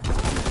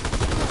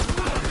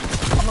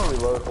 I'm gonna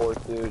reload horse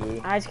too,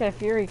 dude. I just got a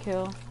fury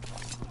kill.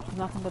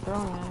 Nothing but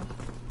throwing knives.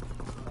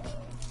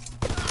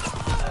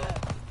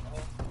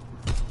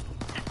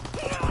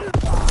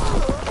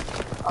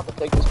 I'm gonna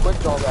take this quick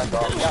draw back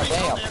off. God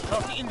damn.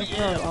 Aircraft in the That's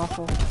air. really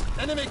awful.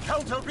 Enemy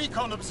counter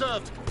recon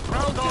observed.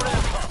 Ground our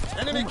aircraft.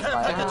 Enemy care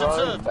my package God,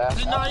 observed.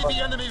 bastard. Deny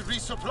the enemy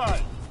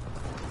resupply.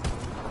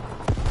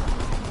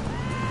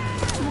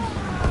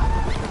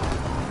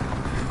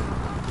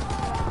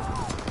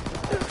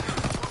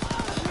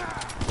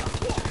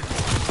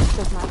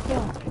 Took my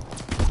kill.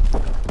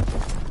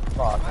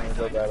 Fuck, I need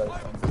so bad, I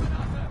think.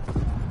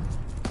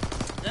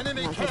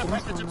 Enemy care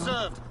package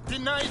observed.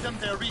 Deny them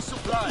their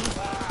resupply. I'm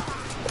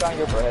trying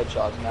to go for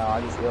headshots now.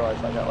 I just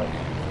realized I got like.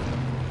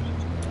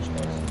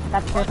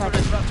 That's care Fighter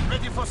package. aircraft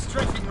ready for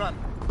strafing run.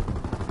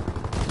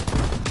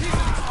 Diesel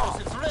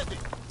explosives ready.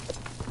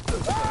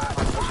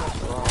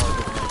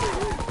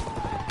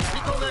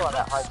 Recon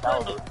aircraft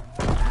scrambled.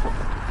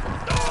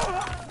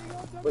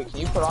 Wait, can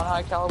you put on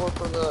high caliber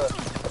for the?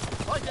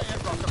 Fighter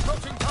aircraft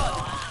approaching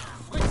target.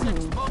 Quick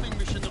 6 bombing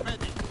mission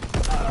ready.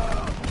 I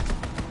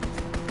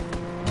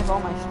have all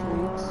my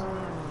streaks.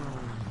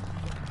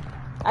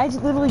 I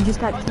literally just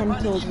got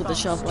 10 kills with the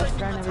shovel. I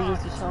forgot I never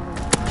used the shovel.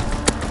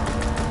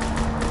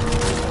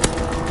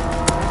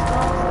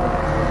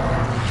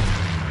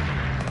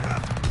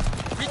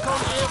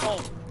 Recon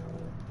airborne.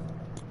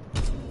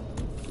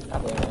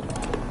 God damn it.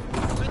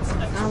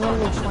 I'm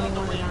literally 21 and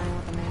 9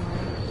 with the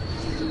melee.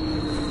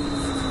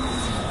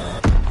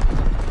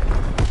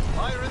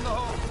 Fire in the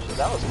hole.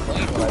 That was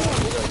clean, but I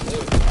didn't do it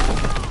too.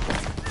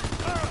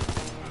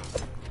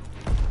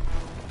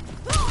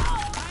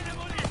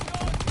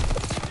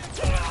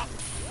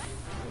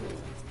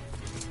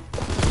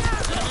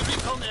 Enemy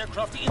recon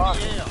aircraft in Fuck,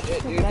 the air.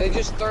 shit, dude, they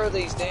just throw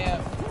these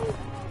damn.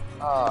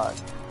 Recon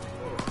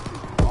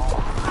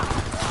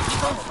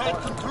fight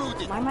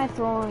concluded. Why am I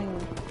throwing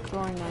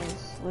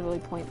knives? Literally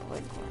point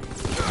blank.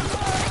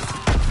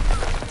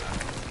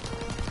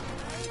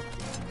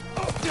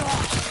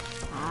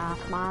 Ah,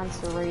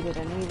 monster rated.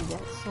 I needed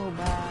that so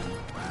bad.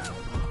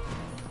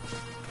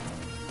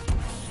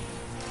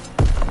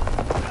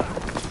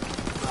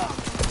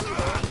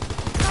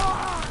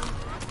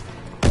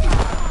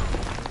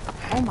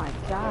 Oh my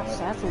gosh,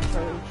 that's a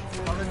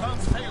surge. Our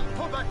advance failed.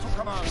 Pull back to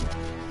command.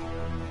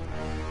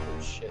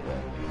 Oh shit.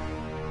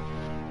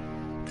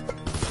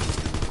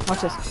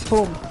 Watch this.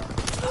 Boom.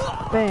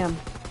 Bam.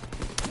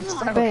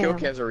 Kill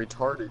cams are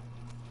retarded.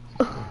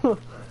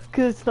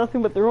 Because it's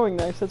nothing but throwing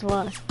knives, that's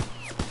why.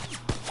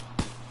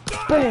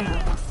 Bam!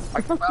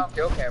 I found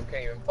kill cam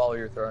can't even follow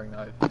your throwing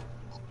knife.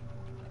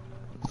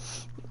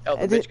 Hell,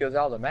 the bitch goes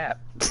out of the map.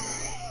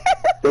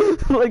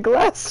 Like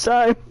last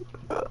time.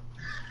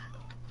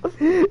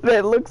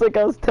 That looks like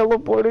I was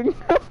teleporting.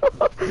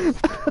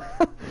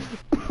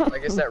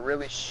 Like it's that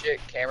really shit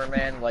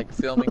cameraman like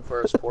filming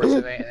for a sports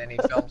event and then he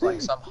films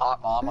like some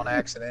hot mom on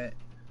accident.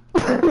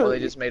 Or they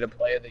just made a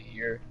play of the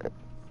year.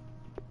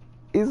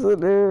 He's in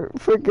there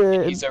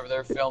freaking. He's over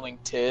there filming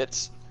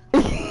tits.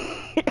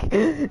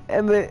 and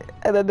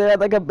then they had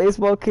like a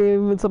baseball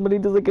game and somebody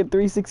does like a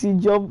 360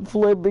 jump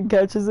flip and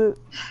catches it.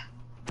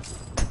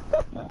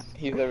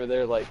 He's over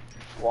there like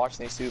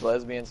watching these two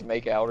lesbians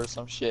make out or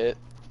some shit.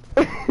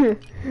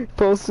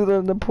 Posted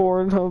on the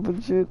Pornhub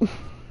and shit.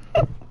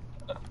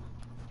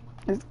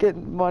 Just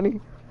getting money.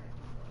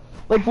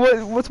 Like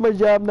what's my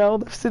job now?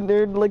 They're sitting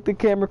there and like the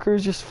camera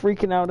crew's just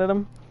freaking out at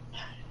him.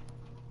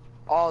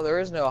 Oh, there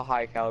is no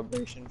high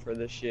calibration for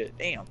this shit.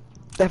 Damn.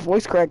 That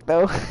voice crack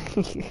though.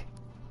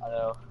 I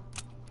know.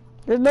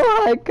 There's no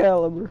high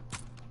caliber.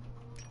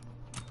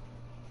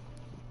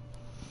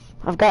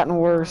 I've gotten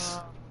worse.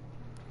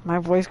 My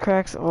voice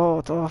cracks. Oh,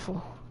 it's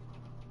awful.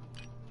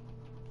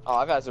 Oh,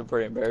 I've had some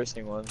pretty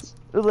embarrassing ones.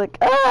 It's like,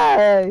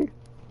 hey!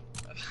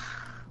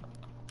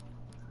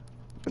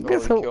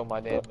 Totally kill my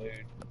damn mood.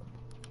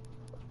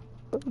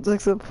 It's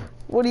like some,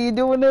 what are you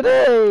doing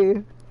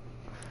today?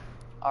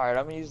 Alright,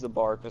 I'm gonna use the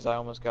bar because I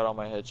almost got all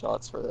my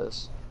headshots for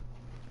this.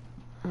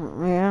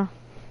 Yeah.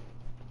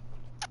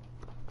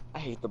 I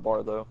hate the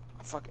bar though.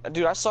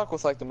 Dude, I suck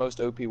with like the most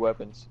OP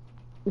weapons.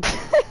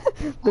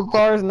 The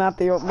bar is not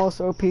the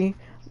most OP.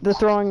 The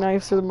throwing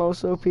knives are the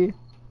most OP.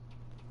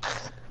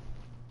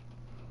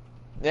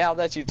 Now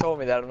that you told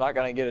me that, I'm not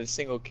gonna get a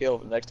single kill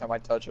the next time I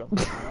touch them.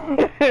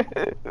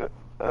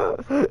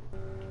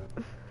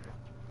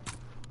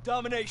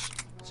 Domination.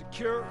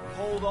 Secure,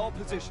 hold all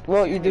positions.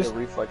 Well, you Need a just.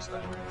 reflex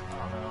thing.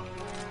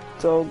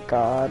 Oh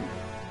god.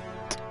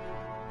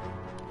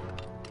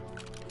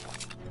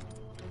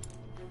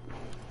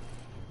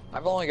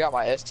 I've only got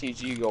my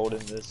STG gold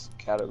in this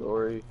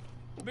category.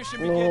 Mission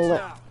begins Well,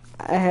 now.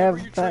 I have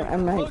that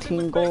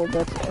M19 gold.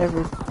 That's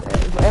every.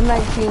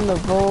 M19, the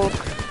Volt,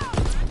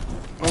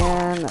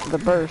 and the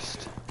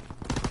Burst.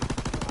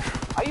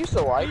 I used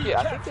to like it.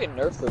 I think they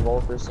nerfed the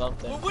Volk or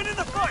something. We're winning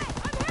the fight.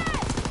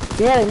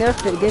 Yeah, they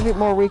nerfed it. Gave it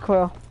more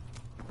recoil.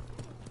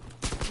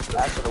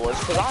 That's what it was.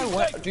 Cause I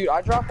went, dude.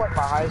 I dropped like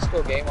my highest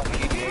skill game on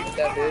GTA with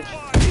that bitch.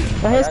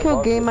 The highest I kill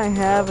loved game it. I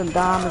have in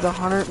Dom is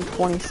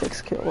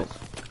 126 kills.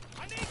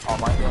 Oh,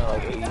 mine's only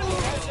like 80.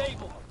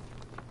 Disabled.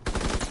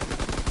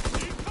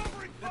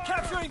 They're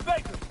capturing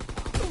Baker.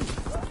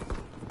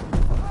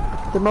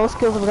 The most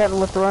kills I've gotten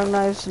with throwing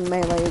knives and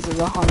melees is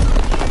 100.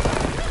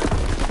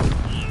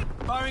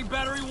 Firing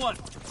battery 1.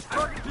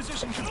 Target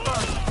position confirmed.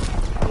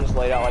 I just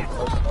laid out like the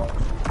most annoying.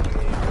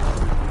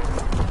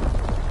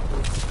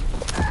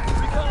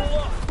 Recon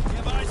aloft. We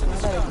have eyes in the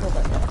sky.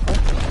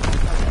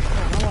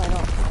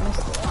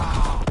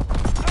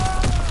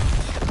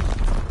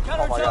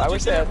 Oh my god, I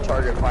wish they had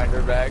Target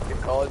Finder back in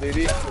Call of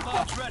Duty.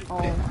 Bombs ready. Oh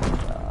my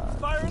god.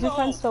 Fire in Is the your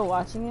friend hole. still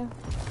watching you?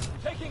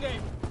 Taking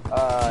aim. No.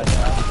 I'm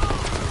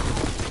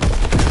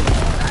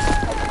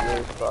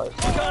really surprised.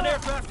 Recon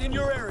aircraft in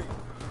your area.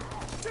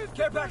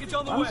 Care package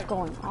on the way. What's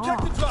going Check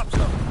the on? drop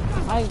zone.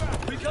 My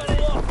Recon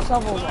aloft.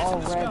 shovel's Eyes all in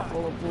the red, sky.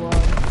 full of blood.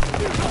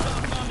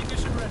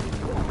 Ammunition ready.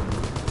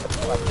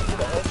 Like, get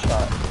a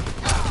headshot.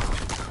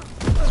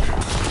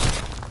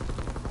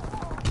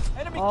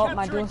 Enemy Oh, my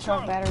capturing dual shock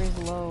Charlie. battery's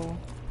low.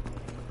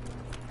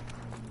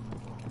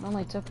 It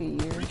only took a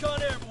year.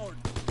 Recon airborne.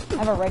 I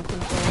have a red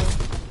controller.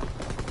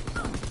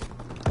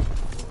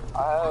 I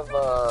have,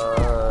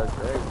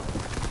 great.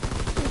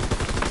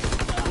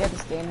 You have the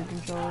standard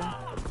controller.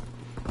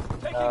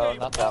 Taking No, aim.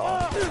 not that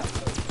one.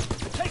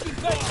 Taking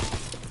bait.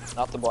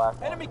 Not the black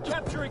one. Enemy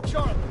capturing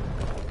Charlie.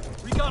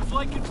 Recon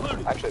flight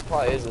concluded. Actually, it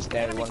probably is the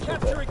standard Enemy one. For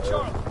capturing that,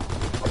 Charlie.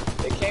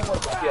 it came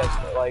with, yes,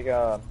 like,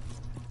 a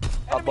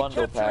Enemy bundle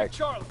capturing pack.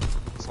 Charlie.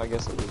 So I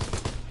guess it was.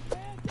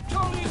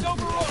 Charlie is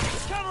overrun.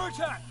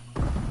 Counterattack.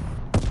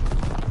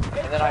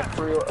 And then I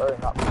pre-ordered,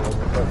 not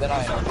pre-ordered, but then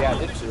I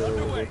did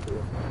pre-order it.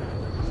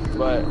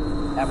 But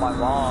at my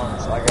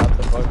mom's, I got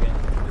the fucking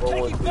World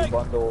War II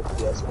bundle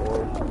PS4. Oh,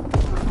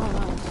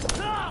 nice.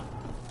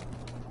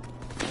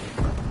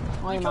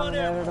 Well, your mom and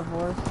dad are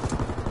divorced.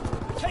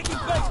 Taking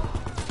bait.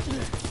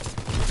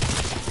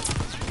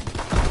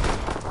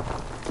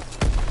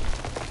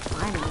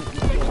 Finally.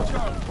 Taking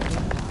Charlie.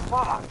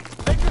 Fuck!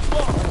 Take this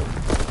long.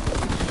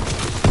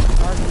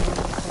 Arguing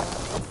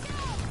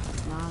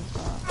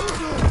non-stop.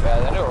 Yeah,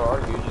 they never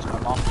argued, just my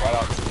mom flat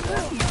out.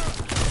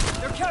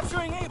 They're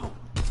capturing Able.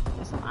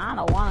 Listen, I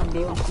don't want to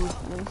deal with these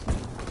things.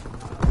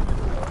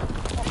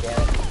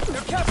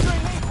 They're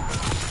capturing Able.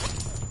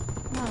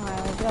 No,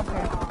 Riley, get up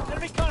here.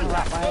 Enemy I'll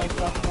wrap contact. Riley's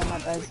left on my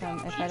bedtime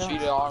if I She don't.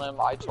 cheated on him,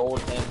 I told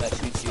him that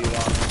she cheated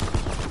on him.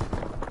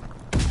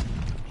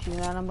 She's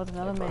on him with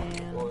another Of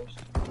man. course.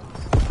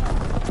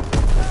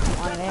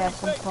 Wanted to have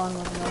some fun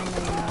with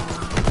another man.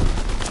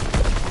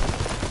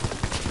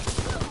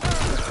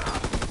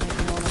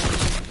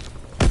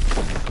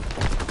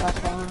 That's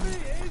fine.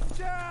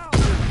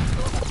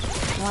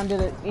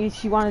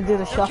 She wanted to do the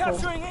They're shuffle.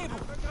 capturing Able.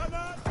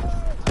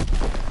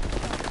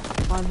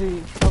 Want to do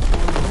the shuffle.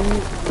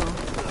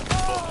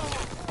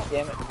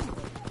 Damn it.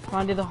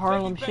 Want to do the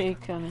Harlem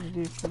Shake kind of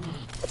dude.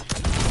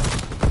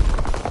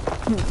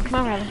 Come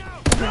on, Riley.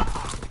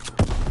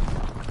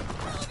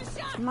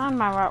 Come on,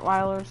 my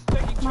Rottweilers.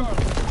 Taking Charlie.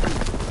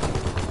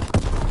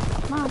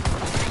 Come on.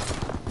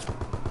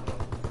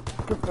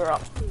 Good girl.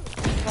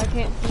 If I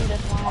can't see,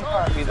 that's I'll why.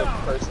 probably be the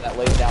person that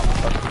lays down the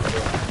fucking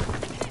video.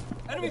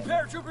 Enemy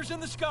paratroopers in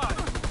the sky.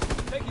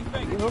 Taking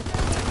bait.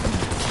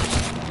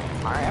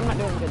 Alright, I'm not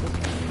doing good this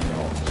time.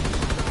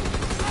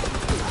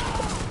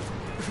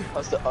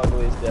 That's the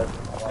ugliest death in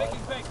my life.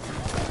 Taking bait.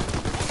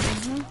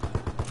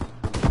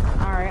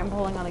 Alright, I'm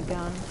pulling out a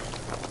gun.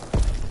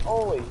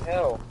 Holy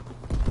hell.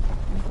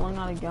 I'm pulling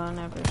out a gun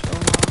after so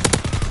long.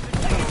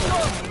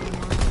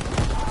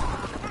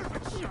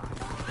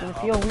 It's gonna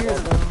feel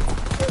weird though.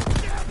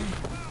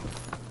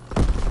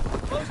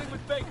 Closing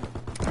with bait.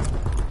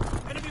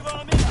 Enemy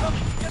bomb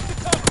incoming. Get the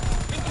cover.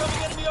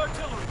 Incoming enemy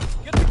artillery.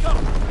 Get the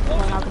cover.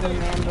 Pulling out Closing the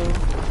with bait. Mambo.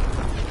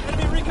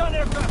 Enemy recon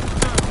aircraft.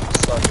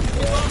 Sucks,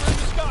 Bomber yeah. in the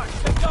sky.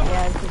 Take cover.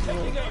 Yeah, it's just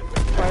Taking a aim.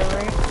 fire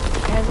rate. It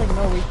has like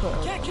no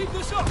recoil. Can't keep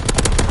this up. Yeah.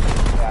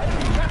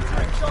 Enemy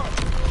capturing Charlie.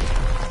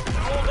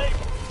 Hold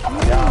Able. Oh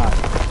my god.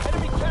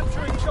 Enemy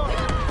capturing Charlie.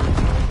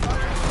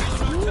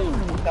 I'm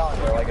telling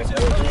you, like a no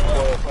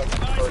recoil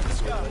fucking Eyes in the person.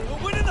 sky.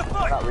 We're winning the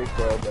fight. Not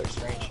recoil, but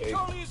strange shape.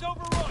 Charlie is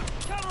overrun.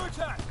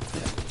 Counterattack.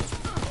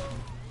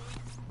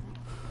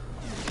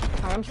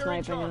 Alright, I'm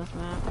sniping on this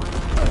map. Why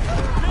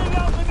Being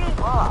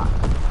outmaneuvered. Ah,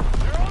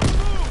 They're on the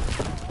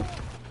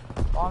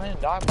move. spawn in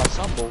and die by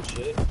some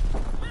bullshit.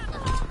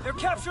 They're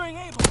capturing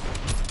Able.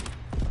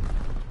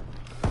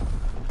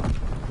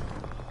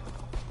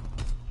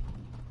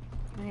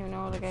 I don't even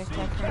know what the guy's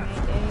capturing me.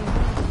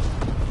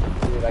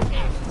 Dude, I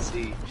can't even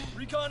see.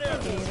 Recon A.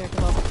 airborne. They're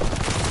close.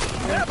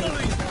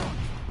 Heavily.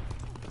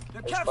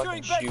 They're Just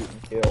capturing fucking bait. shoot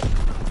and kill.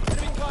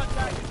 Enemy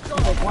contact is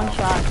Charlie. Like one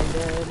shot, they're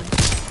dead.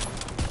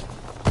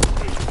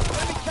 Enemy I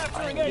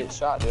capturing didn't Able. get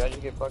shot, dude. I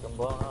just get fucking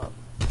blown up.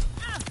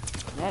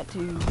 That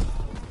too.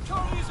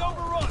 Charlie is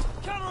overrun.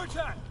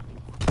 Counterattack.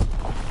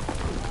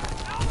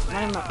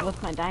 I'm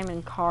with my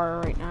diamond car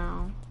right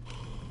now.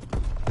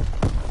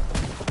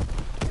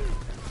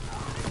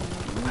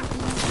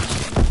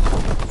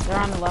 They're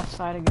on the left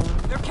side again.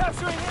 They're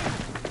capturing Able.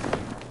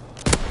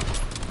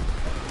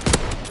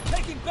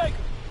 Taking Baker.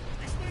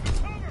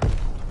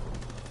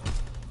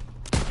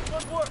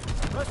 Good work.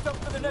 Rest up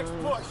for the next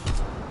push.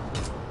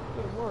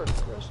 Good work.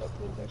 Rest up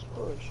for the next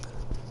push.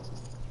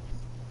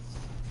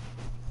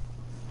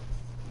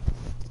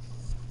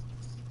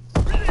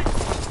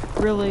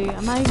 Really?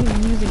 I'm not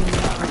even using it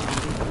right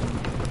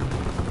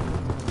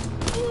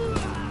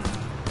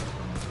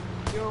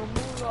Yo,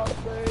 Moolah,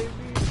 baby.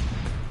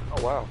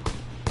 Oh, wow.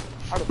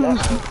 How did that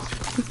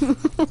happen?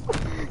 now.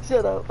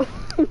 Shut up.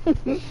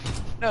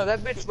 No, that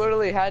bitch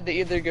literally had to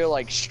either go,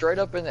 like, straight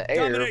up in the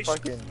air or Domination.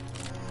 fucking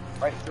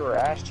right through her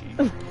ass cheek.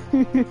 I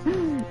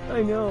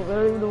know, but I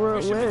don't even know where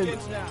it Mission went.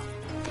 begins now.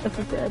 That's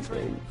a bad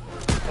thing.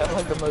 That's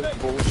like the most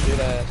bullshit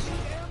ass.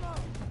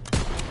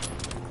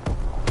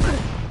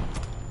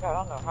 God, I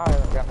don't know how I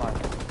haven't got my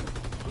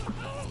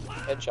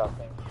headshot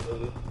thing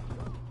completed.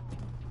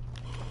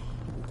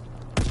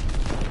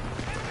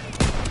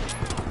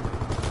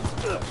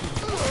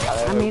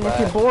 I mean, if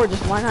you're bored,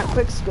 just why not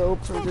quick scope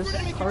or just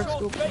hard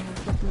scope? You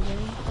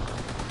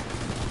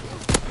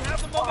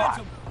have the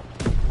momentum.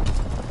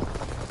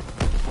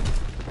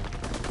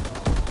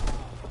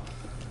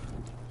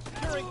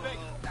 Securing Baker.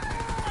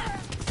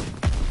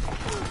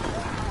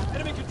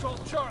 Enemy controls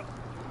Charlie.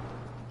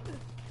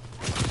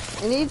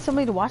 I need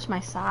somebody to watch my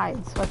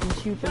sides so I can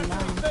shoot them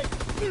down.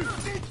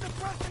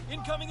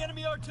 Incoming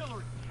enemy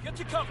artillery. Get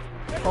to cover.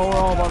 Oh, we're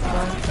all about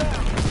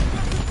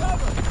that.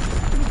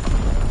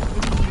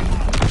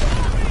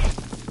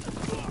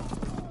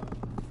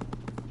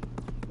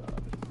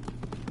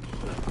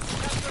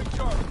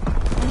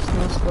 There's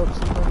no scope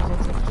sometimes,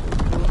 that's actually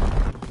cool.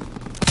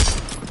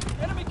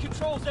 Enemy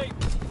controls A.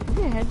 Give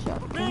me a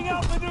headshot. Being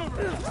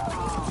outmaneuvered.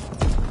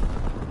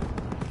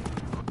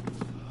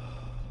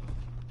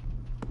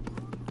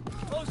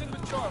 Closing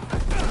with Charlie.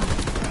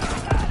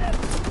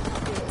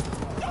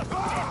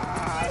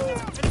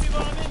 Enemy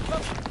bomb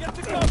incoming. Get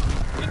to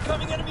cover.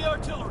 Incoming enemy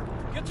artillery.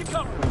 Get to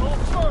cover. Hold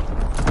Charlie.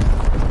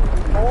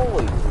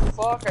 Holy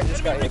fuck, I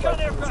just got Enemy hit by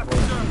recon aircraft this.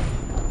 reserve.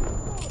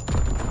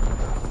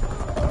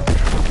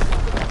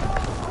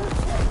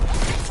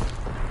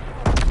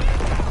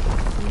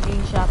 I'm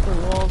being shot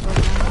through walls right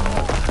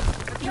now.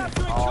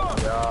 Capturing Oh my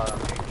Charlie. god, I'm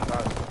being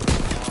shot.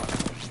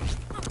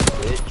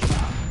 Bitch.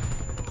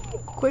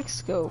 Quick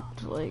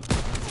scoped, like.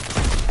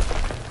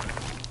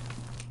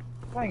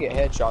 I'm trying to get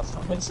headshots.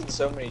 I'm missing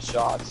so many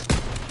shots.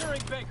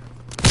 Securing Baker.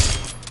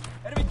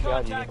 Enemy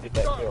God, you contact didn't at get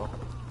that Charlie. kill.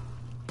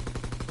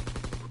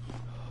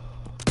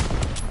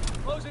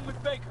 Closing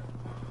with Baker.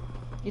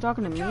 You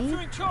talking to me?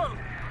 Capturing Charlie.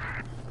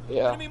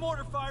 Yeah. Enemy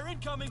mortar fire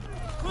incoming.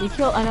 You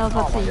killed, I know I was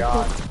about to Oh say, my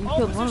God. you All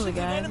killed one of the positions in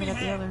guys, I enemy got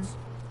the other. hands.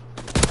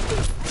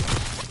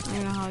 I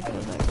don't know how I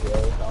killed that.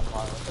 Yeah, I'm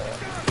fine with that.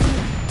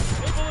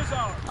 Able is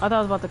ours. I thought I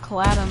was about to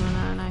collide him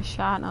and I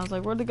shot and I was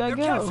like, where'd the guy They're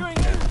go? capturing.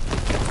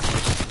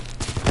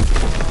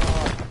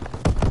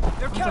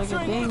 They're I was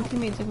like, a capturing. dang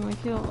teammate took my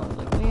kill. I was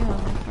like, well, yeah,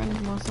 my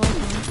friend's most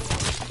likely.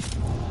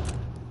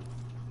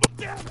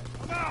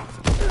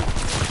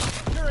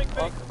 Securing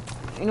Baker.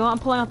 You know what, I'm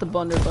pulling out the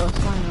blunderbuss,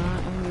 why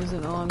not? I'm using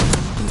it all the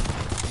time.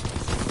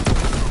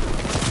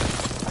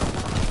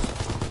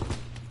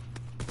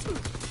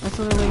 That's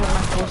literally what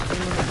my full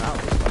stream was about,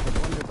 was about the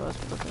blunderbuss,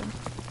 but okay.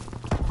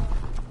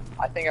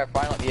 I think I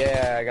finally,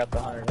 yeah, I got the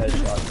 100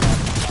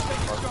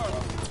 headshots.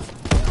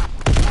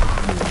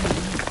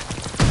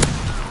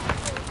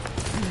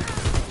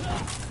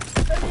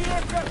 Enemy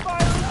aircraft fire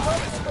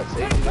That's incoming. easy.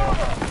 Take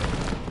cover.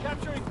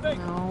 Capturing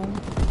Baker. No.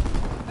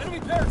 Enemy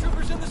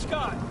paratroopers in the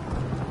sky.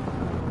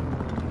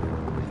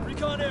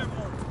 Recon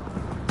airborne.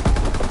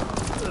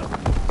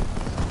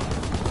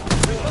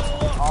 Recon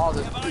aloft. Oh,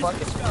 this Have eyes in fucking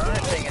the sky. burn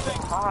thing at the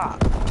top.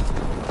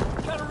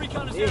 Counter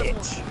recon is Bitch.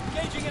 airborne.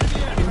 Engaging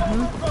enemy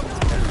aircraft.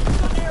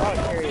 Oh,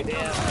 carry it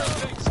in.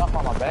 Something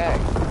on my back.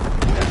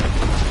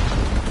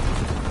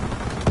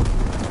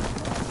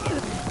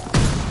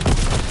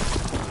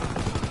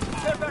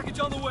 Care package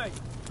on the way.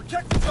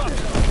 Protect the drop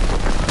zone.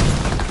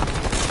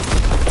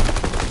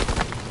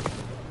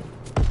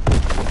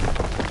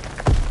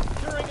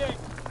 Securing A.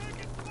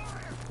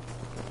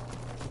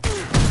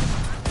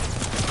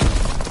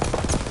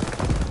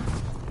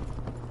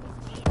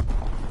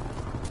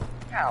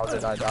 How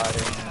did I die there?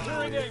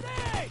 Securing A.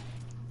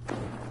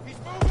 He's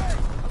moving!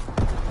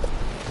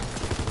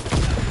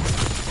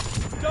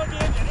 Dug in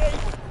and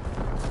able.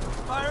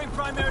 Firing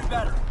primary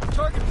battery.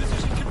 Target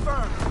position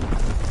confirmed.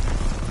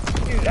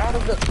 Dude, out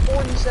of the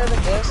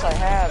 47 deaths I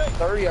had,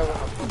 30 of them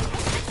were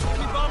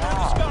Enemy bomber in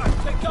the sky.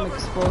 Take Some cover.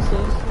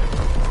 explosives.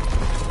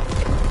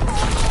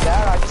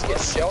 that. I just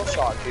get shell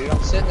shocked, dude.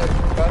 I'm sitting there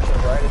concussion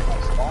right at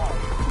my spawn.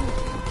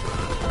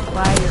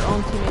 By your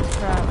own teammates'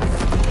 crap.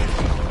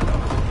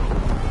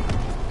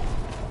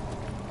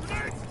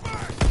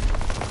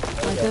 I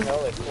Like didn't this.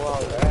 know they flew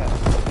out of that.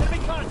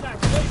 Enemy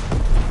contact. Able.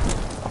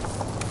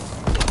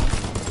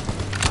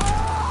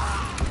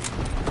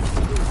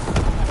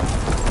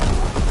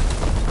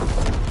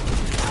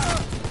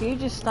 Can you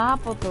just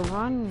stop with the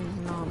run?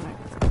 No, I'm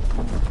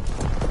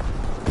not.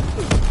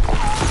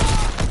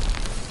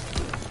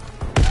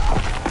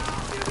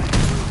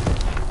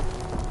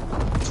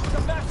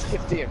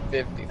 50 and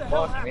 50.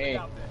 Fuck me.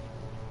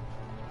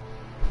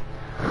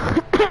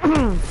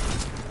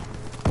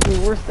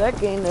 Dude, worse that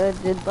game than I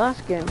did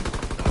last game.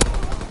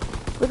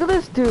 Look at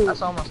this dude.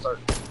 That's almost start.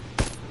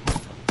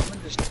 I'm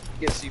gonna just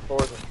get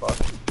C4s and fuck.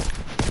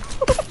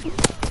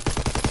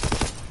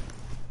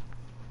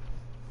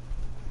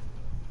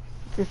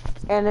 Just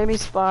enemy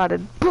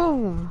spotted.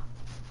 Boom.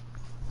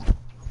 I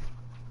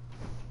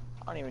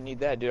don't even need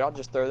that, dude. I'll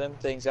just throw them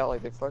things out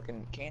like they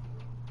fucking can't.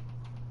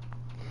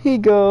 Here you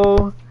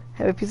go.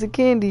 Have a piece of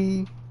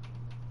candy.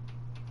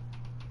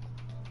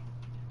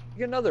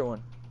 Get another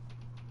one.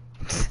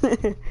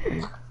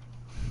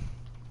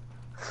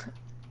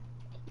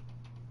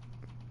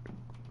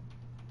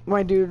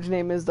 My dude's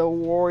name is the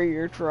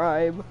Warrior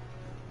Tribe.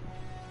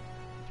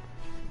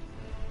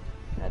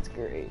 That's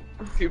great.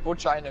 People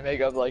trying to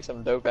make up like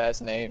some dope ass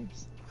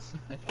names.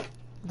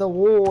 The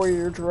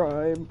Warrior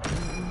Tribe.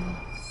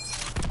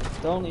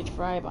 The only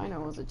tribe I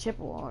know is the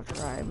Chippewa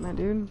tribe, my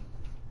dude.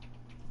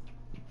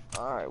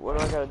 Alright, what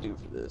do I gotta do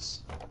for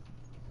this?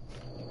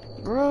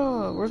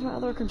 Bruh, where's my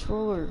other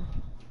controller?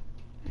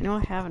 I know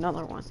I have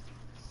another one.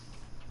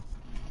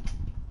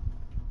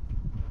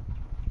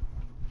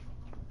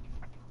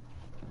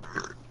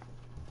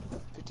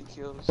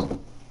 Kills.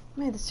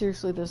 Man,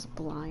 seriously, this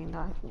blind.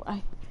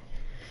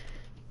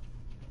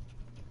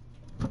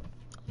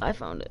 I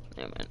found it.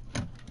 Damn it.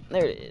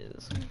 There it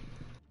is.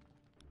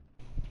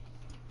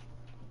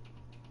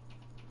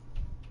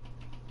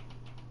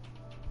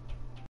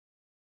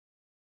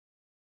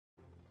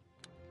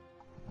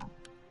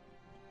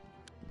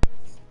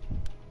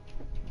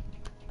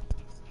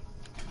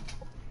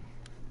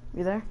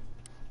 You there?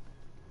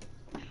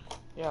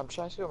 Yeah, I'm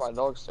trying to see what my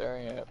dog's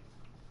staring at.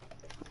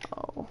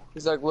 Oh.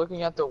 He's like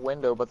looking at the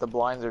window, but the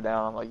blinds are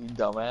down. I'm like, you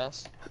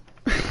dumbass.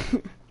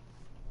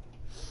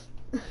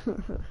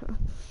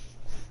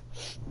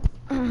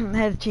 I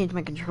had to change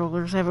my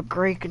controllers. I have a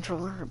gray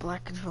controller, a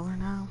black controller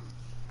now.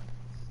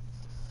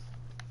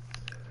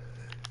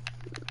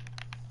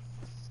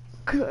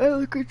 The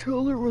other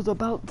controller was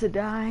about to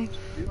die.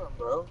 What you doing,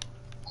 bro?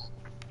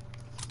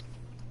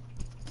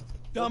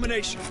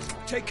 Domination.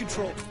 Take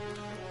control.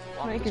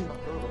 How many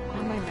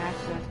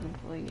matches have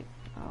complete?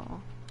 Oh.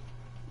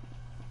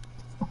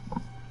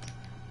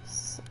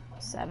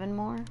 7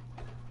 more?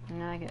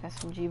 And then I get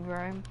SMG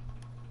bribe.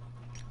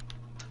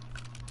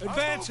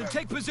 Advance and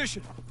take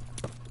position.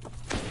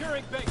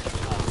 Securing base.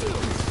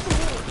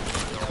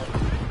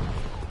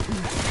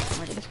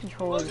 Like, this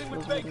controller Closing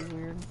with feels really Baker.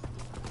 weird.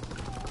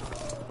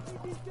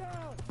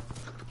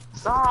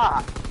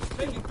 Stop!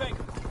 Taking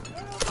Baker.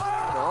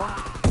 No.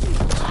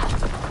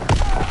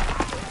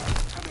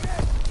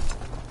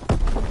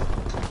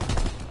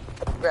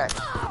 Back.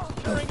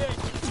 Securing A.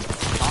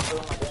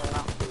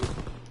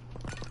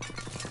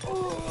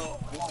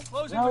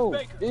 Closing No, with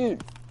Baker.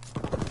 dude.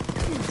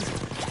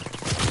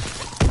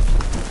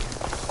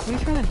 What are you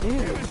trying to do?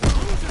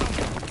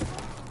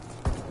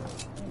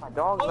 My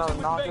dog's about to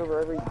knock over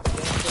every damn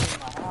thing in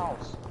my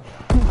house.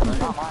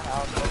 Not my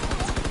house, but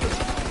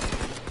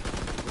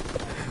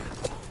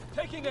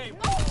Taking aim.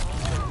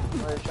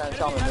 they're trying to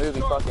tell me to move.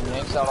 He fucking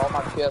yanks out all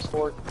my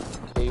PS4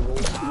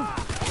 cables.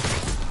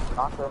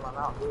 Knocked over my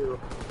mount, too.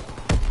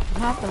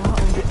 Knock them out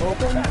and get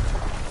open?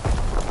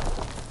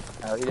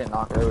 No, he didn't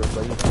knock it over,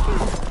 but he did.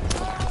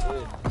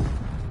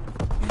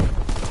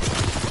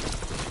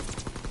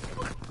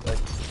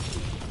 Like,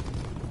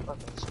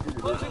 fucking scooter.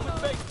 Closing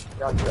with Baker.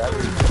 God, you're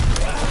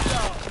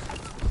everything.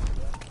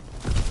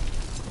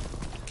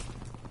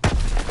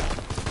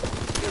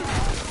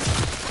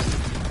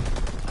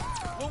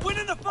 We're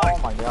winning the Oh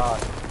fight. my god.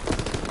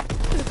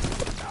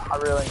 I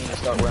really need to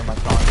start wearing my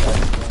contacts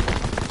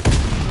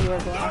again. You wear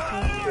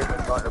glasses?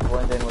 They're starting to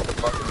blend in with the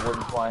fucking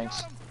wooden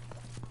planks.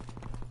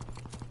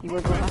 You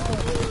wear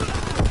glasses?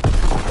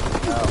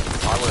 No,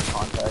 I wear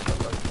contacts. I'm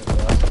like,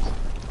 glasses.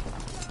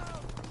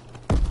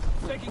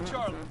 Taking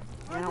Charlie.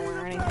 I don't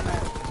wear anything.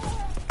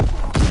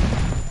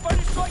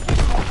 Fighter striking.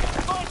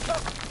 Find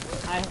cover.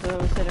 I have to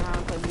sit around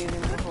and play video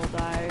games the whole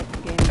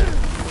game.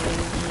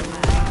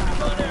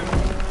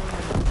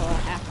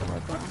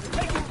 Afterwards.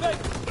 Taking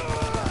Baker.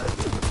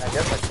 I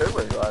guess I could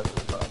wear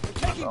glasses, but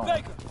Taking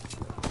Baker.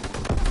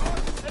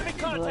 Enemy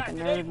You're like a contact.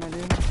 nerd, my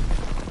dude.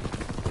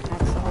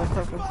 That's the whole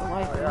purpose of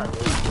life, oh, yeah. isn't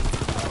it?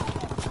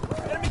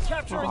 Enemy The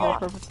capturing whole A.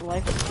 purpose of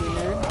life is to be a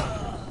nerd.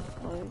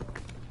 Like,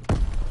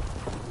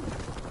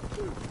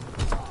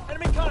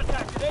 Enemy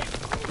contacted A. I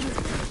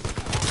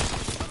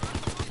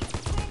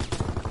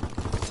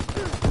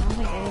don't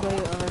think anybody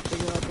will ever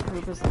figure out the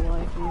purpose of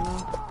life, you know?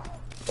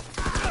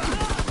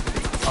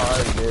 Oh, I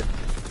already did.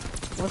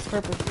 What's the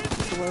purpose?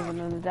 To live and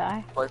then to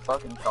die? Play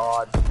fucking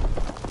COD.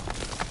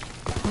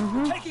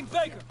 Taking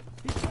Baker.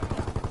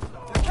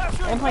 They're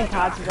capturing I'm playing Baker.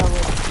 COD since I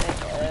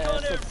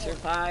was like 6 or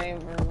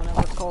 5 or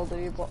whenever Call of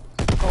Duty 4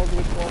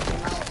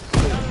 came out.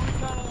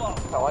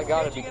 Oh, I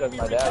got it because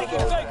my dad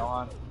was always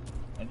on.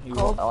 And he,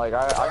 like,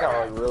 I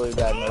got like really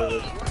bad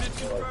nervous.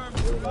 Like,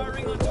 really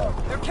nervous about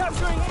They're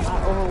capturing A.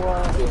 Not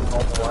Overwatch. being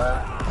multiplayer.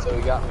 So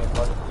he got me a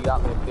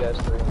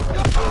PS3.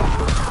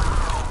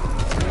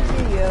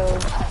 Video.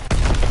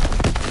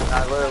 And I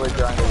literally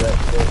grinded that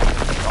shit the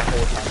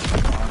whole time.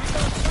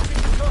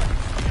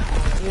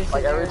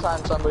 Like every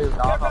time somebody was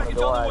knocking on the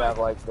door, I'd have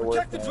like the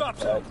worst Protect the drop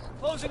zone. panic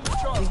Closing the You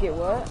Charlie. get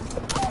what?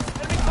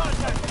 Enemy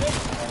contact A.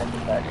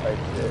 attack type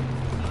shit.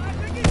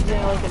 You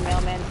know, like the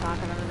mailman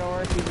knocking on the door.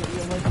 You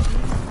like,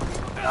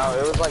 No,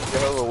 it was like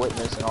Jehovah's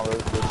Witness and all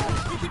those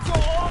bitches. We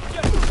control all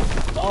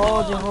objectives.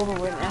 oh, Jehovah's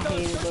Witness. I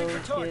hated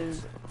those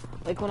kids.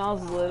 Like when I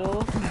was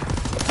little, man,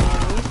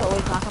 they used to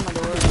always knock on my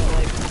door and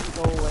like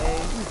go away.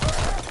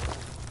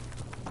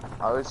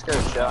 I was scared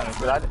of shit out of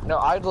me.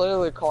 I'd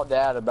literally call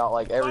dad about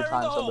like every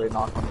time somebody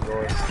knocked on the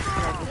door.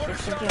 Like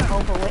it's just a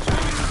Jehovah's Witness.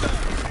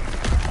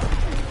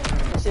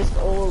 It's just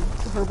old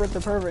Herbert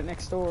the Pervert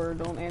next door.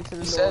 Don't answer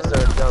the He door. says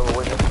they're a Jehovah's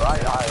Witness, but I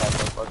have no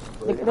fucking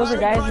clue. Look, those are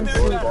guys in Primary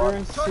suits. down. They're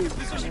in Target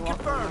suits. position They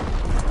walk around.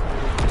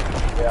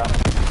 confirmed. Yeah.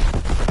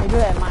 They do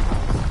that in my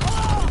house.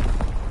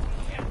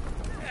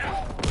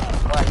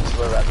 Well, I used to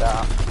live at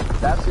that.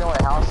 That's the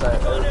only house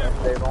that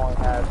they've only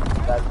had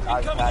that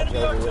I've Incoming had enemy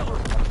Jehovah's artillery.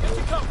 Witnesses.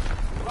 Enemy cover.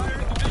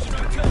 Firing division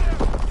artillery.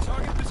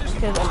 Target position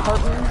Because confirmed.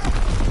 apartments,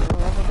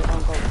 wherever they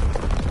don't go.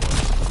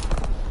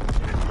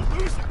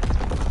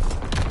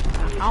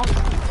 House.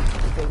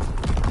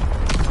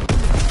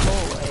 Go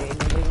away.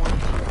 Nobody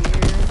wants you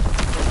here.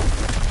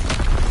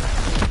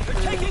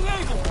 They're taking They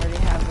Able. already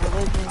have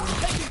religion.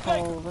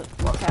 Called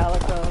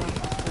Metallica.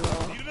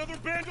 Need another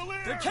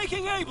bandolier! They're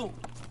taking Able.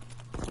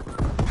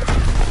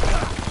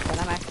 And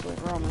I'm actually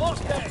Roman.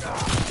 Lost A.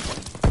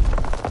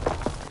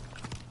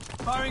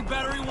 Firing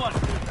battery 1.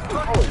 Target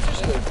Holy position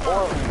shit, there's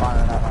four confirmed. of them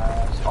firing at my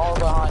ass. All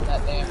behind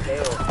that damn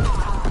barrel.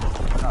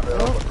 Not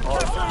barrel, but car.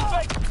 Capturing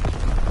Baker.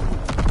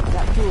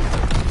 Got two of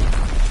them.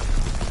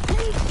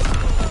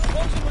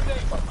 Closing with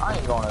Able. I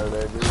ain't going over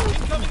there, dude.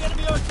 Incoming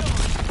enemy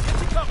artillery.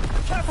 Into cover.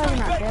 Probably Capturing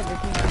not dead. Baker. They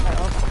can just like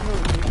also kill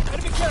you.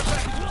 Enemy care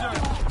package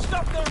observed.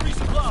 Stop their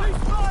resupply.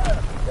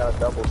 Got a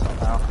double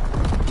somehow.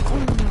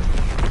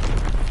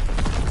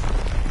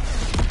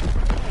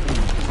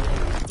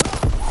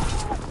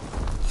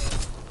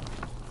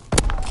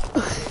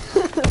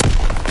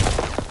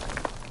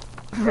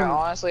 Yeah,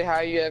 honestly, how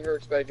you ever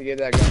expect to get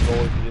that gun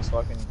gold if you just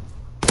fucking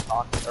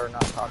talk, or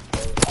not talk,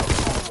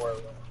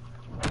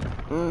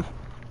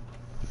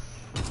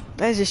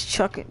 Guy's just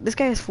chucking. This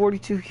guy has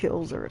 42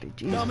 kills already.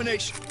 Jesus.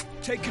 Domination.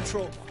 Take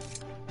control.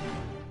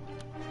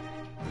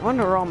 I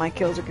wonder where all my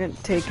kills are getting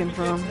taken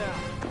from.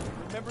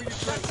 Remember your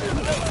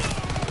training.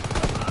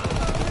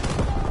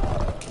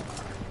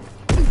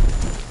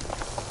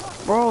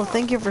 Bro,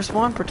 thank you for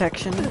spawn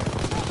protection.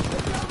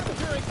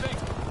 Securing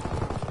Baker.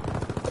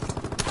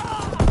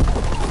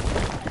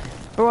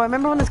 Bro, I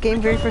remember when this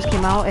game very first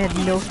came out, it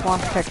had no spawn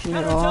protection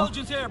at all.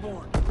 Counterintelligence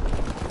airborne.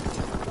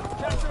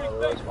 Capturing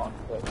Baker.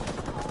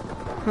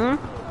 Hmm?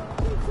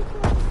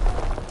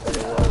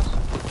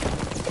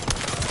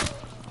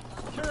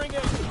 Securing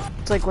Able.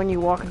 It's like when you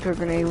walk into a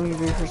grenade when you're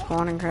very first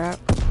spawning crap.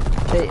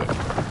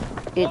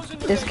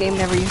 This game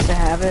never used to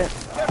have it.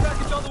 Care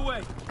package on the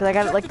way. Cause I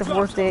got it like the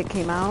fourth day it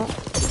came out.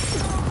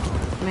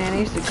 Man, I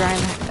used to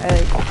grind.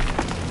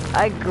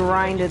 I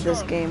grinded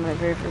this game when it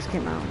very first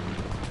came out.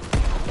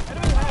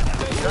 Enemy has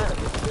Baker.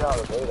 Get out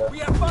of the beta. We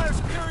have fire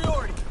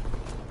superiority.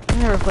 I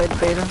never played the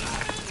beta.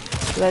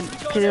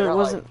 Cause it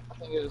wasn't. I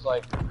think it was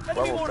like Enemy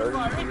level mortar 30.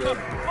 fire you incoming. get.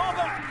 Fall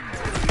back.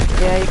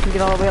 Yeah, you can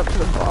get all the way up to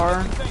the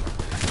bar.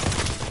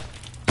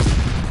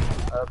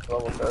 Up to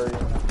level 30.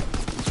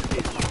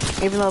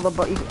 Even though the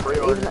bar,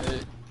 Pre-ordered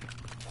it.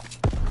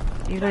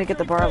 even though you get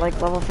the bar at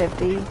like level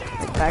 50,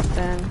 like back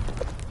then,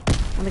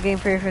 when the game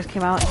very first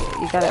came out,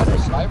 you got They it. have a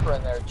sniper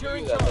in there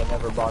too that they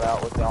never bought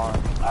out with the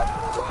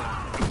actual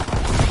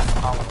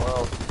game. Common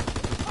World.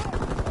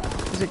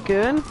 Is it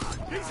good?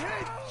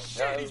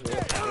 Yeah, it was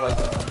good. Like,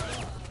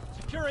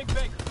 Securing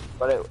Baker.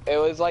 but it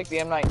was like the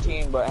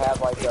M19, but had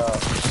like a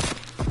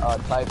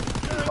type.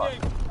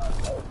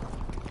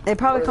 They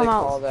probably come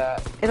Call out.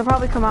 that? It'll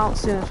probably come out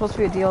soon. It's supposed to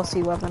be a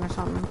DLC weapon or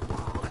something.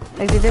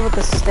 Like they did with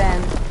the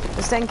Sten.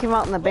 The Sten came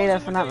out in the beta,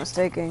 if I'm not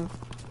mistaken.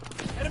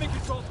 Enemy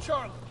controls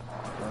Charlie.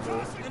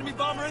 Enemy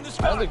bomber in the I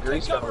sky. know the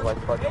grease gun was like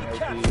fucking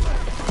OP.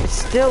 It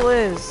still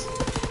is.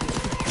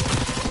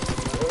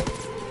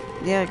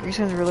 Yeah, grease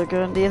gun's really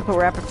good. You have to put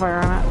rapid fire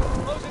on it.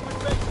 Closing with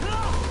Baker.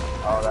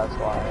 Oh, that's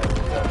why.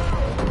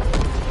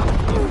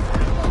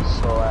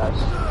 So ass.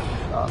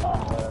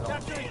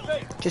 Capturing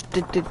Baker. Just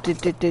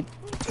did.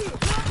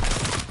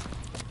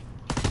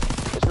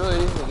 It's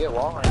really easy to get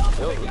long range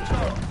kills.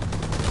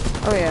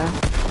 Oh yeah.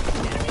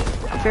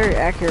 Very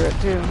accurate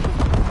too.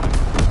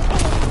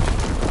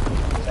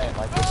 Same,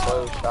 like the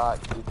slow shot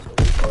keeps the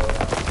recoil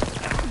down.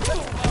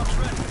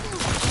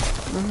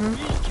 Mhm.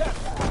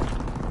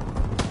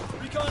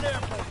 Recon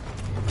airport.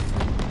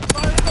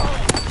 Fire in the hole.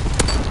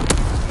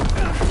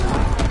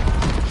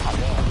 I'm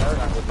damn, they're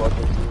not good luck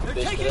with you. They're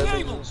They taking should have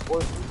Able. used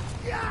sport.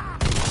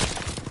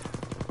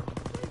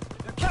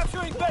 They're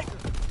capturing Baker.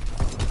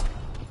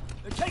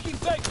 They're taking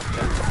Baker.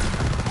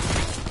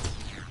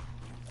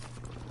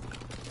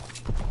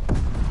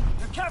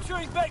 They're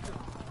capturing Baker.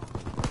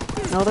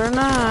 No, they're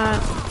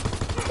not.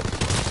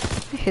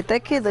 Hit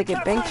that kid like a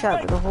bank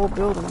shot with the whole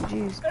building.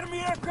 Jeez. Enemy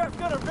aircraft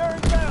gunner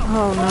bearing down.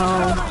 Oh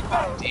no. Capturing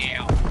Baker.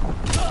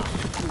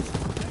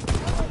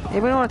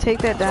 Anybody want to take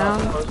that down?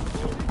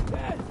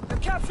 They're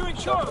capturing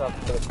Charlie.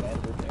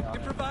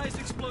 Improvised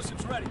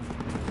explosives ready.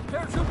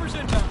 Paratroopers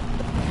inbound.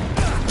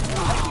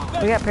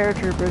 We got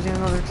paratroopers, even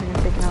though they're getting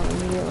taken out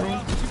immediately.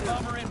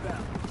 Bomber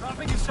inbound.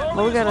 Dropping his soul.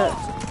 Well, we got a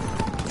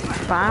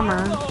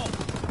bomber.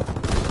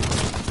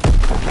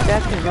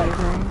 That's gonna do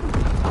anything.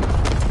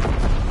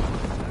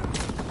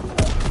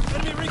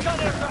 Enemy recon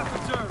aircraft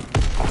observed.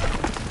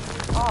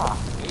 Ah,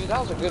 dude, that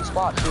was a good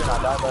spot too, and I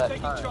died by that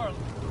Taking turn. Charlie.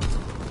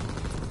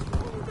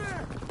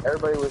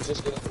 Everybody was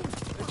just getting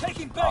They're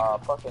taking Baker.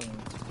 fucking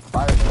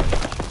fired.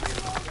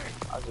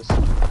 I was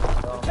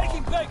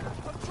Baker.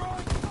 I'm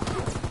throwing.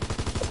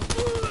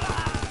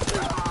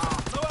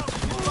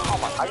 Oh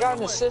my, I got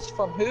an assist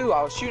from who?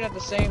 I was shooting at the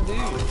same dude.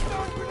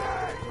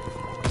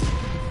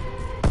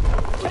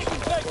 Taking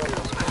Baker.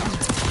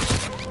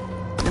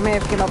 I may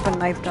have given up and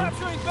knifed him.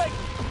 Capturing Baker.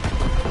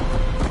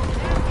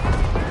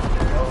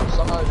 Oh,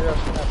 somehow dude I was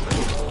shooting at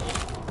pretty close.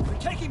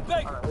 They're taking I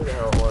Baker. don't know who the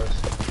hell it was.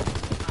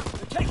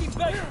 They're taking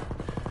Baker.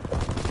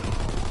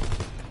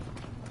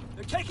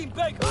 They're taking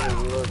Baker.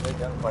 Oh, reload, they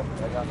gunfight.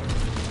 I got him.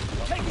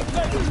 Taking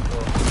Baker.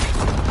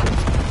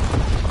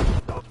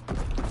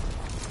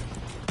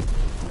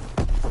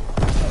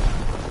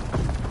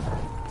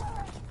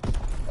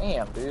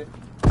 Damn, dude.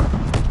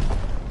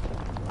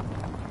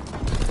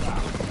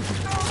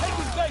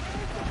 Taking Baker.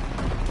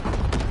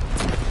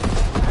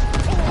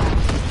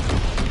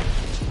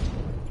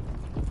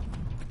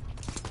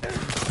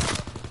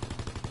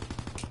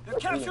 They're Eating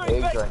capturing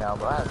eggs Baker. right now,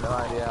 but I have no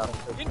idea how to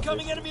cook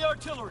Incoming this. enemy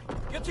artillery.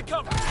 Get to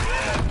cover. They're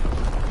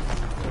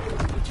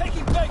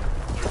taking Baker.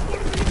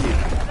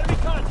 Enemy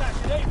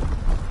contact at Ava.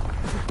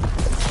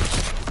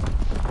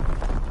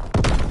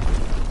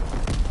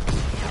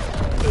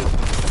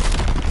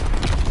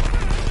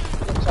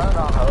 Turn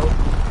on hope.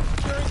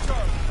 Securing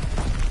Charlie.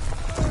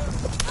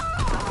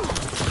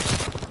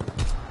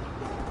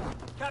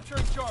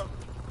 Capturing Charlie.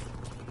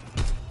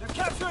 They're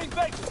capturing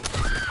Baker.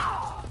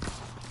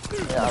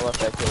 Yeah, I left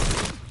that kid.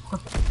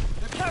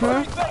 They're capturing I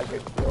Baker.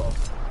 could kill him.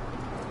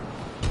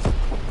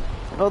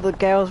 Oh, the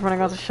guy was running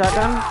out the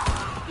shotgun?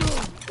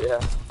 Yeah.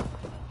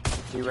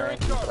 He ran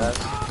too fast.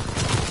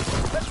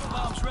 Pistol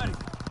bombs ready.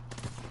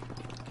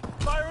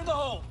 Fire in the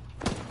hole.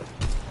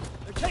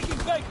 They're taking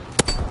Baker.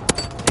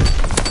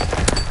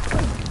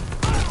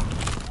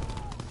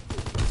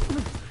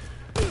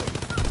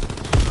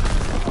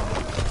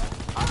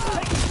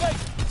 Taking Baker.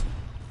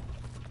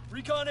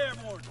 Recon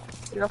airborne.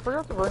 Dude, I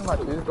forgot to bring my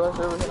toothbrush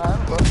over here. I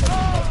haven't brushed my teeth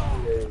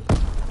in 2 days.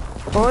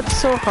 Oh, it's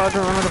so hard to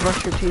remember to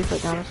brush your teeth,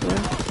 like, honestly.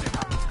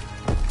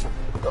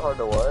 So hard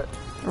to what?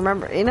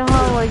 Remember, you know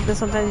how, like,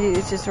 sometimes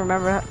it's just to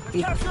remember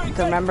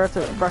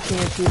to brushing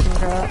your teeth and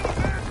crap?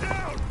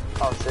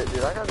 Oh shit,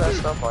 dude, I got that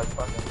stuff like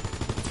fucking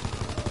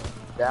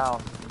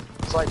down.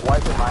 It's like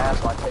wiping my ass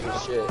when I take a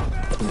shit.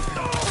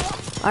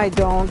 I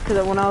don't,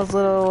 because when I was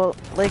little,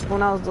 I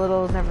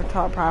was never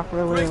taught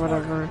properly or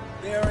whatever.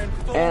 They are in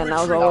full And I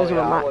was retreat. always Oh,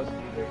 yeah, I wasn't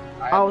either.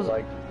 I had was to,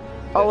 like,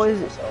 always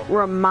bitch myself.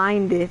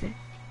 reminded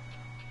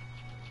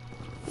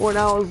when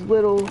I was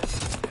little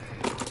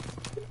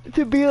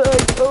to be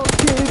like,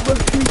 okay,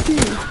 brush your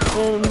teeth.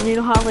 And you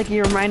know how, like,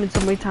 you're reminded so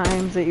many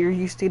times that you're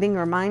used to getting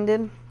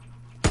reminded?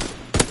 Yeah,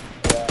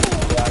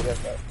 I guess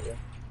that's true.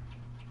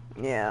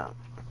 Yeah.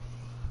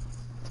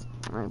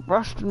 I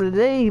brushed them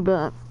today,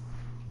 but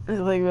it's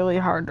like really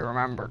hard to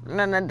remember. And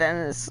then the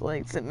dentist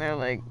like sitting there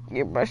like,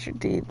 you brush your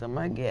teeth. I'm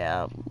like,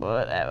 yeah,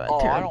 whatever. Oh,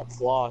 I don't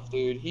floss,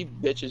 dude. He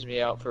bitches me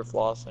out for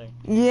flossing.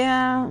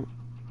 Yeah.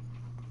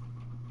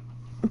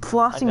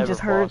 Flossing never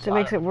just hurts. floss. It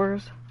makes it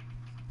worse.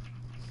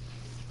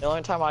 The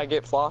only time I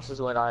get floss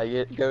is when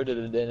I go to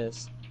the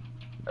dentist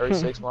every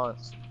 6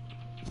 months.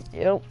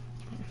 Yep.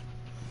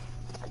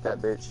 Like that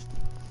bitch.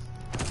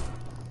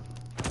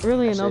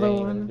 Really, That shit another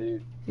ain't even a one.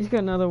 dude. He's got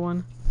another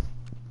one.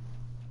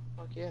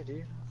 Fuck yeah,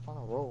 dude. I'm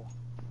on a roll.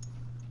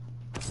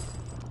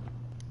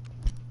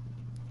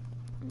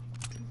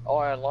 Oh,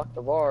 I unlocked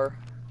the bar.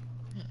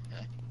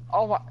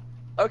 Oh my.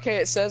 Okay,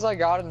 it says I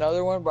got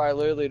another one, but I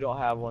literally don't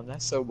have one.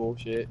 That's so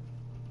bullshit.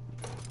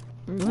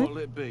 What'll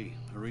it be?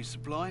 A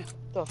resupply? What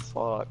the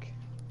fuck?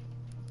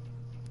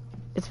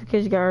 It's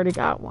because you already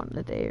got one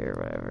today or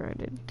whatever I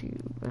did too,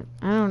 but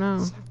I don't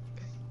know.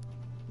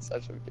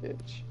 Such a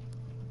bitch.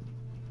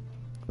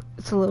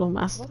 It's a little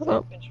messed What's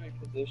up. infantry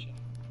position?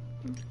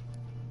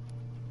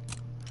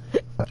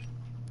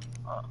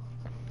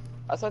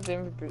 I thought the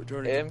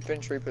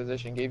infantry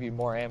position gave you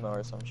more ammo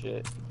or some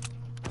shit.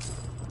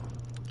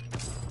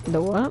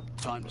 The what?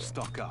 Time to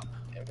stock up.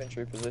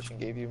 Infantry position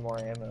gave you more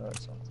ammo or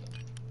something.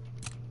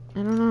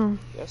 I don't know.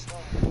 Guess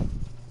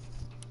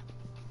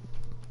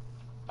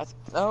not.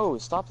 No,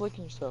 stop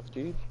licking yourself,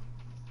 dude.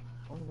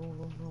 Oh, no,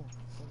 don't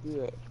do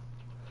that.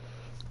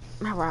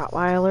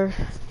 Rottweiler.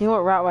 You know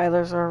what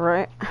Rottweilers are,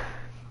 right?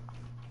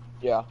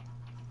 Yeah.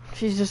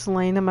 She's just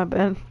laying in my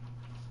bed.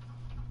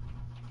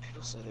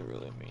 People say they're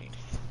really mean.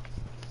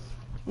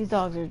 These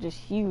dogs are just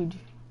huge.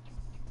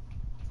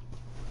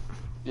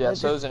 Yeah,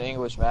 so is an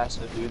English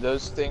Mastiff, dude.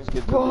 Those things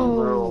get to be Whoa.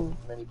 little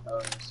mini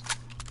ponies.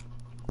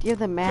 You have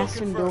the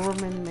Mastiff and confirmed.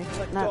 Doberman mix,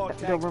 Like not dog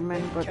tags Doberman,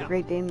 in but the camp.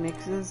 Great Dane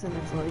mixes, and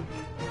it's like,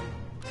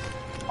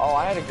 Oh,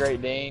 I had a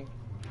Great Dane.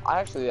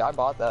 I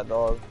bought that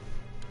dog.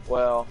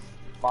 Well,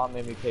 Mom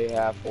made me pay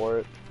half for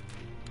it.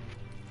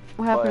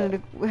 what happened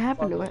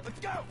to it? Let's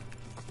go.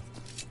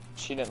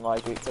 She didn't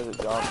like it because it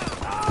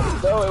jumped.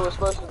 No, it was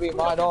supposed to be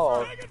my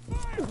dog.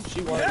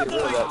 She wanted to get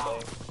rid of that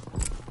thing.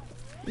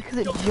 Because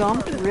it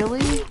jumped,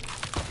 really?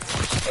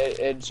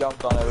 It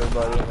jumped on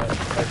everybody and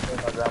it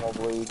made my grandma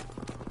bleed.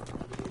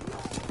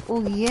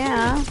 Well,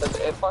 yeah.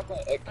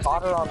 It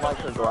caught her on like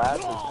her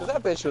glasses. Cause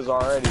that bitch was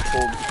already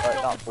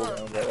not full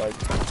grown, but like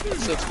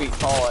 6 feet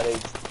tall at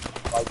age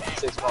like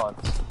 6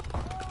 months.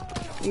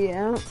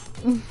 Yeah.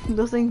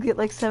 Those things get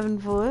like 7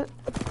 foot.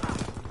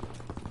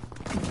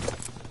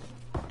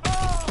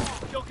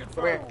 Kill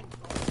Come here. confirmed.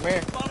 Come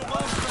here. Bottle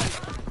bombs ready.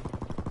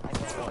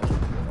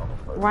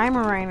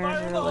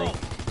 Weimaraners are like,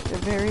 they're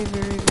very,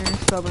 very, very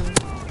stubborn.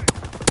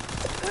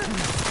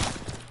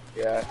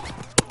 Yeah.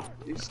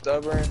 He's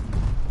stubborn,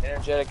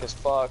 energetic as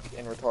fuck,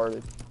 and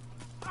retarded.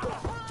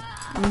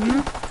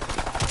 Mm-hmm.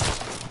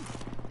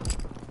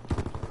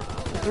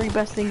 3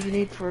 best things you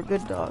need for a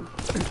good dog.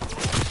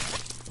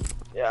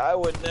 Yeah, I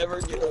would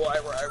never get a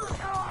Weimaraner.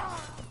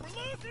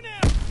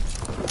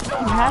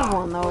 You have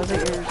one though, is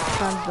it your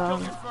son's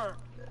dog?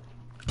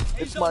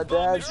 It's my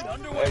dad's ex-girl.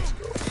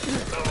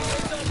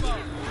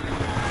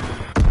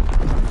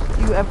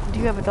 Do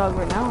you have a dog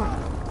right now or not?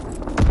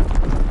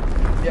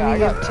 Yeah, I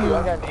got 2. two.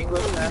 I got an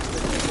English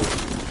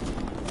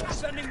Mastiff.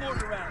 Sending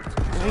mortar rounds.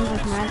 An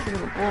English Mastiff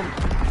and a Bull.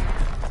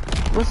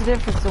 What's the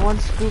difference? The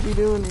one's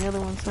Scooby-Doo and the other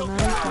one's so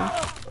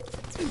nice?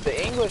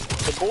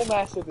 The Bull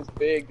Mastiff is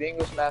big. The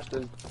English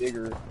Mastiff is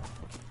bigger.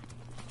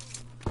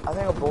 I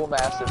think a Bull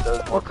Mastiff does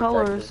more What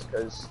colors?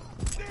 because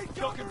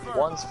Kill confirmed.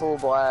 one's full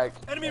black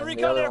Enemy and the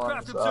recon other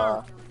aircraft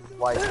one's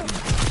like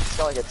it's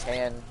got like a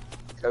tan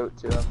coat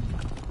to him.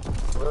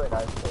 Really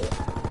nice coat.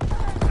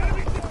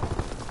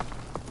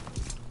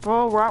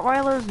 Well,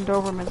 Rottweilers and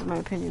Dobermans, in my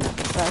opinion, are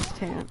the best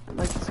tan. I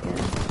like the skin.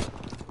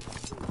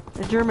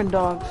 The German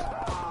dogs.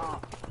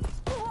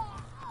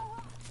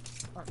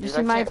 Dude, Just I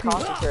in my can't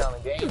opinion. concentrate on the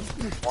game.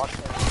 Watch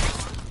him.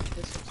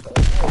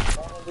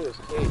 What do his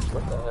cage?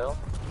 What the hell?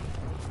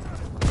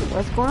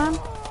 What's going on?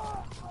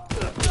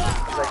 He's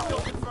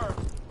like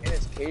in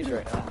his cage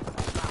right now.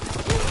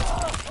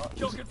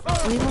 Kill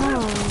confirmed. Leave him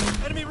alone.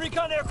 Enemy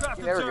recon aircraft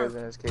He never goes observed.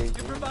 in his cage.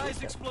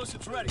 Improvised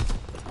explosives ready.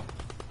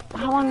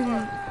 How long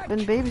have you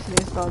been babysitting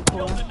this dog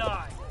Kill for?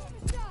 denied.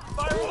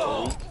 Fire in the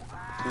hole.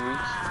 2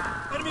 weeks.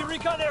 Enemy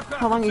recon aircraft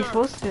How long are you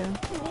observed. supposed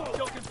to?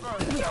 Kill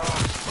confirmed.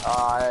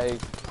 I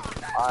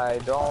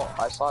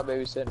saw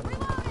babysitting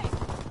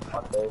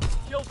Monday.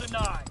 Kill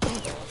denied.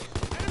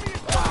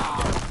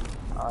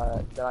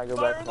 Then I go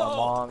Fire back in to the my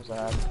hole. mom's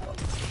and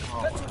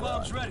Petrol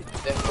bombs ready.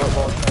 then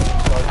football training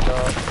starts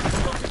up.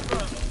 Kill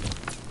confirmed.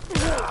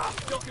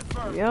 Kill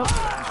confirmed. Yep.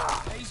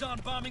 Azon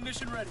bombing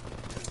mission ready.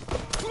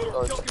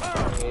 Starts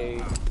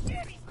 28.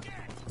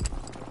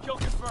 Kill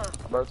confirmed.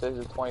 Birthday's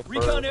the 21st.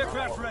 Recon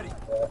aircraft ready.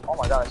 Oh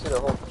my god, I see their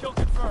whole. Kill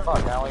confirmed.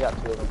 Fuck, I only got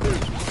 2 of them.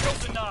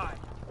 Kill denied.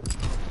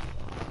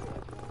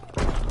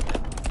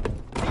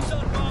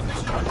 Azon bomb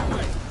mission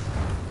underway.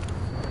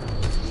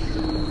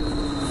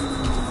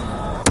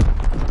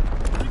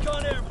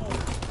 Recon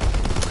airborne.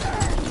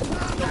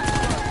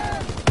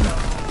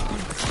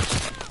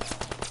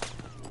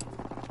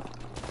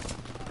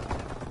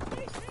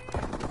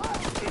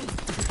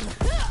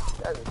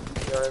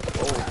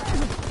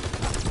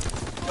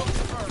 Kill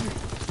confirmed.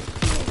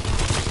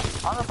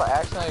 I don't know if I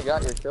accidentally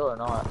got your kill or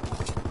not.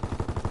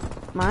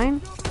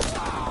 Mine?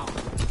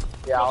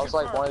 Yeah, I was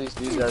like one of these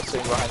dudes that are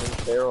sitting behind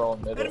this barrel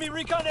in the middle. Enemy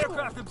recon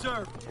aircraft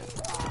observed.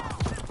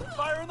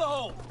 Fire in the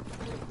hole.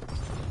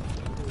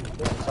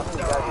 Some of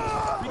these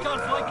guys Recon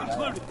flight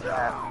concluded.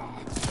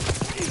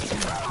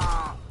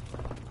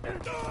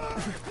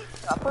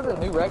 I put a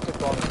new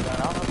recticle on this gun. I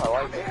don't know if I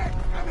like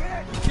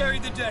it. You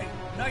carried the day.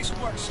 Nice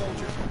work,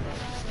 soldier.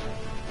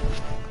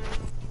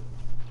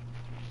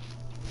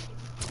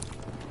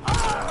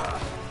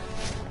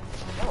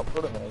 I'm gonna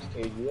put him in his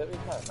cage. That'd be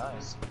kind of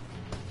nice.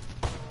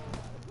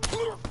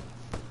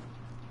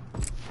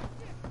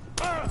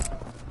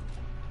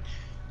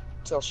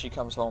 Till she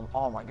comes home.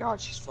 Oh my god,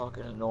 she's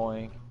fucking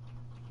annoying.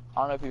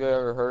 I don't know if you've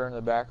ever heard her in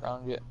the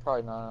background yet.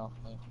 Probably not, I don't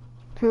think.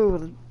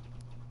 Who?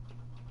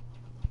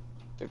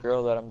 The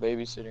girl that I'm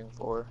babysitting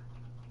for.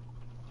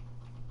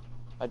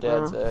 My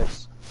dad's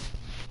ex.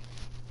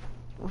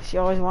 She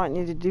always wanting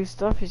you to do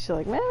stuff. She's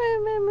like, meh, meh,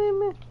 meh, meh,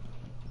 meh.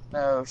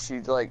 No, she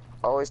like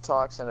always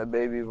talks in a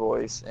baby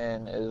voice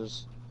and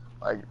is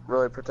like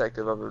really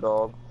protective of her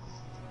dog.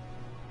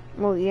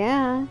 Well,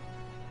 yeah.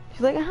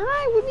 She's like, hi,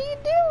 what are you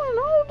doing?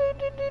 Oh, do.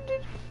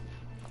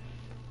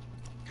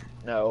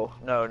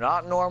 No,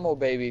 not normal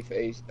baby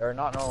face or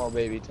not normal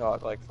baby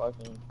talk. Like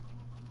fucking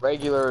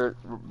regular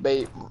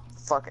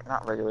fucking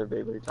not regular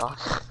baby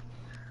talk.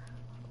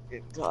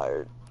 Getting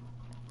tired.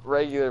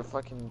 Regular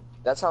fucking.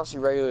 That's how she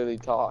regularly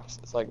talks.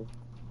 It's like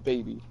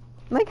baby.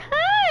 Like,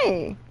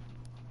 hi.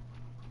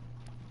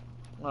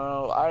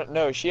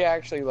 No, she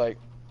actually like,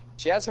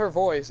 she has her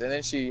voice and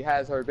then she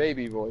has her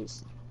baby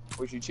voice,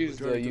 which she chooses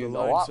to Returning to the use a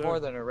line, lot sir. more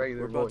than her We're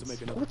regular about voice. to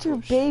make another What's your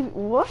push. baby?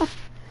 What?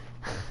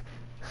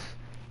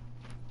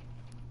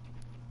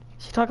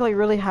 She talk like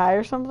really high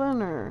or something,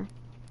 or?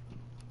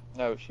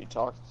 No, she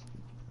talks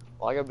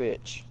like a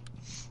bitch.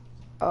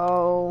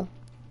 Oh.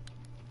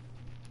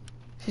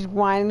 She's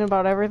whining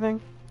about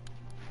everything.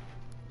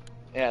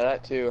 Yeah,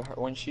 that too.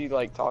 When she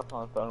like talks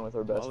on the phone with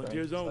her best friend.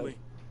 Volunteers it's like- only.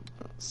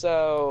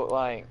 So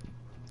like,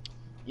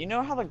 you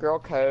know how the girl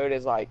code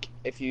is like,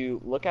 if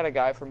you look at a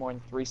guy for more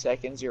than 3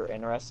 seconds, you're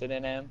interested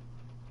in him,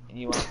 and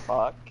you want to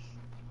fuck.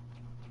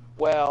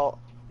 Well,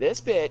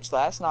 this bitch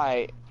last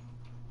night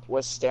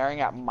was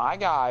staring at my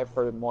guy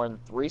for more than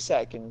 3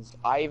 seconds.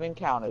 I even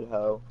counted,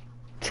 ho.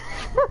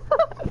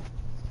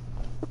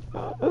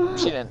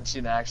 She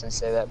didn't actually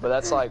say that, but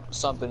that's like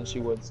something she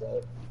would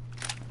say.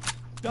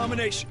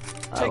 Domination.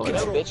 Oh, Take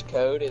That control. bitch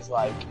code is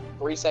like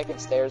 3-second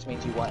stares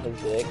means you want his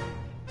dick.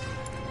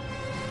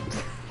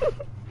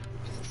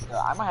 So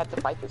I might have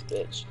to fight this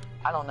bitch.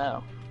 I don't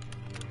know.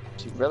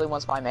 She really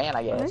wants my man,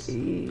 I guess. Hey,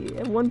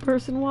 and one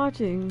person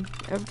watching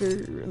after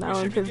an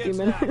hour and 50 begins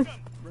now. minutes.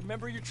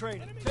 Remember your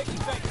training. Taking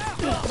bait.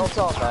 Don't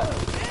tell him that.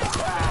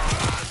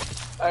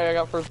 Hey, I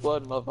got first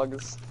blood,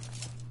 motherfuckers.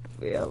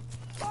 Yep.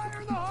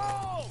 Fire in the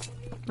hole!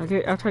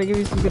 Okay, I'll try to give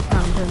you some good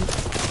content.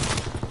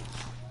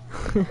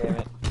 Damn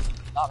it.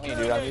 Not me,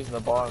 dude. I'm using the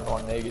bar and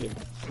going negative.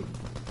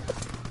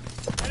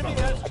 Enemy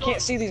has I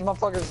can't see these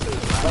motherfuckers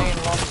laying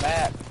along the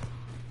map.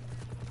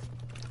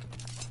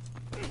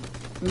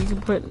 You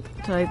can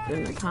type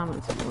in the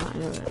comments if you want.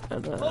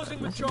 The closing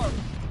the message. charge.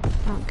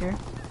 I don't care.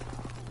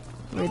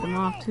 Read them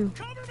off too.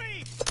 Cover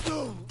me!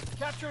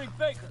 Capturing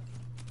Baker.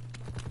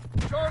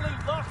 Charlie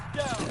locked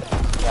down.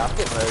 Yeah, I'm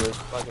getting ready to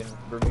fucking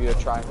Bermuda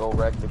Triangle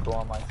rectangle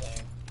on my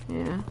thing.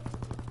 Yeah.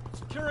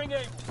 Securing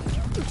Able.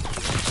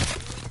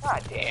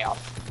 God damn.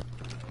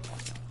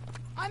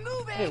 I'm I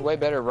moving. did way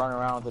better running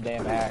around with the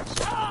damn axe.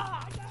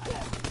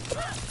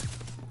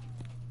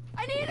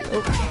 I need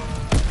him.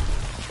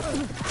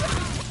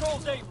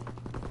 Controls Able.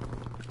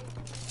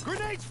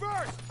 Grenades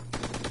first!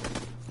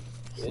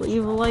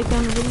 Leave a like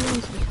on the video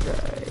and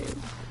subscribe.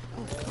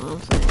 Oh,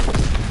 I'm saying.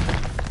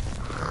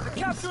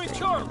 Capturing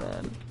Charlie.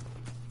 Bad.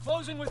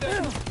 Closing with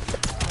Able.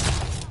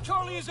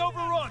 Charlie is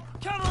overrun.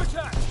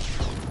 Counterattack.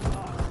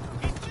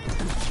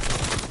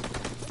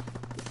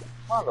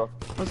 Mother.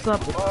 What's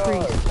up, it's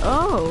Priest?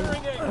 Oh,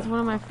 that's one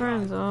of my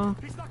friends. Oh,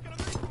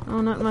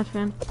 not much,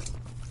 fan.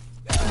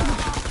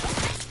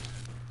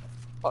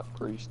 Fuck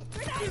priest.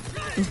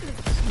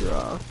 You're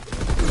off.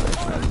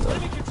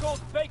 Enemy controls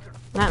Baker.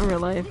 Not in real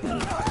life, in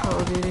Call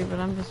of Duty, but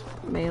I'm just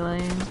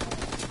meleeing.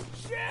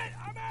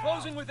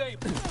 Closing with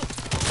Able.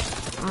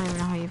 I don't even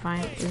know how you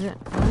find it. Is it?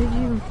 How did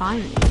you even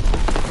find me?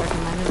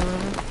 Recommended or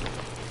whatever?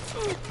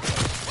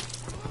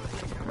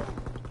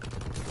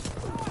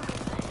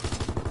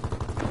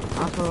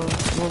 Off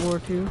of World War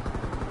II.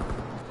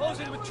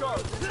 Closing with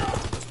Charlie.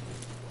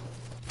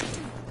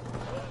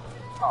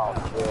 Oh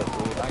shit,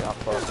 dude. I got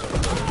fucked.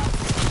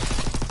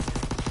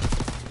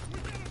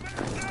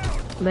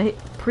 The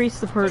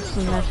Priest the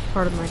person that's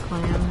part of my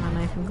clan, my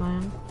knifing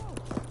clan.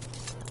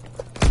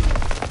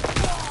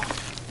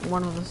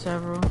 One of the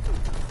several.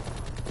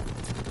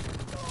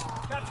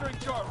 Capturing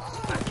Charlie.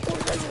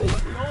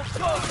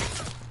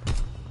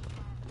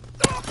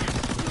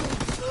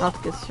 I'll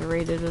get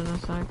serrated in a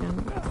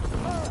second.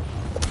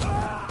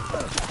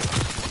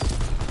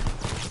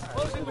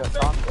 Closing Who's with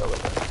that Baker. Sancho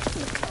with it?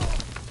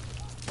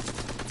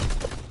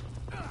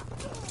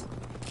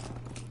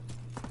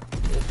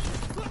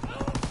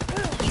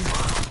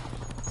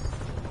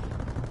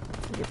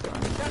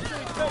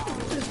 Capturing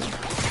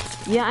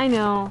Baker. Yeah, I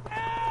know.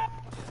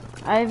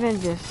 I've been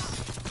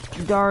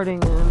just darting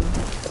them.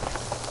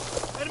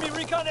 Enemy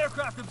recon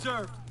aircraft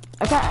observed.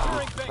 I've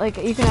got, like,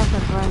 you can ask my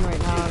friend right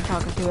now I'm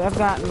talking to. I've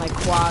gotten, like,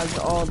 quads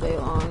all day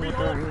long with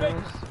during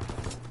those.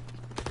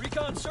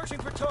 Recon searching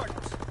for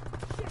targets.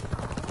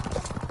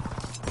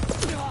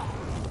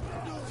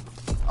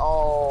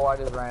 Oh, I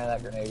just ran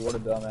that grenade. What a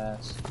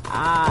dumbass.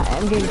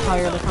 I'm getting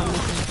tired of coming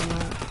from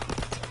that.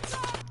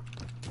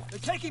 They're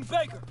taking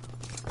Baker.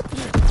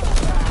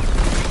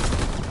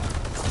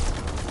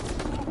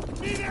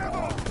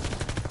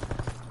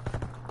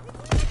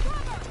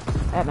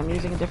 And I'm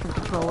using a different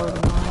controller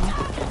than mine.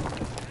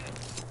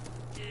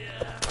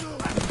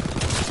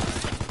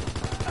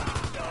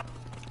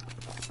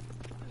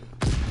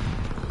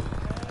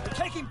 They're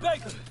taking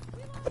Baker.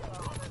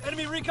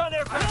 Enemy recon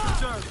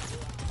aircraft observed.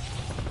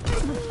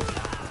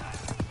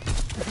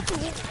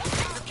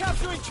 They're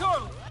capturing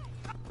Charlie.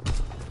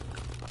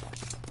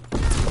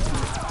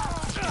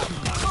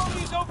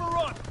 Charlie's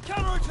overrun.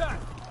 Counterattack.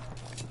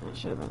 That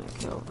should have been a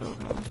kill.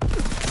 Okay.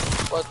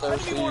 What the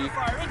Enemy mortar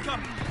fire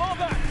incoming. Fall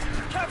back.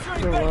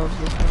 Capturing Sure Baker. loves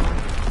this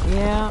one.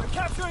 Yeah.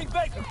 Capturing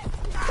Baker.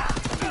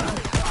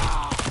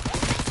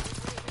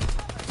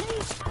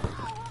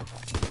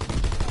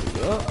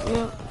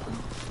 Yep.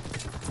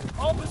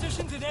 All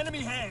positions in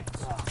enemy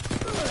hands.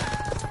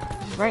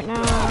 Right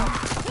now,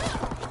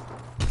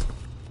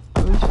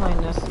 I'm just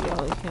playing Nessie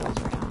all these kills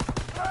right now.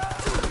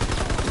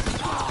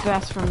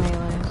 Best for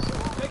melees,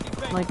 Taking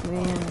Baker. like me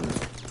and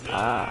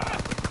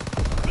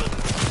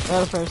the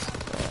other first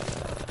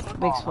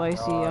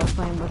BigSpicy I was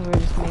playing with. We were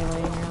just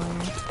meleeing earlier.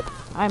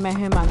 I met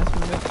him on this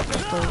one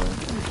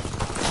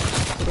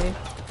today.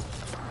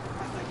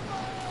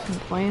 Been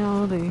playing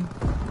all day.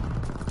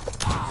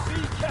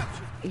 C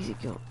captured. Easy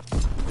kill.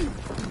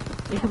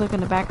 You can look in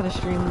the back of the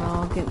stream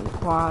while getting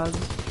quads.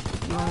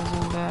 You want to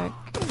zoom back.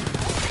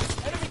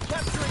 Enemy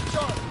capturing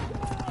Charlie.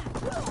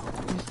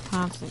 Just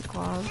constant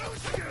quads.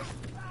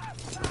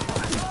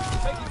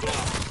 Taking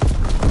Baker.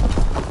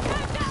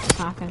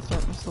 Confidence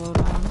starting to slow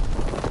down.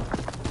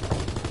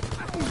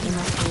 You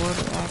must be sword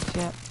or axe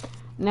yet.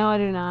 No, I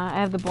do not. I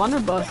have the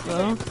blunderbuss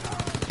though.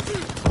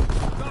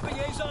 Dropping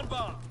Azon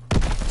bomb.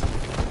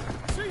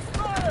 Cease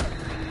fire.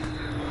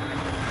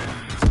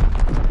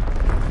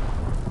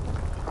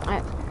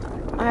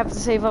 I have to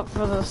save up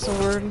for the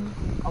sword.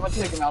 I'm gonna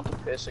take him out to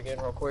piss again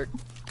real quick.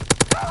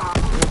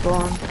 Go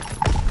on.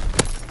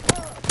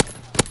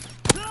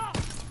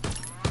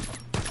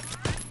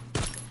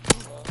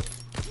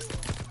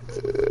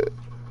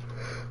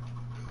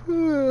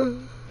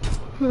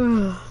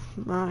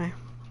 My.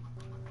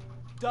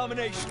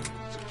 Domination.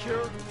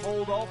 Secure and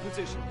hold all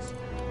positions.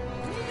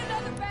 We need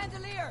another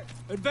bandolier.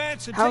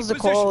 Advance and How's the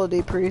take position.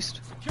 quality,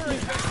 priest? Securing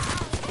base.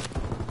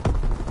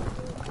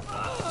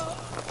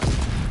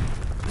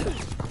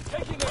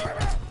 Taking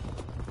aim.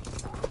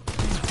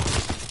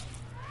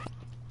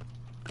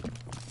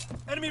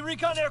 Enemy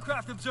recon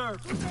aircraft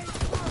observed.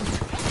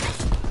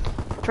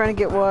 Trying to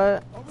get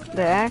what?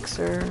 The axe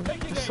or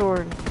the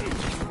sword?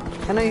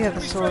 I know you have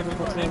the sword.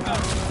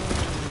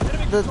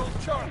 The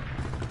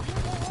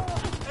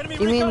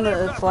you mean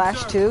the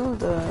Flash 2?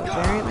 The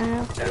variant I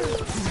have?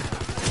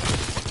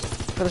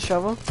 For the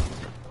shovel?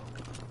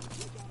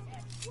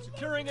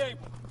 Securing aim.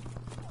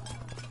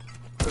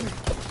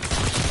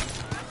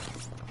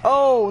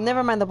 Oh,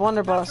 never mind the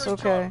blunderbuss.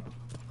 Okay.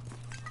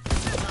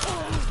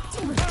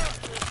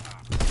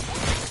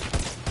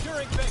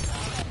 Securing base.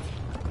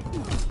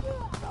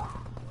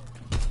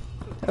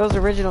 That was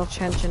original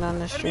Chenchin on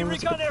this Enemy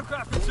stream. recon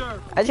aircraft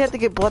observed. I just have to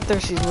get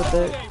bloodthirsties with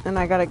it, and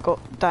I got a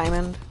gold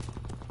diamond.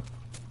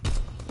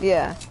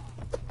 Yeah.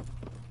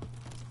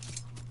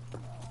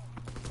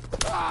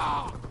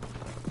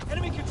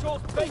 Enemy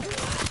controls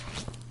base.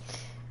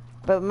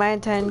 But my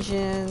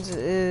intentions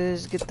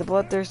is get the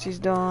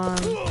bloodthirsties done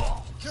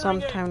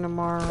sometime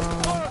tomorrow.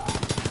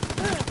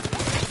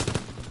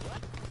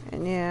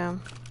 And yeah.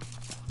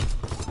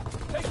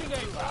 Taking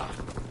aim.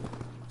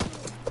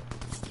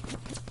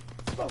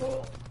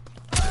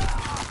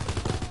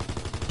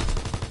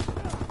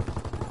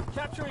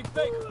 Capturing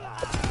Baker.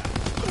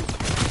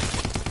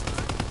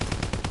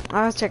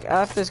 I'll check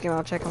after this game.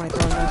 I'll check on my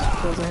throwing those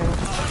kills I have.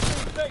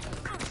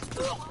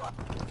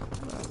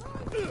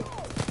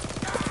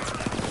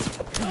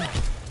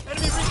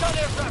 Enemy recon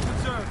aircraft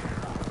observed.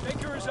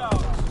 Baker is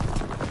ours.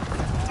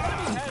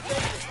 Enemy has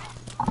Baker.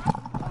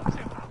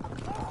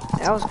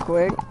 That was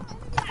quick.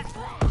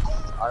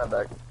 I got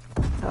back.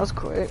 That was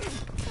quick.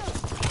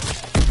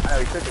 I know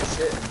he took his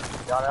shit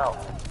and got out.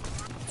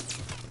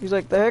 He's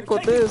like, the heck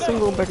with this? I'm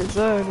going back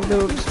inside. You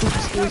know, just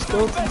scary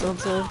skeletons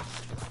outside.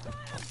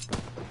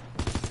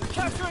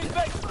 Capturing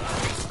Baker.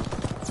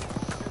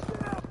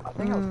 I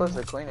think I'm supposed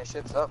to clean his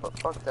shits up, but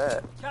fuck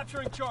that.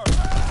 Capturing Charlie.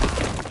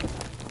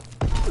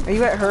 Are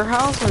you at her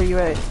house or are you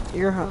at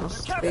your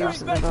house?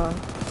 Babes in the dog.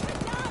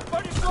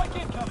 Fighter strike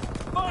incoming.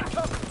 Mine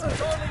cover.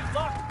 Charlie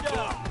locked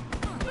down.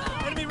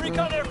 Enemy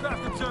recon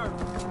aircraft observed.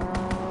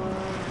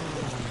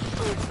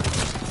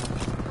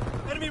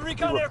 Enemy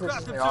recon What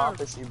aircraft pisses me off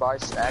observed. is you buy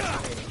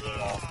snacks and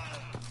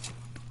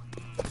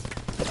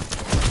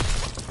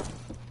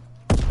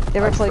You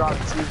ever play?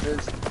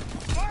 cheeses,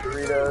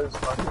 Doritos,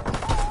 fucking...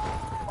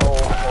 Oh,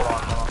 hold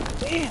on.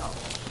 Damn!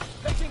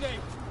 Taking aim.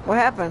 What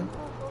happened?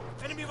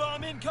 Enemy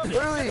bomb incoming.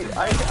 Literally,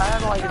 I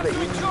had like the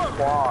easy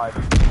quad.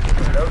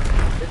 Those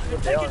bitches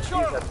with the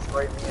LMGs that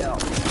sprayed me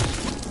out.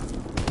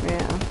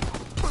 Yeah.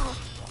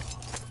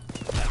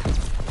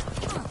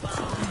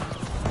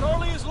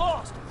 Charlie is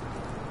lost.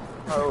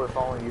 Oh, if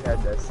only you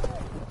had this.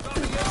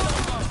 Dropping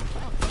Azon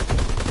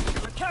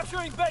bomb. We're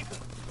capturing Baker.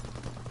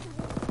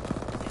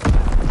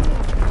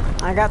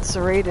 I got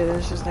serrated.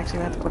 It's just next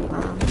thing I have to put it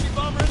on. Enemy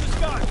bomber in the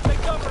sky.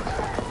 Take cover.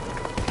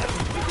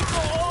 We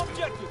control all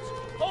objectives.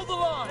 Hold the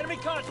line. Enemy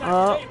contact.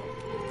 Oh. Aim.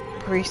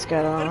 Priest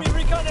got on. Enemy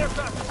recon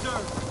aircraft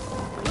observed.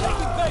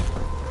 Taking Baker.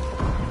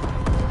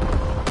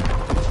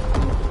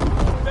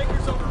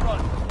 Baker's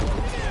overrun.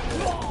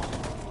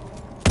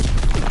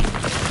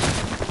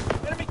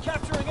 Enemy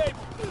capturing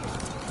Able.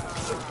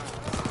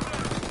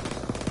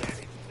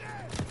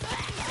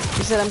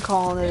 He said I'm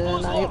calling it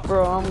a night,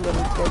 bro. I'm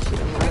gonna catch you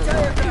tomorrow.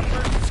 Aircraft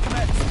purchase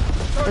commenced.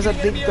 There's a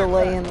Targeting big enemy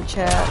delay aircraft. in the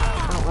chat.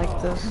 I don't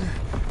like this.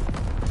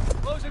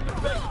 Closing with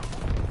Baker.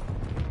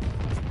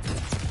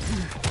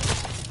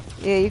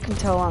 Yeah, you can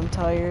tell I'm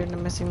tired and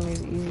I'm missing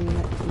these easy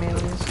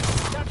menus.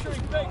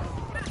 Capturing Baker.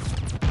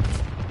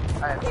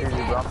 I am too,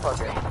 but I'm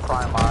fucking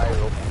crying my eyes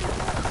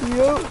open.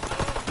 Yup.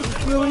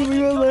 Really, we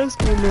got last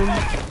game, man.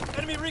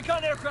 Enemy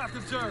recon aircraft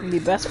observed. It'd be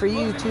best for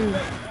you too.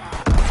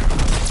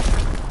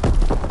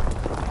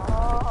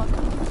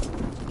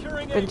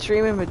 Securing Been Able.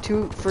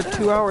 streaming for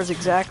 2 hours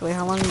exactly.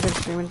 How long have you been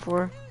streaming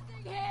for?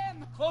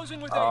 Him.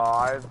 Closing with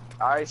Able.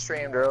 I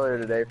streamed earlier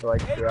today for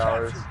like 2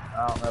 hours.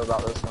 I don't know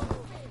about this one.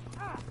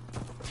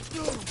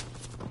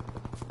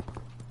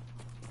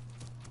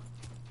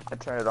 I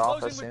turned it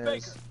off as soon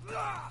as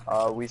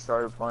we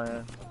started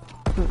playing.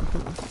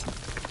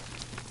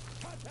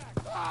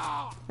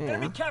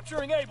 Enemy Yeah.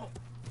 capturing Able.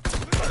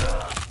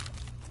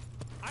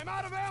 I'm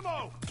out of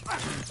ammo!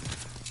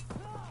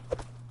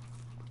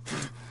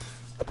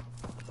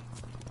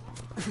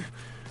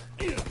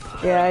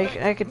 Yeah,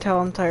 I can tell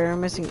I'm tired.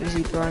 I'm missing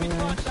easy throwing Enemy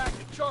knives. contact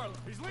at Charlie.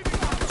 He's leaving.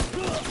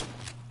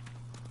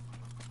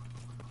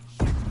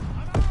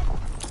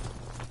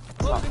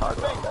 Let's not talk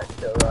about that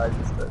kill that I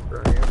just did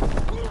for you.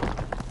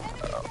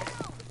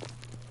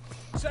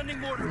 Sending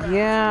mortar rounds.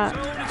 Yeah.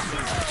 Zone is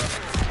secured.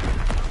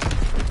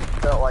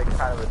 Felt like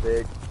kind of a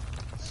dig.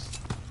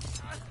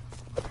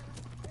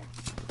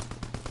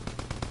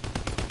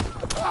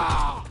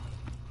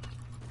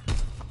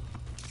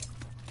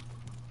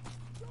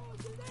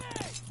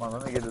 Come on,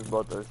 let me get this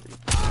bloodthirsty.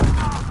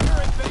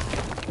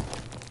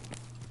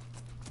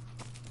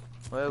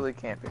 Literally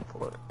camping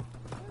for it.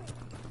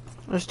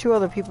 There's 2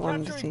 other people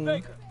on the Capturing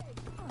team. Baker.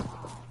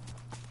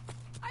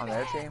 On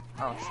their team?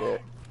 Oh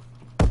shit.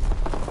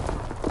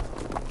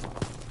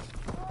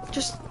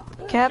 Just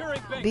cap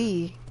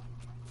B.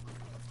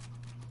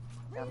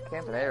 Yeah, I'm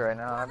camping A right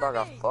now. I about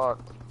got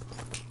fucked.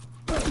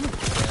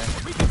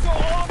 We control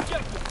all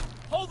objectives.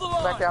 Hold the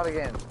line. Back out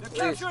again. They're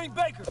Please. capturing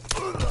Baker.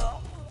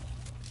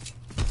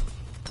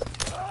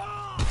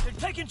 They're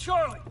taking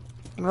Charlie.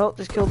 Well,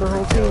 just killed their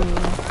whole team.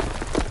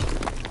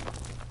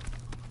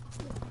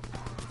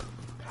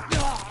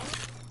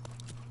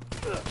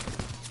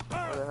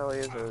 Where the hell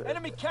is it?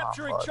 Enemy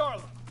capturing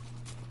Charlie.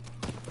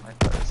 I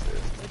thought this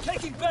is. They're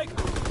taking Baker.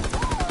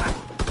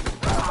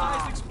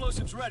 Advised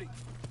explosives ready.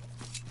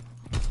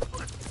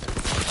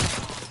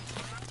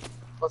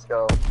 Let's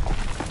go.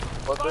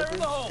 What's Fire this? in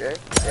the hole. Okay.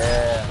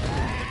 Yeah.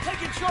 They're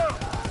taking Charlie.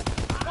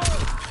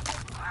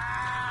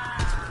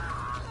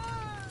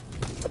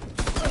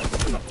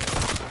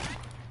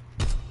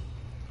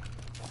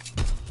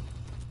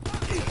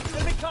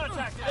 Enemy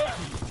contacted.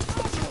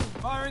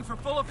 Firing for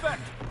full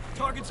effect.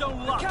 Target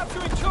zone locked.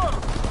 Capturing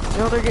Charlie.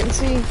 No, they're getting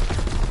C.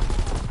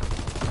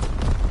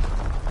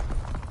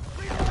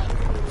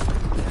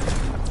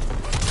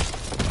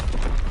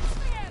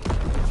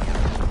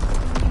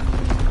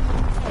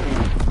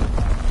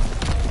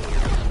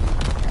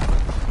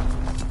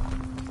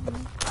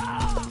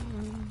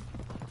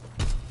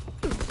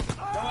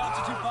 No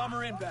altitude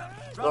bomber inbound.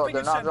 Well,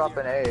 they're not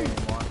dropping A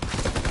anymore.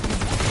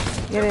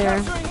 Get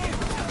there. Capturing him.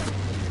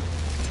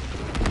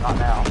 Not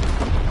now.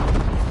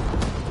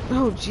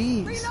 Oh,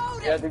 jeez.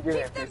 You had to give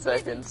me a few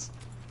seconds.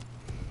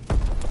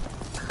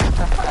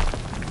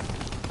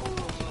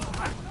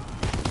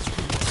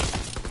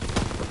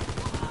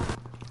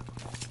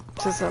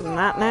 Just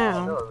not Go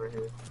now. over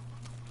here.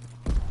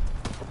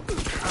 I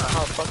don't know how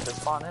the fuck to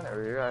spawn in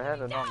over here. I had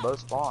it on both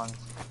spawns.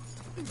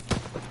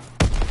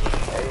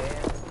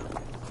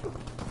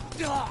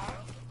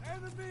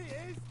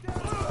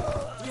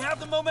 We have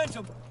the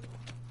momentum.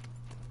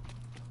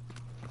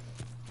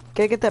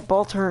 Gotta get that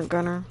ball turret,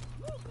 Gunner.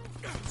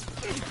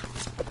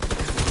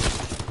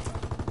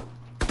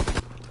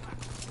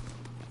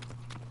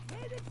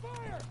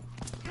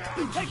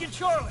 Taking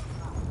Charlie.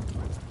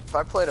 If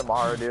I play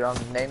tomorrow, dude, I'm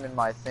naming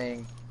my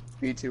thing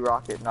B2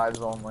 Rocket Knives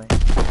Only.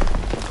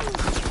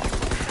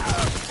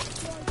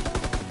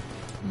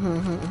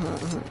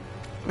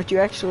 But you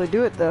actually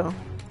do it, though.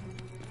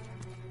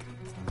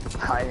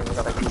 I ain't even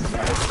gonna use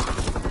knives.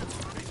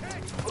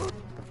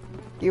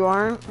 You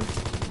aren't?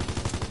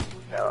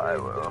 No, I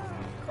will.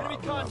 Enemy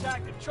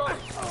contact at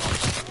Charlie.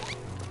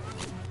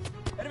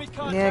 Enemy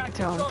contact Yeah, I can at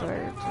tell I'm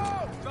Charlie.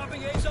 tired.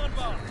 Dropping A's on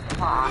bomb.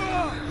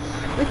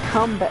 We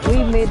comeback.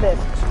 We made that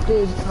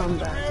big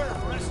comeback. Rear,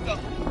 rest up.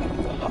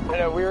 You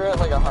know, we were at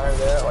like 100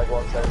 there at like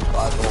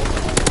 175 gold.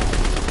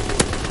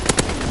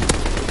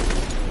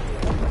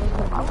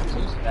 I was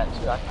using that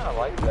too. I kind of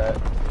like that.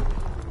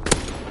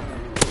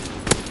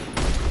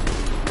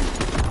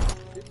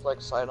 It's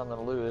like sight on the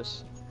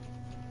Lewis.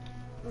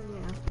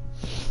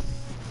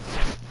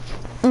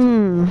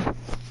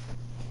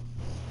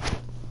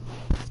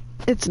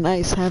 It's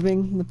nice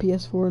having the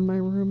PS4 in my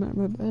room at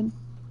my bed.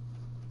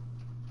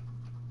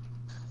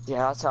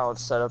 Yeah, that's how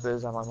its setup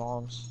is at my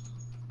mom's.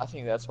 I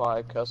think that's why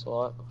I cuss a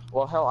lot.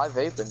 Well, hell, I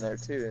vape in there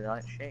too,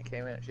 and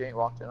she ain't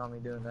walked in on me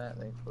doing that,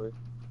 thankfully.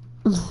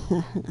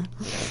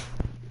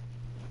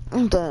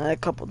 I've done that a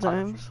couple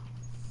times.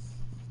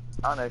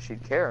 I don't know if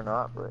she'd care or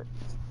not, but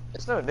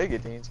it's no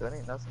nicotine, so it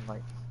ain't nothing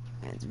like.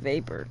 It's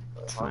vapor.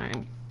 It's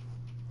fine.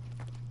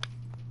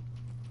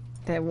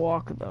 That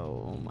walk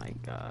though, oh my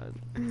god.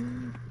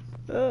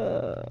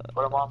 But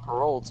I'm on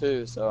parole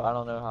too, so I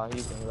don't know how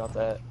you think about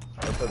that.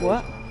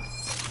 What?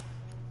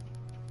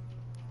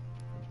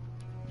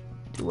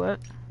 What?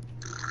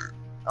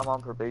 I'm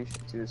on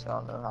probation too, so I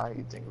don't know how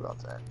you think about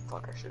that.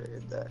 Fuck, I should have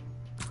hit that.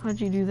 How'd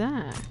you do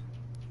that?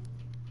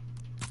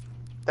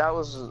 That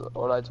was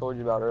what I told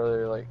you about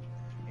earlier, like,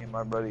 me and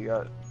my buddy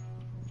got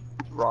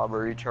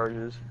robbery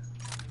charges.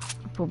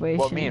 Probation.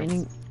 Well, me and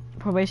meaning,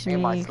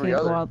 probation my meaning you three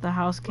can't go other out the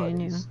house, can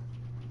you? buddies.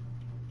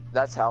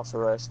 That's house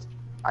arrest.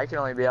 I can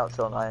only be out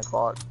till 9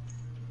 o'clock.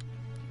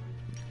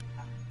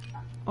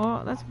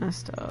 Oh, that's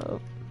messed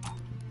up.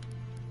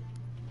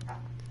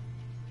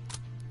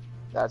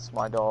 That's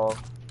my dog.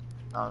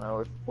 I don't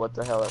know what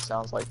the hell that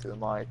sounds like to the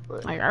mic,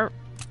 but Like, arr,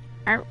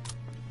 arr.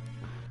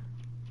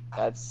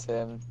 that's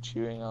him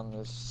chewing on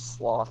this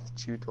sloth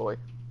chew toy.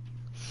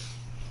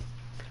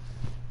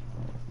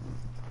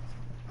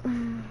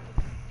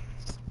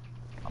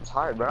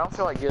 tired, but I don't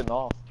feel like getting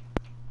off.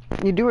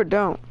 You do or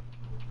don't?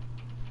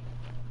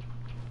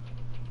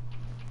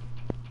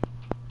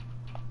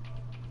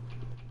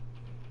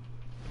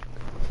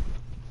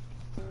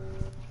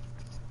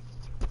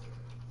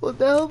 Well,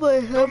 now I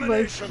have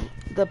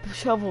the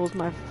shovel is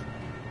my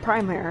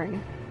primary.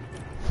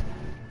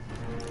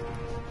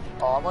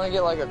 Oh, I'm gonna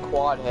get like a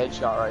quad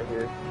headshot right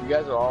here. You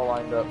guys are all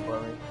lined up for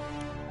me.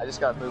 I just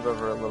gotta move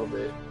over a little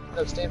bit.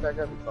 No, stand back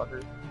up, you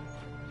fucker.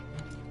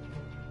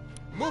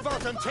 Move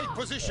out and take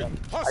position.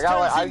 I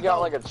got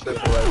like a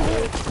triple right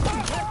here.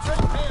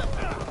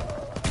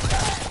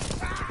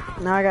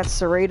 Now I got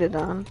serrated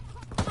on.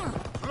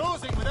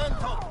 Closing with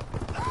Anton.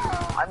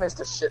 I missed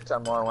a shit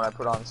ton more when I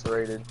put on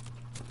serrated.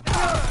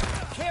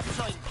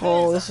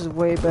 Oh, this is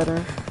way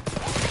better.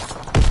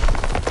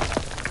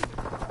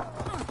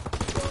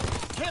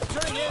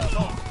 Capturing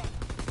Anton.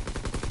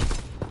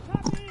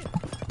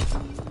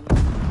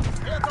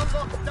 Anton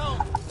locked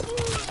down.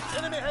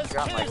 Enemy has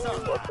Got my Kaiser.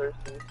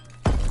 bloodthirsty.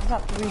 I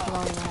got 3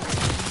 throwing out.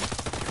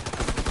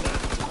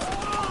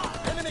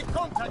 Enemy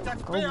contact at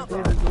Bear.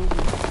 Baby, baby.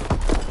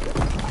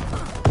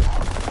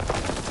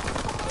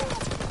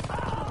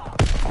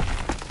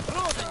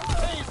 Closing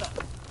Kaiser.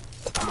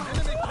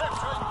 Enemy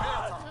capturing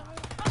Bear.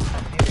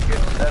 Need to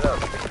get set up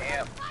for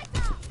camp.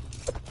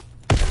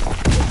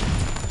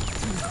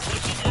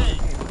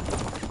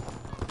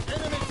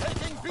 Enemy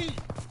taking B.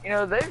 You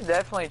know, they've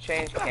definitely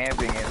changed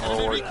camping in World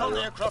Enemy War recon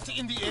II. aircraft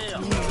in the air.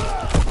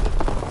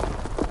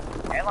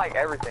 And like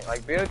everything.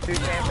 Like BO2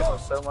 camping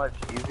was so much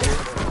easier.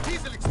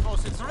 Diesel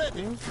explosives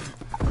ready.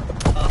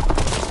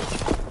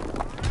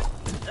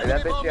 Like,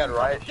 that bitch you had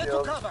riot Get to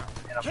shields cover.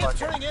 and a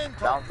Capturing fucking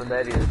Anton. bouncing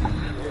Betty. Fire in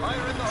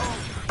the hole.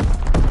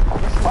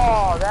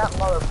 Oh, that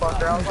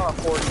motherfucker. I was on a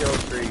 4-kill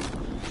streak.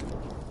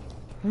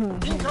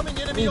 Incoming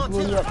enemy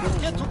artillery.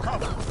 Get to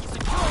cover.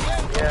 Securing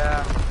Anton.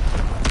 Yeah.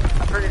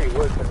 I figured he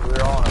would because we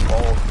were all in a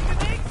bowl.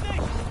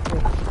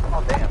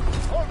 Oh, damn.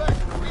 Fall back.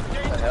 We've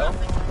gained hell?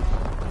 nothing.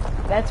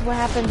 That's what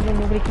happens when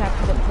nobody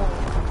captures a point.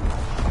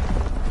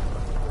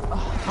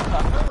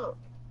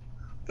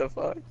 The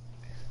fuck?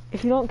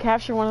 If you don't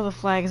capture one of the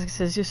flags,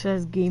 it just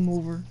says game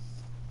over.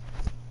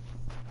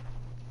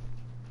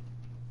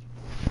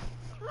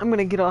 I'm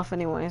gonna get off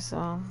anyway,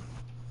 so.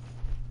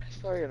 It's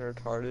fucking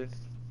retarded.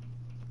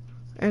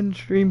 End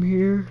stream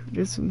here.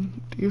 Just some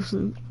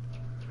decent.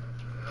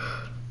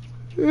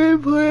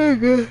 And play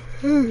again.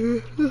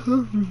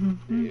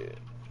 Yeah.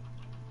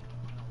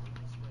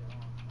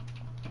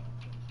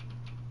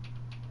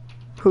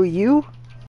 Who, you?